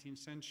early 19th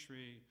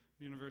century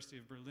University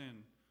of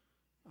Berlin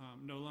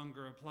no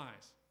longer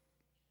applies.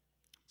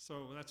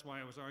 So that's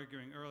why I was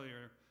arguing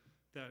earlier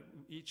that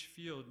each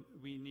field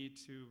we need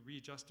to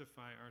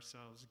re-justify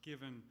ourselves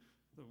given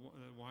the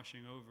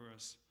washing over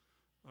us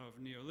of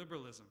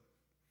neoliberalism.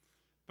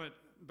 But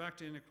back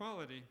to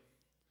inequality,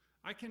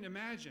 I can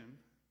imagine,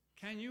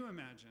 can you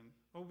imagine,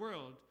 a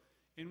world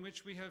in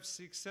which we have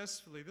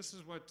successfully, this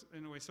is what,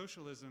 in a way,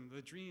 socialism,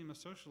 the dream of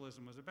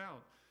socialism was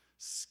about,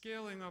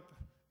 scaling up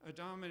a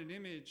dominant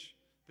image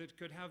that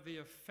could have the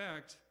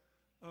effect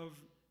of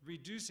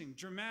reducing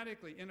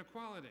dramatically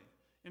inequality.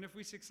 And if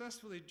we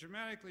successfully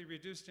dramatically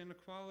reduced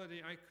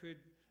inequality, I could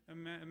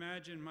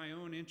imagine my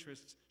own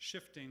interests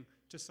shifting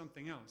to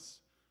something else,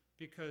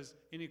 because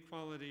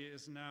inequality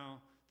is now,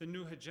 the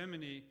new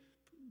hegemony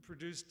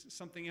produced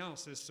something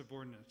else as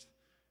subordinate,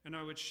 and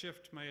I would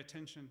shift my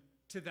attention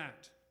to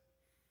that.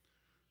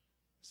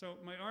 So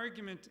my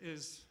argument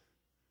is,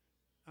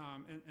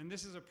 and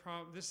this is a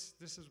problem. This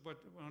is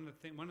what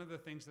one of the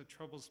things that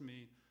troubles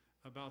me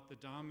about the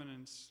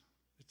dominance.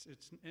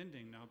 It's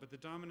ending now, but the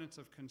dominance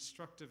of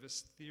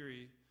constructivist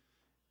theory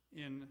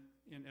in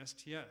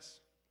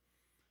STS,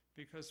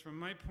 because from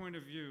my point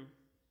of view,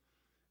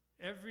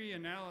 every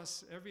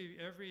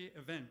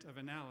event of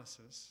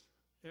analysis,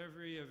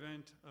 every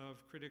event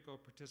of critical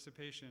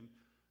participation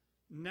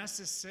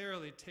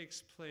necessarily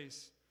takes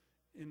place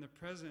in the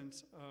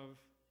presence of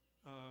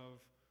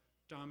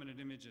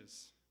dominant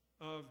images,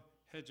 of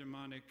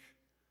hegemonic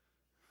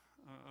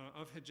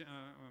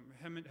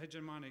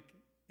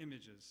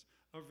images,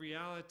 of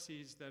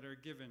realities that are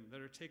given,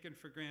 that are taken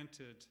for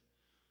granted,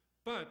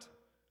 but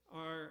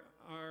are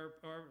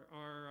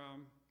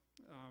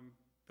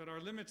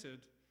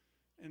limited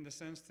in the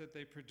sense that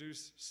they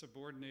produce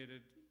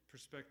subordinated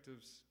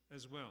perspectives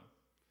as well.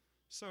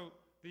 So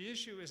the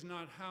issue is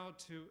not how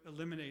to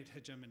eliminate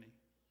hegemony.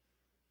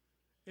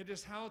 It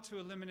is how to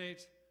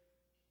eliminate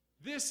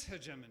this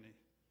hegemony,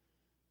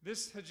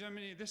 this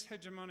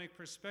hegemonic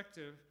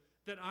perspective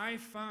that I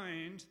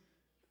find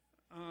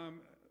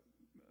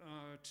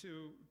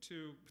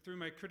through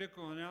my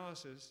critical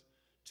analysis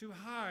to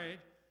hide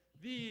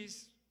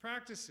these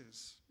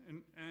practices.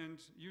 And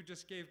you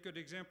just gave good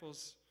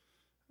examples.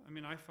 I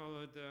mean, I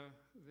followed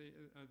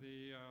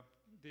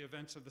the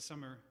events of the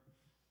summer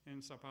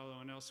in Sao Paulo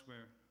and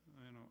elsewhere,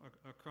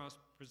 across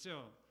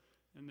Brazil.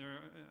 And there,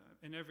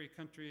 in every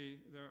country,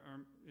 there are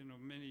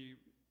many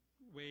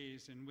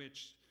ways in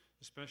which,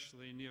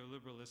 especially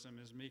neoliberalism,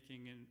 is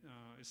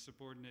is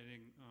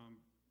subordinating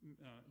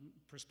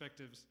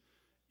perspectives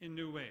in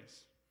new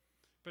ways.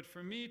 But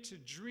for me to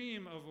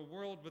dream of a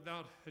world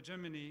without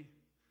hegemony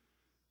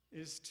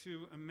is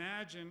to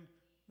imagine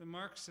the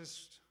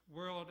Marxist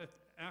world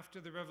after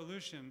the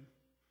revolution.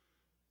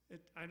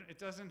 It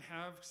doesn't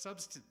have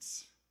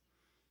substance.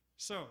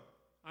 So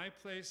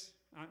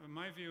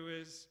my view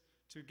is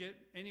to get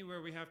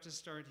anywhere we have to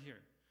start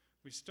here.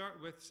 We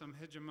start with some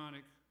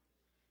hegemonic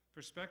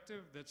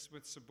perspective that's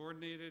with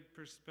subordinated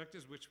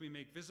perspectives which we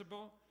make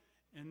visible,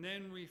 and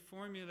then we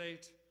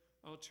formulate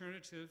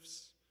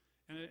alternatives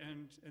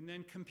and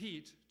then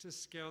compete to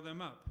scale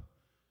them up.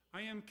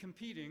 I am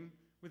competing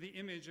with the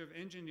image of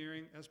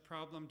engineering as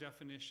problem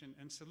definition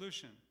and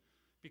solution,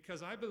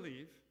 because I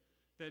believe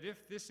that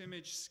if this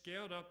image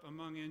scaled up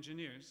among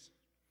engineers,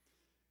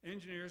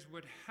 engineers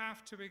would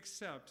have to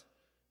accept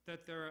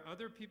that there are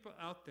other people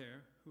out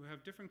there who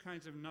have different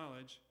kinds of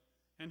knowledge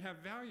and have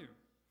value.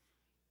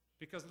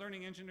 Because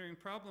learning engineering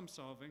problem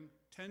solving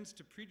tends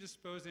to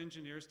predispose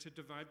engineers to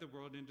divide the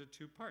world into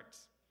two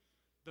parts.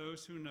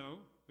 Those who know,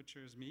 which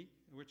is me,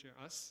 which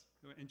are us,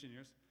 who are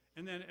engineers,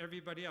 and then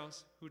everybody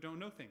else who don't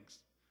know things.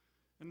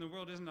 And the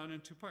world is not in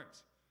two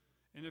parts.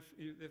 And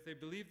if they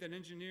believe that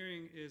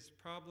engineering is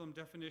problem,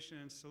 definition,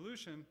 and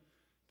solution,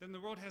 then the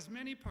world has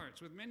many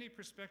parts with many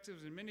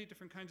perspectives and many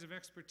different kinds of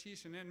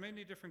expertise and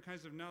many different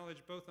kinds of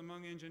knowledge, both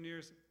among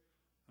engineers,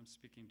 I'm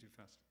speaking too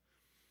fast,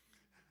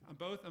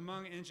 both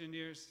among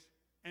engineers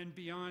and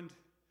beyond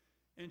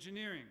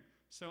engineering.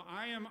 So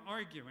I am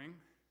arguing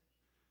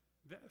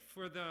that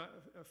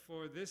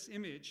for this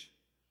image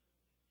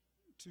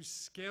to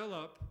scale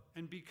up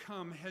and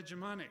become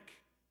hegemonic,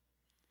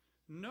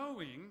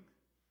 knowing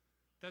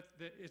that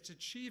its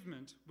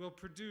achievement will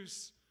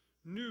produce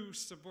new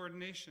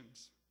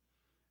subordinations.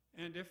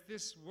 And if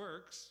this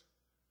works,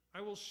 I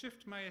will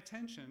shift my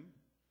attention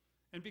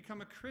and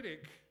become a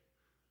critic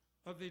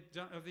of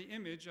the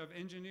image of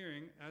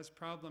engineering as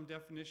problem,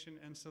 definition,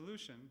 and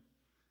solution,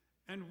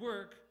 and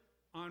work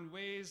on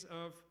ways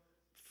of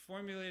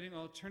formulating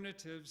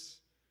alternatives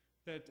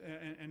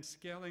and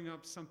scaling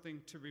up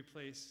something to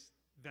replace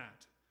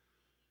that.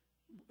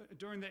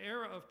 During the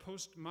era of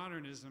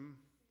postmodernism,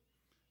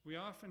 we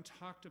often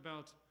talked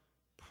about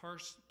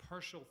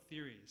partial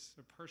theories.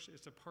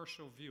 It's a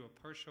partial view, a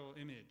partial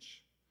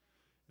image.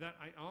 That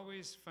I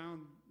always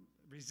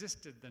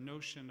resisted the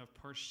notion of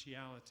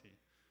partiality.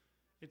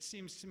 It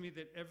seems to me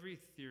that every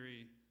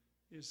theory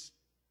is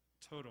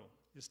total,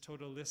 is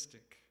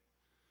totalistic,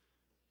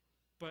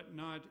 but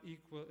not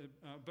equal,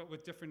 but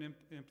with different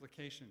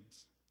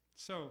implications.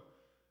 So,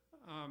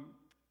 I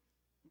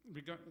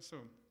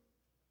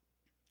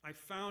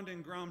found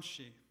in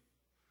Gramsci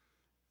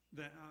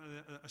the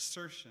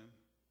assertion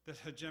that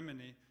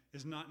hegemony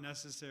is not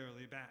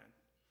necessarily bad.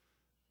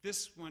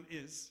 This one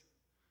is.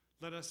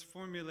 Let us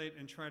formulate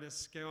and try to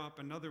scale up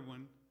another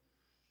one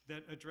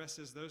that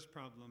addresses those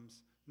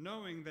problems,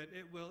 knowing that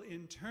it will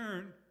in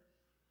turn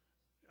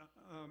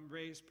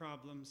raise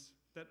problems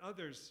that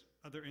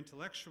other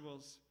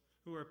intellectuals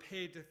who are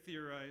paid to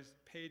theorize,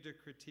 paid to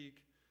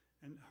critique,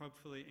 and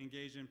hopefully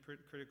engage in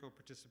critical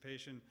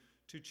participation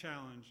to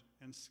challenge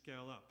and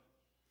scale up.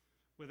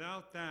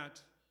 Without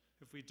that,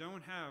 if we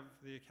don't have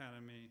the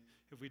academy,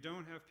 if we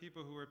don't have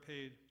people who are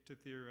paid to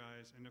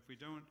theorize,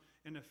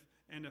 and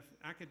if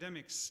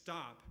academics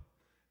stop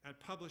at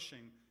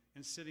publishing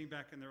and sitting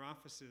back in their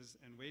offices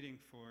and waiting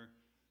for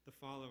the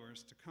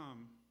followers to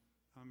come,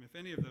 if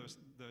any of those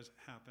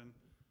happen,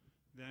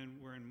 then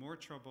we're in more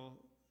trouble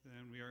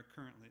than we are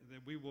currently.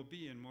 We will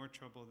be in more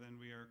trouble than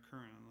we are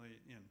currently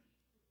in.